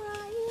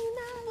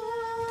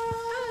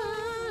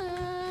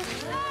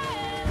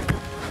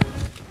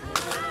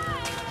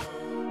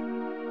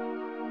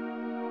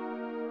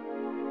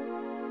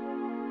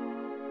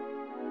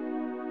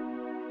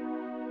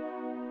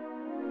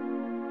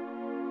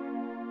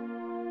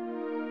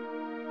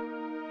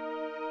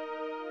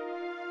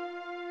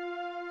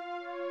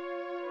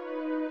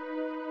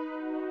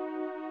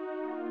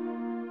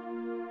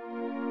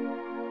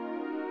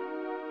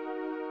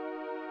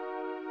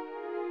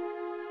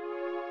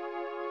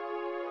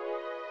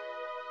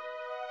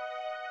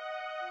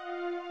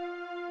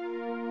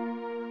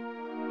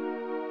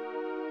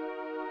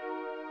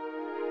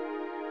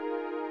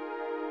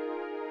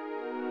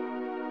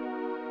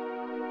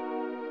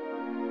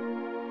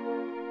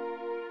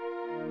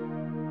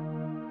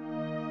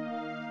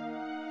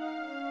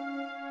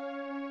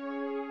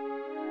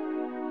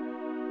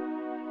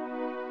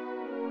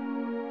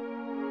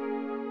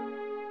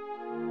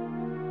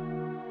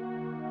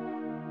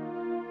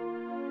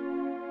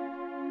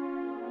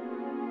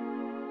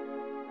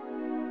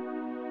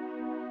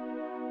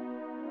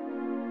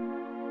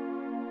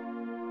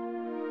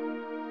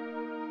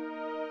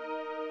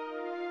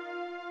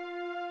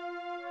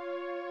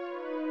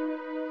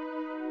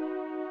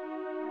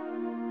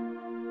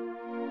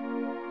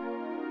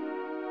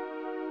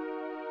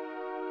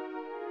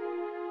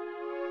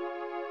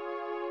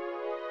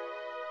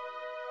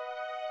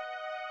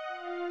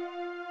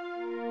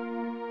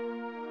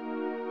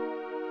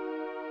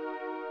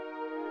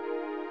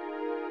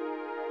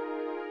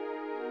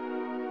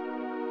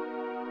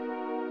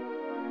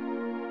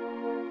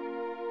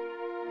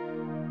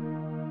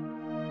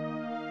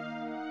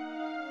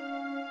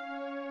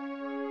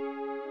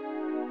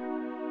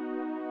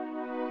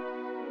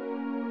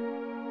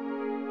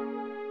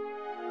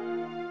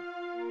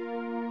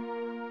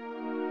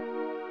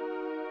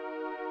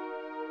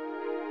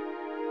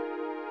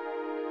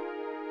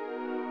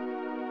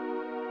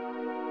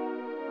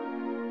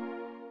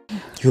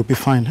 You'll be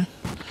fine, eh?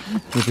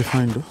 You'll be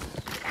fine, though.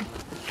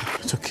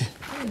 It's okay.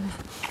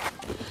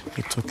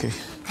 It's okay.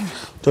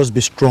 Just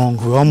be strong.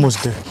 We're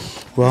almost there.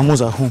 We're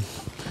almost at home.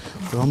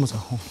 We're almost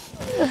at home.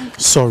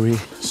 Sorry.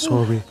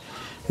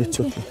 It's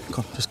okay.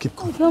 Come, just keep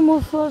going.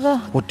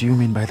 What do you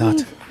mean by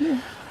that?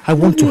 I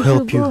want to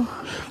help you.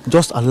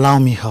 Just allow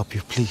me help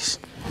you, please.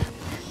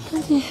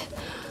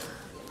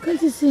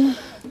 Can't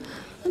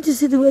you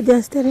see the way they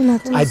are staring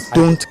at us? I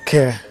don't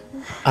care.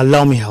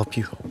 Allow me help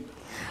you.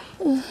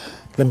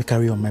 Let me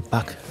carry you on my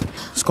back.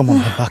 Just come on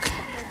my back.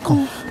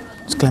 Come.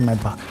 Just climb my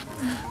back.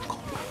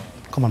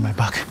 Come on my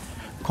back.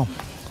 Come.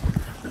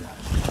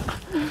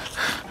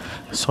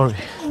 Sorry.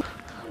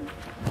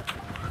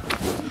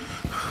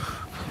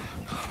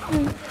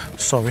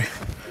 Sorry.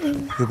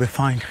 You'll be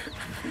fine.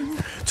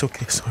 It's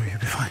okay. Sorry, you'll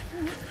be fine.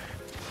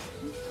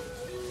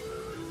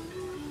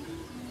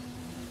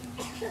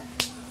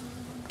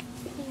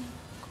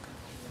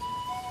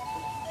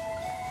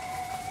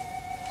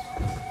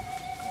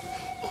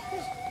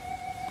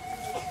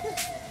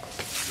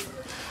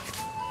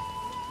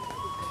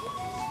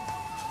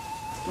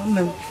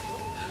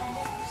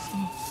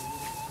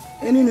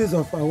 Any news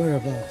of our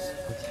whereabouts?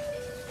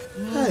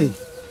 No. Hi.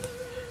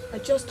 I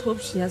just hope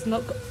she has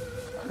not got...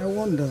 I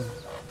wonder.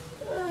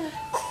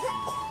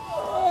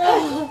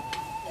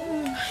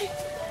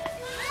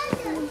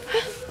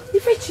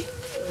 Ifechi,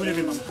 Good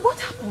evening, Mama. what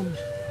happened?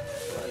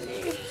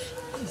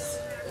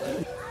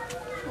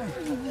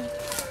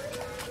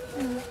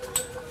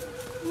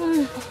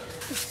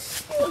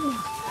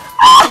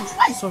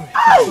 Sorry.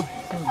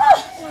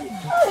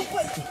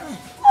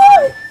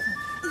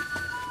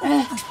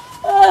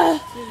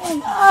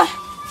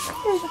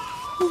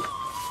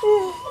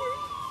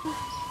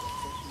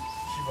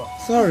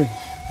 Sorry.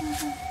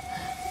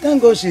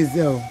 Thank God she's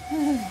there.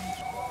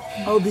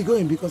 I'll be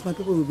going because my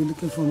people will be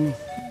looking for me.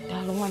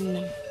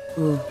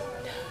 Oh,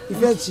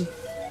 Ifechi.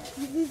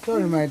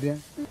 Sorry, my dear.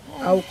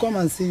 I will come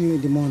and see you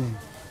in the morning.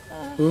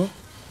 Oh,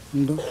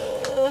 Ndo.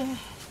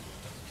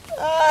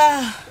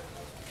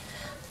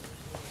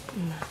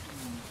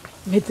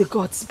 May the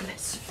gods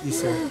bless you.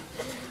 Listen.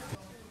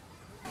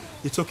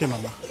 It's okay,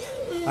 Mama.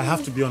 I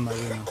have to be on my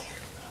way now.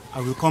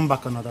 I will come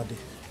back another day.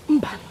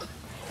 Mba,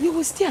 you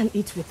will stay and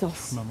eat with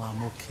us. Mama,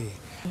 I'm okay.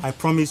 I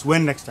promise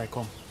when next I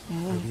come, I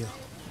will.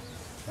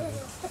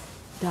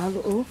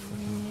 Dalo.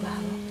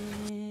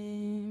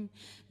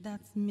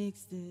 That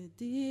makes the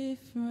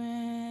difference.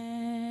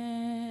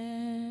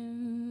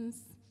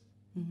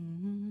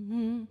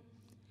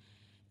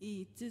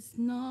 It is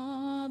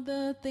not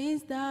the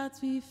things that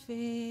we face,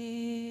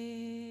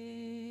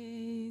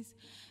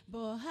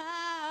 but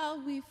how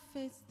we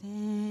face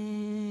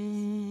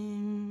them.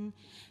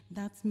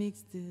 That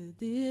makes the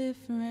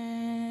difference.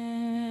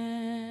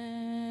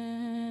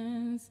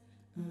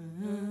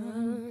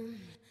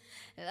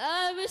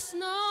 Life is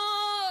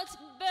not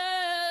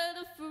bed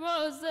of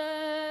roses,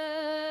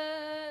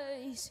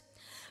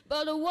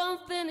 but the one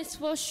thing is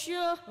for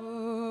sure,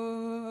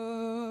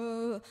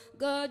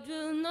 God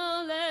will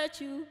not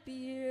let you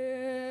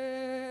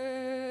bear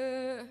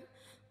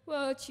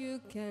what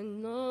you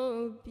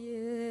cannot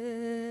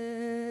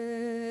bear.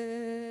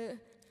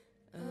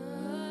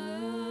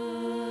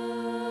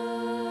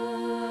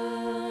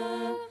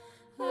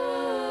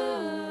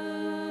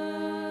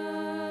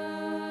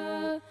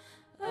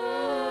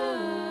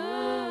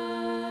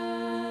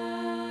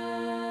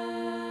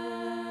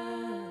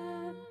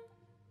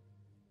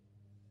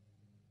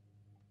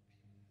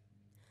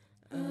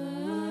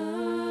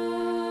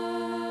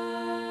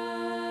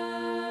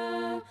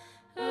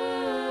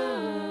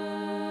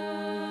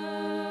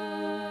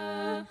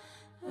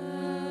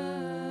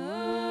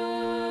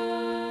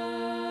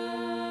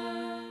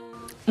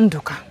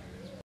 Nduka.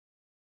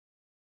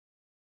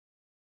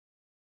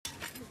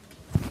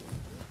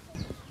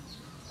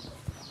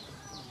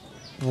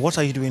 What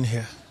are you doing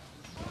here?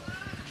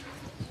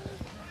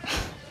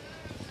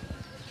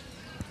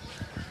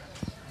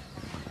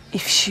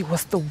 If she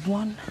was the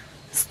one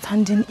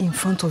standing in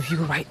front of you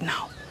right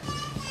now,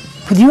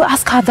 would you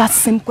ask her that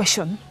same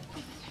question?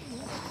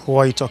 Who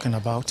are you talking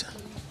about?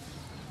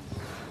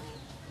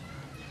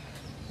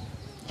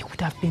 It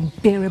would have been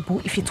bearable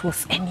if it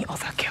was any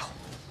other girl.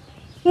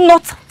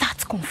 Not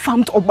that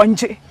confirmed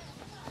Obanje.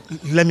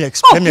 Let me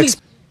explain.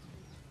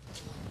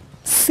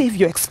 Save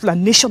your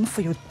explanation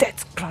for your dead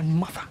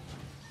grandmother.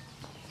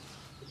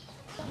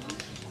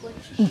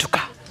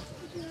 Nduka,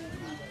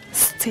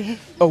 stay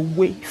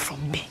away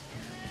from me.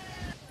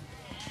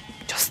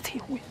 Just stay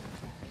away.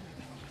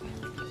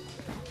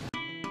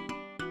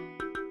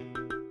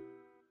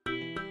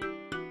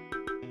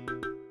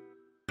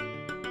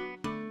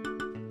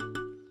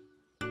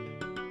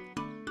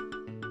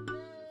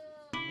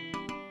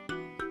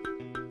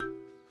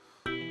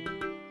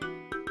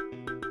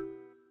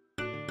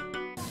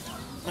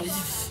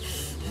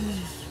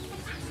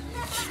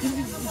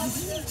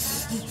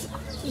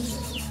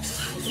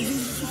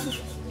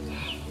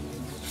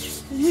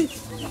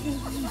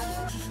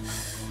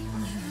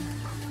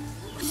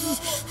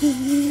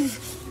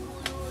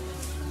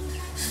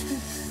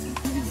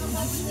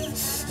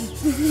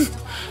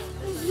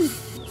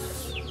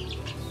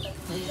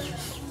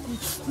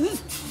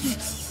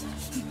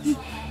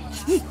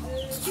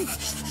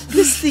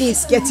 This thing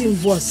is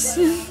getting worse.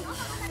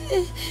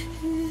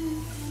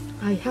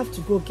 I have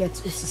to go get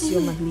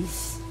Osisioma,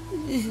 please.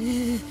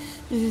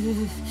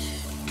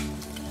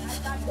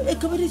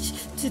 Come on,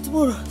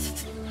 tomorrow.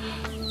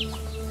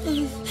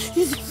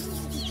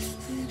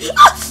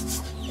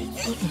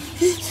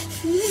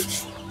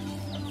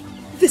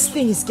 This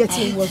thing is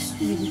getting worse,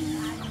 really.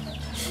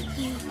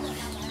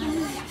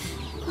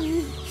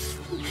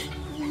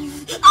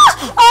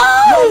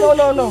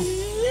 No.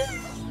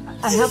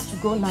 I have to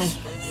go now.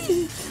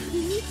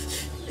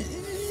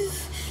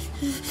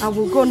 I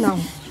will go now.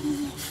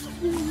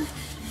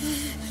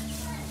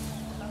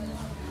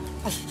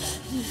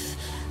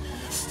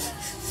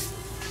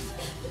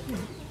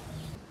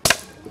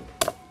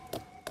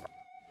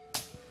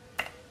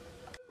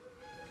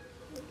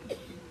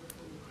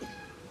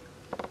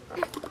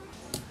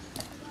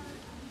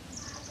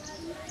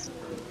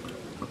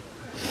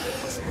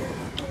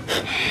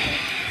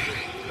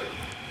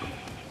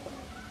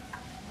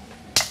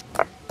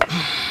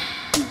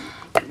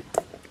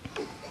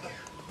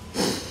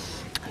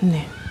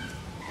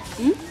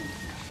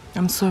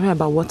 I'm sorry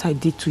about what I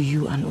did to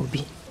you and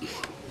Obi.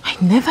 I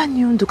never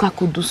knew Nduka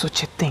could do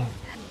such a thing.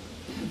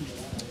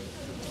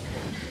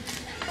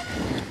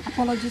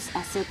 Apologies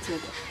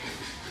accepted.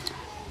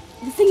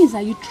 The thing is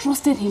that you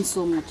trusted him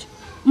so much.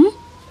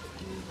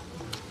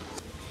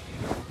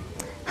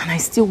 And I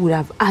still would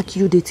have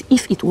argued it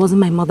if it wasn't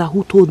my mother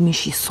who told me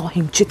she saw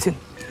him cheating.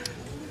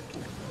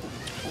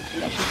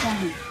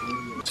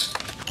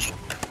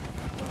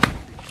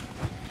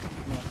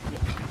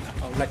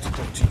 I would like to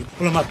talk to you.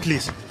 Oloma,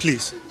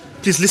 please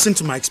listen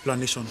to my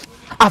explanation.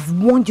 I've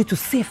warned you to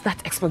save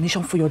that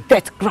explanation for your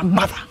dead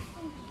grandmother.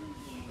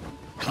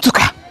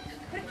 Nduka,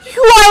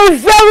 you are a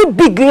very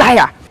big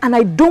liar, and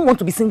I don't want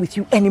to be seen with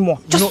you anymore.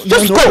 Just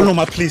go.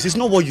 Oloma, please, it's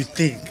not what you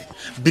think.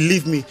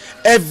 Believe me,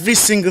 every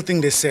single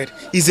thing they said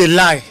is a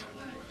lie.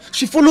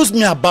 She follows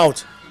me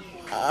about,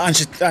 and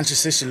she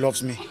says she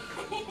loves me.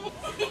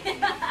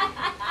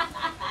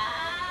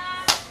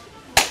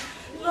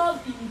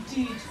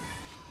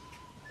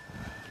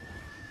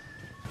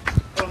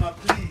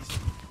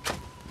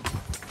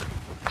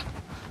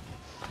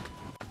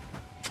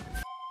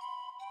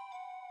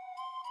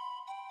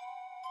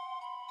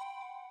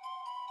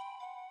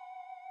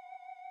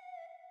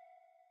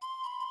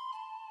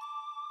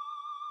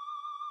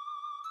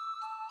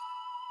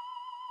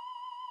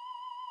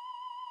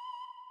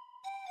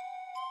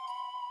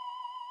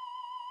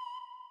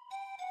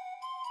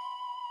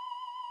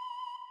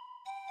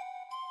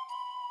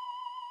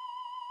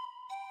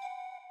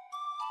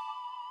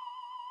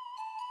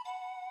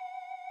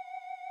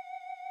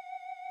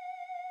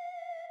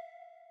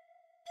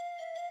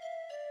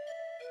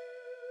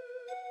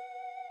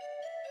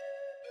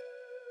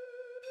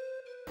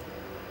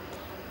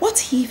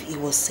 What if he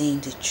was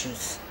saying the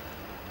truth?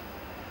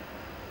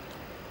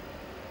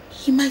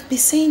 He might be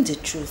saying the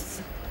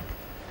truth.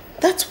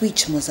 That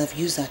witch must have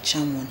used her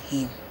charm on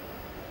him.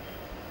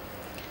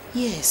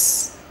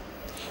 Yes,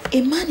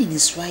 a man in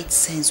his right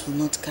sense will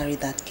not carry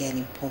that girl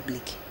in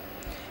public,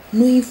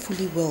 knowing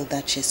fully well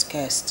that she's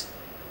cursed.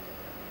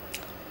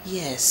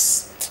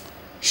 Yes,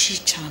 she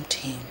charmed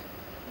him.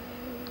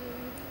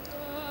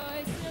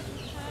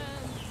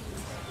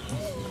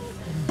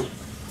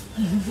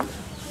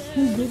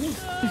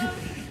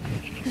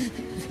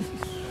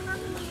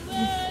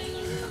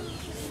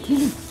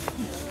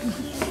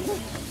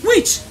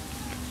 Witch!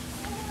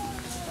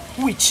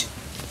 Witch!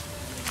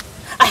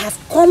 I have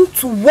come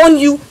to warn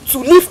you to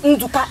leave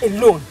Nduka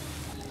alone.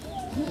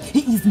 He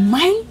is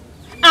mine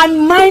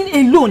and mine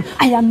alone.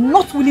 I am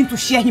not willing to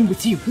share him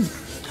with you.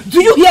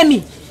 Do you hear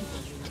me?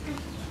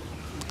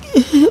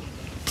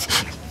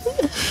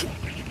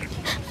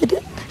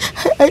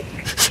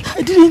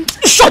 I didn't.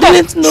 Shut I up!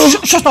 didn't know.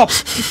 Shut up!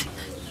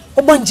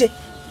 Obanje!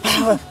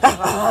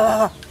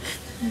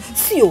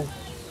 See,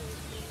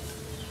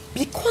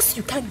 because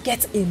you can't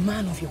get a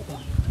man of your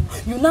own,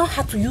 you now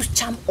have to use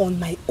charm on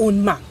my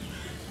own man.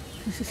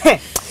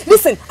 Hey,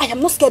 listen, I am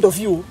not scared of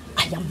you.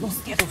 I am not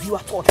scared of you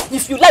at all.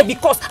 If you like,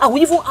 because I will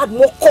even add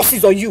more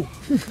curses on you.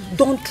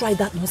 Don't try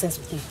that nonsense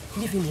with him.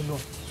 Leave him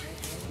alone.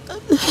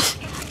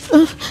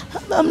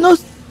 I'm not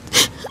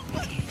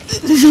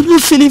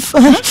feeling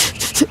fine.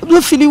 I'm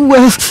not feeling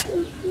well.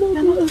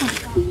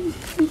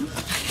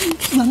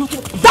 You are not.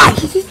 Die!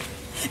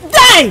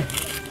 Die!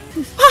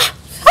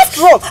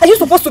 After all, are you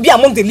supposed to be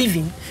among the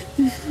living?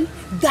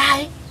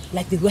 Die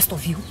like the rest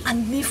of you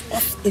and leave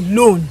us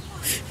alone.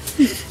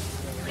 We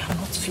are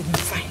not feeling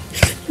fine.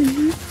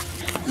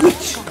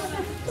 Witch!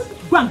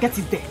 Go and get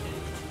it there.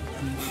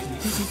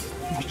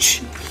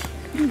 Witch!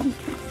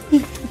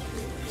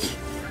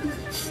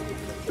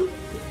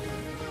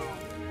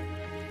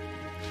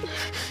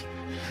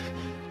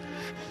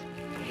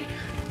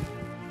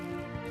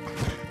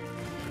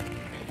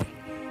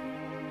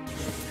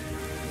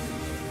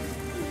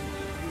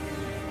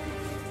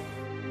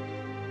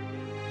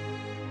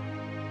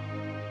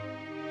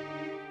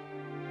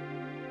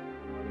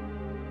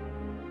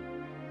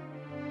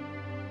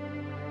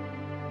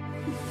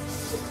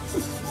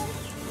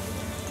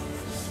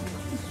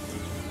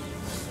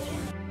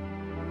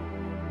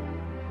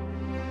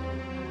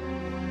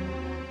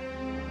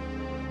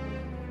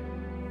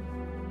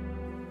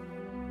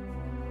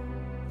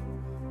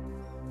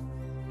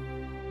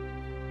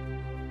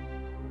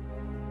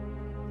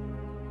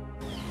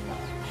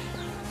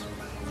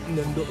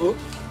 Nando.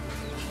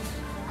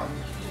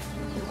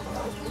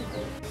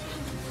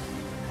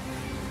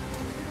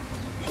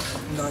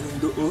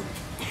 Nando.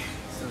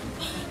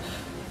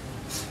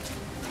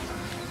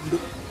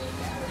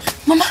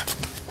 Mama!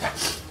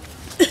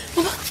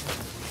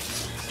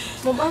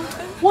 Mama,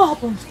 what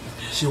happened?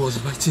 She was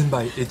bitten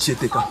by a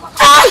chieteka.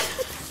 Ah!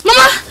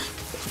 Mama!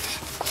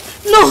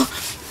 No!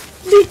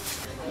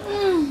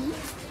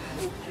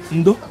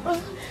 Ndo?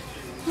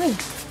 Hey.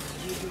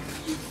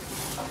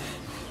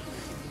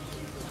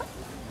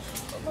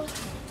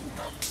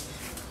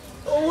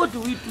 Oh, what do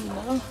we do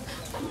now?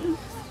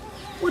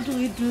 What do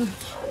we do?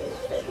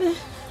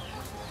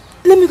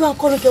 Let me go and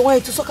call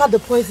Okewai to suck out the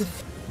poison.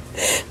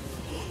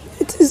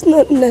 It is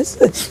not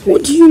necessary.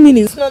 What do you mean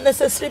it's not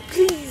necessary?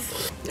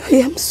 Please. I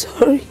am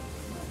sorry.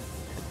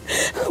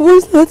 I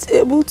was not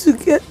able to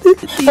get the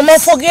leaves. Mama,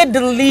 forget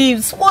the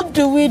leaves. What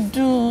do we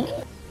do?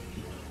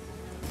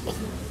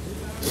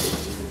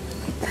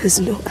 There's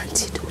no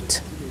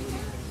antidote.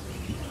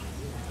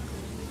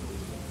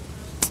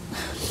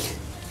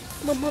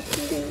 Mama,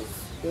 please.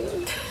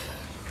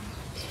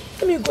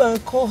 Let me go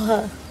and call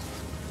her.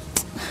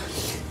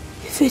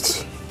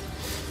 Ifechi,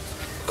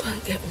 go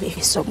and get me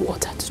some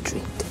water to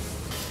drink.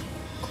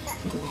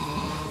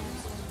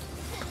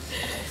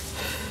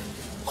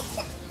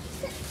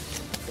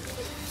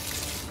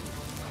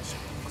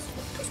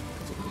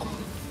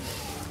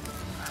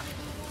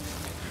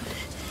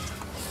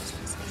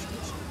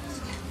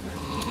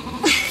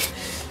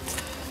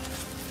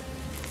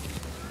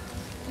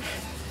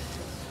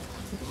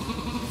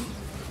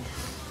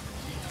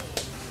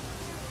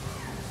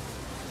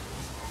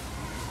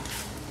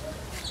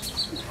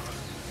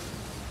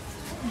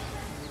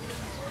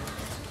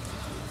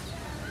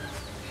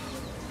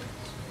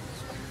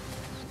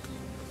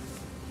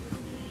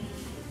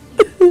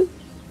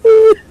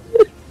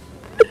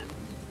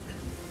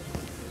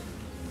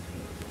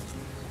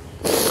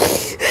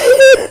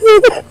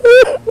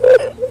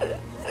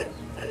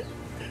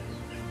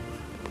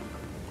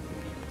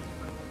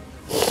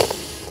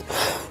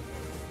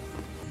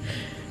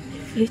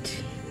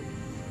 Wait,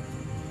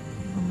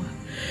 Mama.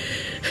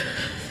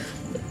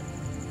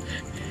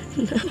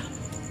 Now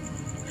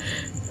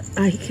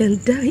I can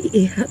die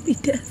a happy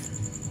death,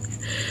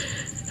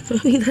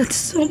 knowing that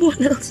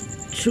someone else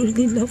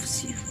truly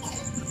loves you.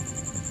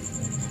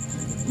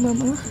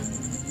 Mama,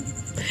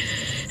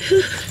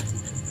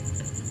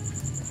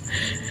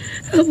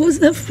 I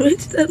was afraid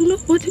that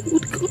nobody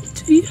would come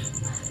to you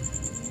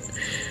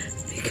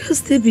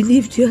Because they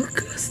believed you are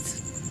cursed.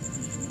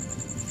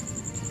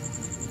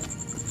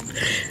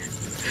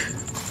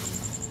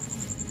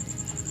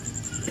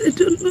 They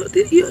don't know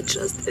that you're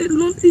just a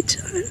lonely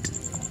child.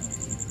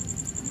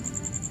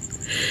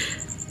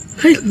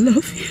 I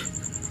love you.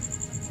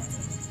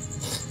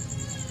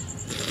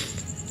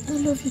 I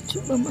love you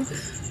too, Mama.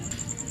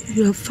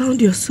 You have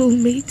found your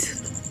soulmate.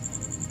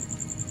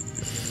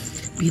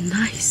 Be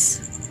nice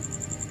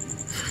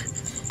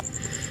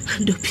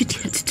and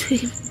obedient to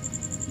him.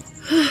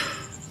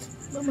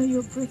 Mama,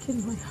 you're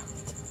breaking my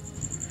heart.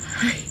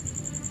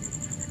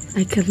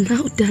 I can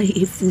now die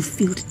a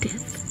fulfilled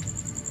death.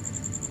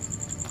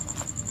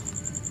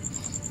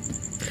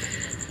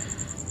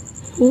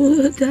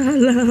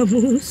 Udala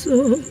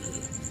muso,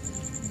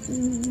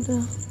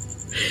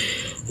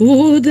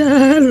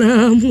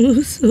 udala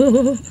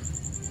muso,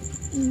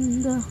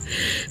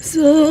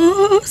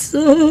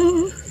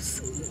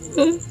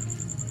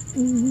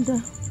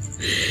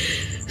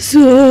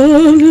 so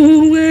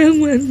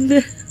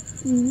luwewende,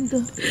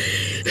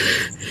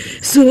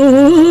 so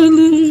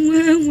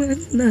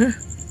luwewende,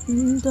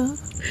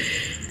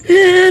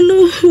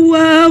 enu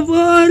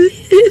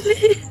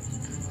wabolili.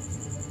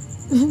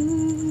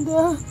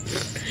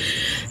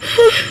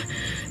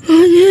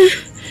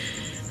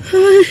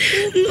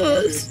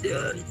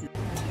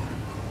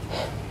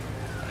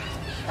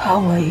 How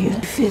are you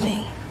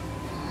feeling?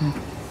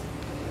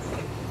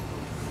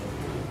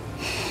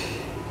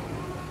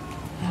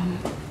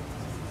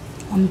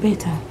 I'm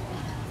better.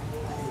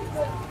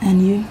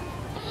 And you?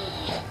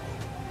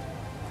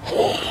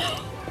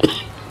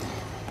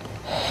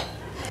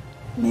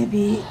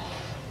 Maybe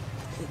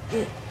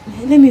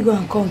let me go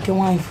and conk your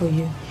wine for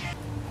you.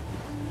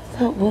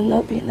 That will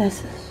not be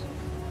necessary.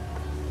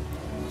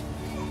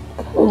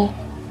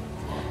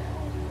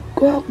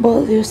 Go and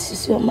boil your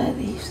sisioma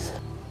leaves.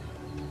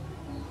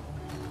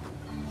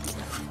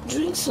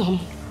 Drink some.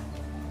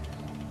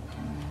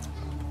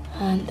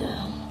 And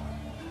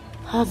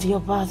have your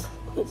bath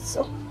with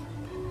some.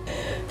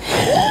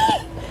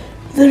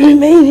 The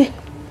remaining,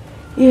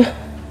 you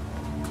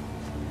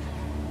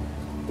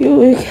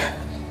will.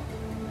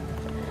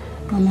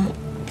 Mama,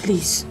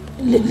 please,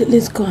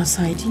 let's go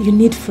outside. You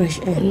need fresh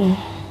air. No.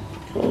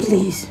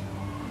 Please.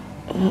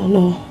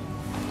 No.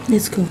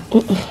 Let's go.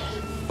 Go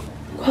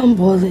and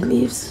boil the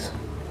leaves.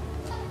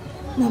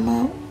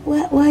 Mama,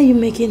 why are you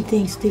making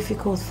things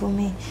difficult for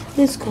me?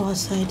 Let's go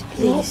outside,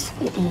 please.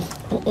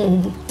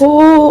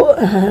 Go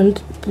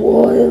and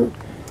boil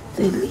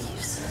the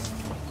leaves.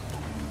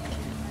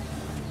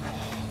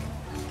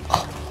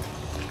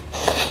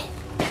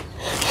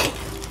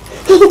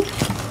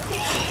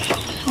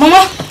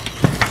 Mama!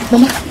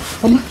 Mama!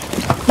 Mama!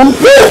 Mama!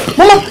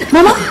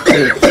 Mama!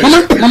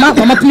 Mama!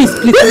 Mama, please,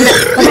 please, please.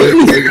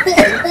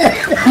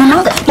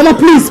 Mama, please. Mama,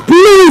 please,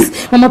 please.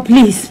 Mama,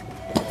 please.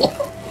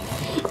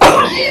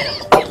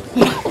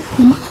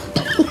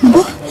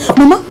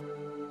 Mama.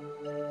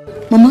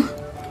 Mama.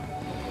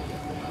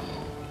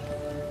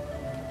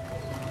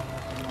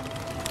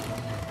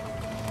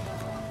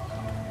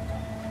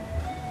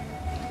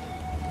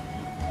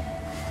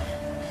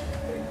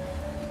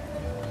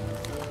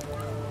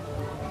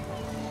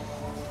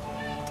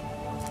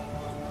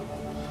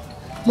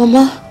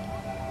 Mama.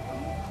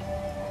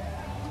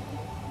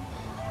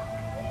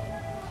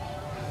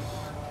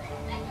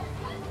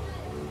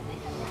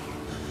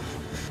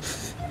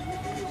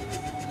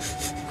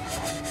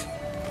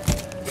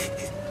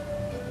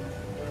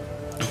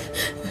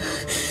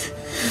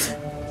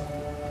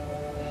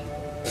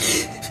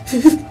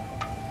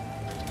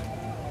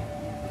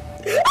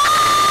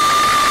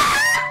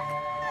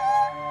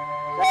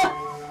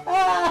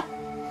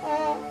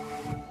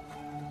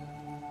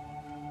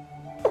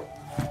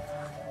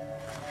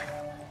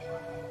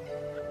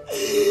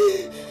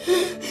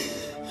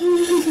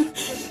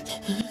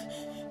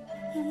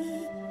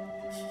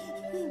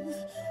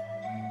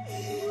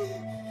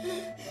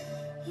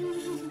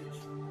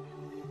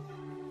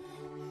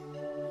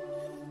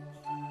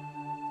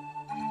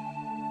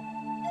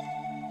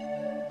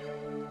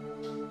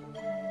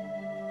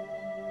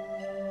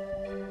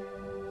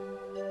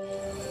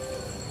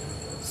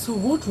 So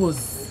what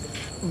was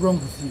wrong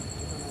with you?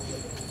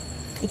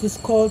 It is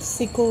called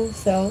sickle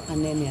cell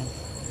anemia.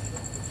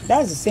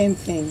 That's the same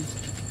thing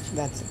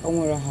that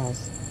Omura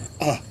has.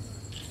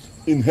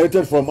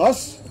 Inherited from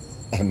us?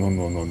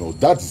 No.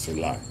 That is a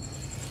lie.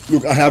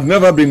 Look, I have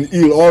never been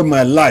ill all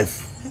my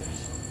life.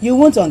 You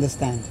won't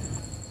understand.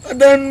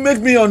 Then make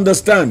me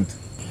understand.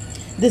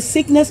 The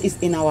sickness is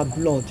in our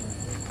blood.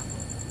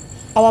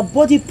 Our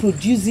body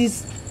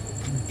produces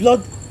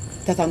blood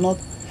that are not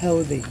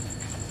healthy.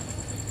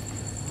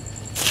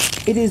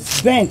 It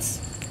is bent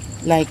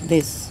like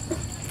this.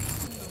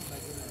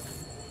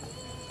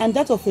 And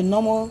that of a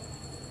normal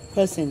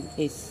person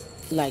is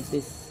like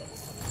this.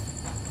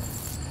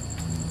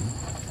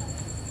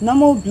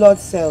 Normal blood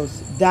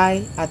cells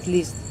die at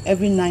least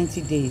every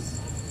 90 days,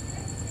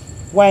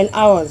 while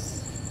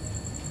ours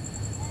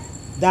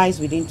dies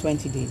within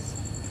 20 days.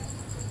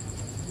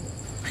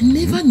 I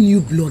never knew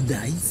blood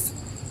dies.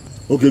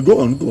 Okay, go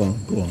on.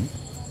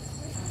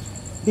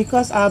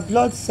 Because our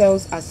blood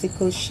cells are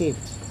sickle-shaped.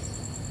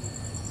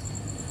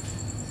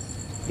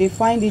 They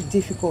find it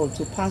difficult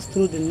to pass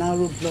through the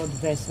narrow blood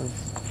vessels.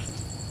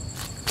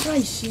 Why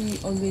is she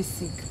always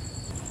sick?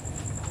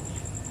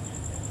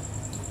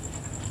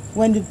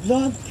 When the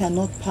blood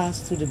cannot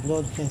pass through the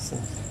blood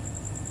vessels,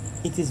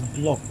 it is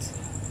blocked.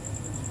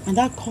 And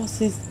that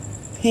causes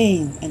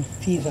pain and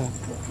fever.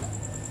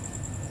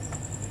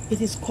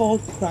 It is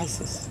called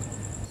crisis.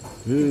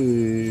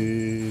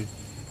 Hey.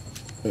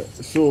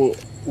 So,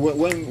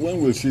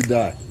 when will she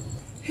die?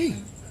 Hey.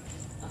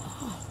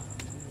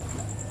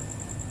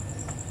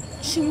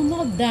 She will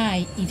not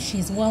die if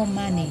she's well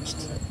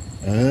managed.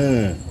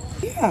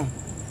 Yeah.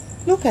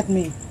 Look at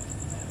me.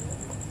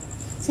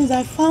 Since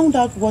I found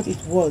out what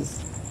it was,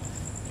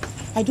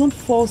 I don't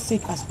fall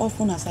sick as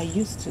often as I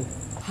used to.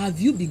 Have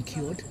you been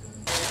cured?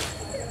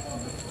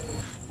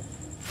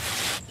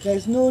 There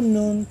is no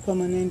known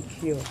permanent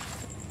cure.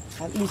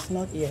 At least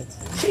not yet.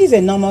 She is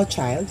a normal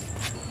child.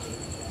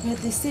 But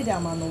they said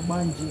I'm an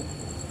Obanji.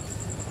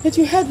 But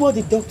you heard what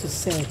the doctor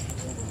said.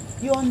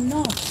 You are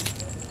not.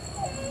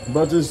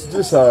 But it's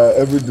this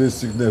everyday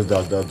sickness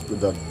that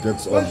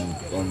gets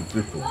on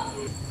people.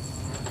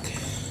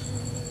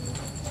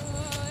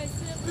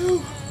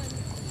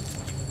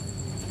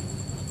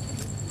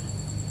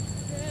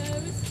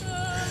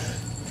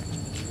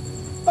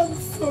 I'm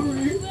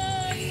sorry.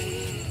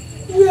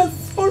 We are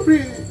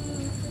sorry.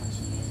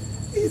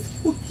 Please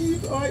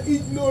forgive our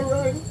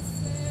ignorance.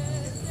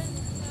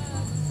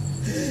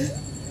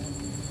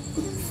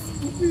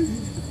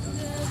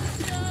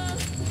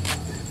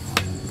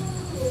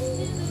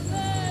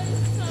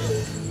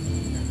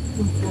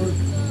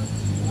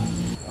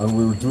 And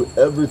we will do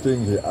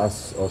everything he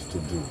asks us to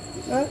do.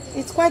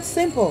 It's quite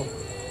simple.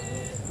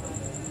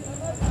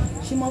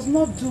 She must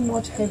not do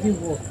much heavy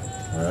work.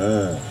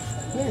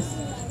 Yes.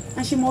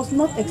 And she must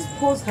not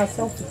expose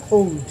herself to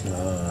cold.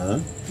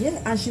 Yeah,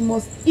 and she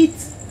must eat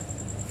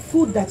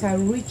food that are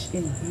rich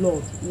in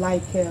blood,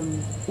 like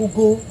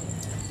ugu.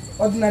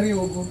 Ordinary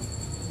ugu.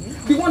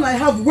 The one I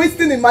have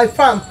wasting in my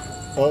farm.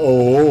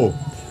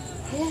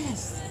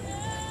 Yes.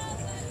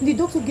 The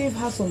doctor gave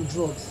her some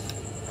drugs.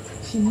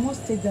 She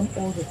must take them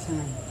all the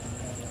time.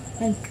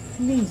 And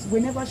please,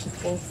 whenever she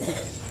falls sick,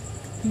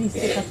 please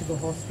take her to the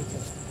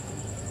hospital.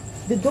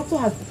 The doctor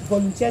has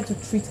volunteered to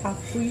treat her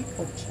free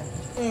of charge.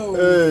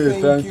 Hey,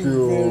 thank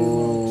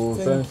you.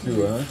 Thank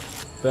you.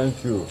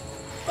 Thank you.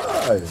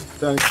 Hi,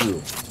 thank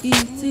you.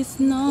 It is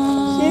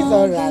not. She's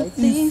alright.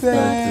 She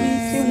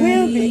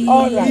will be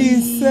alright.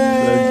 She'll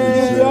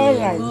be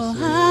alright.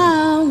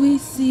 How we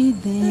see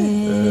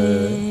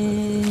them,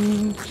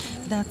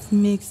 that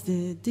makes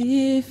the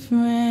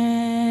difference.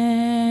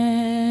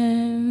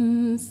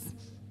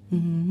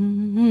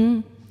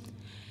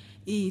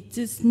 It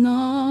is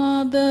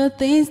not the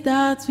things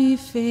that we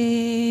face,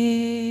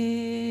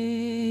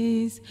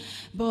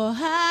 but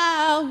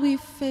how we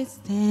face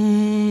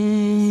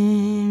them,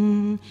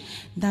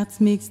 that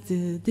makes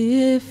the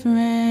difference.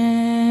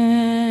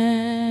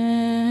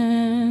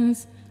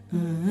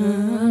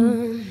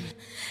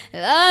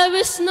 Life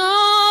is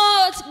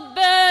not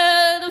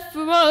bed of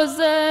roses,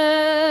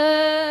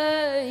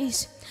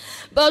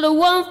 but the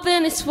one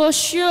thing is for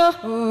sure,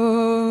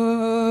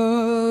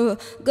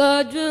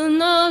 God will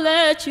not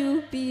let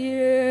you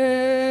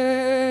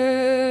bear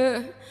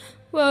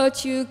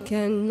what you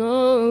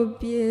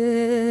cannot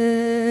bear.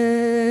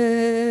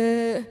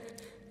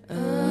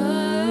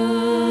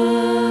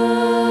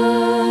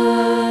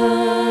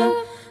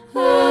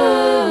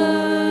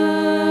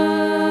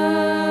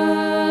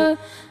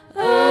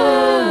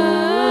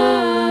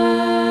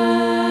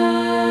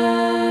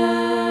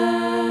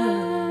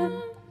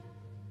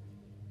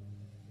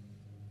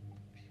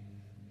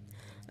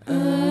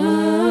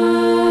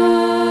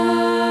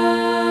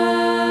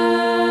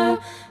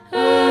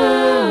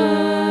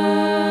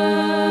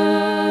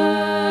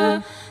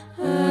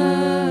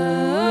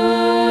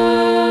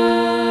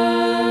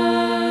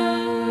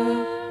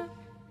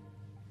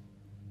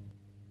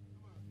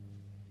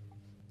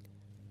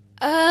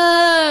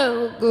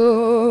 I'll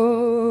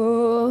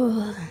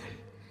go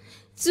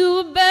to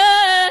a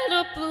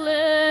better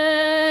place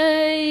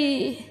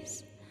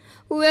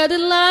where the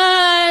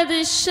light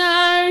is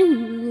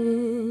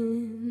shining.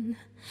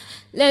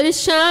 Let it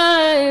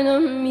shine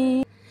on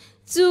me.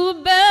 To a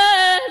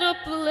better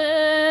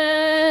place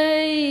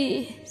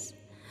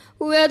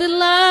where the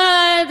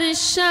light is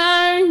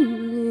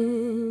shining.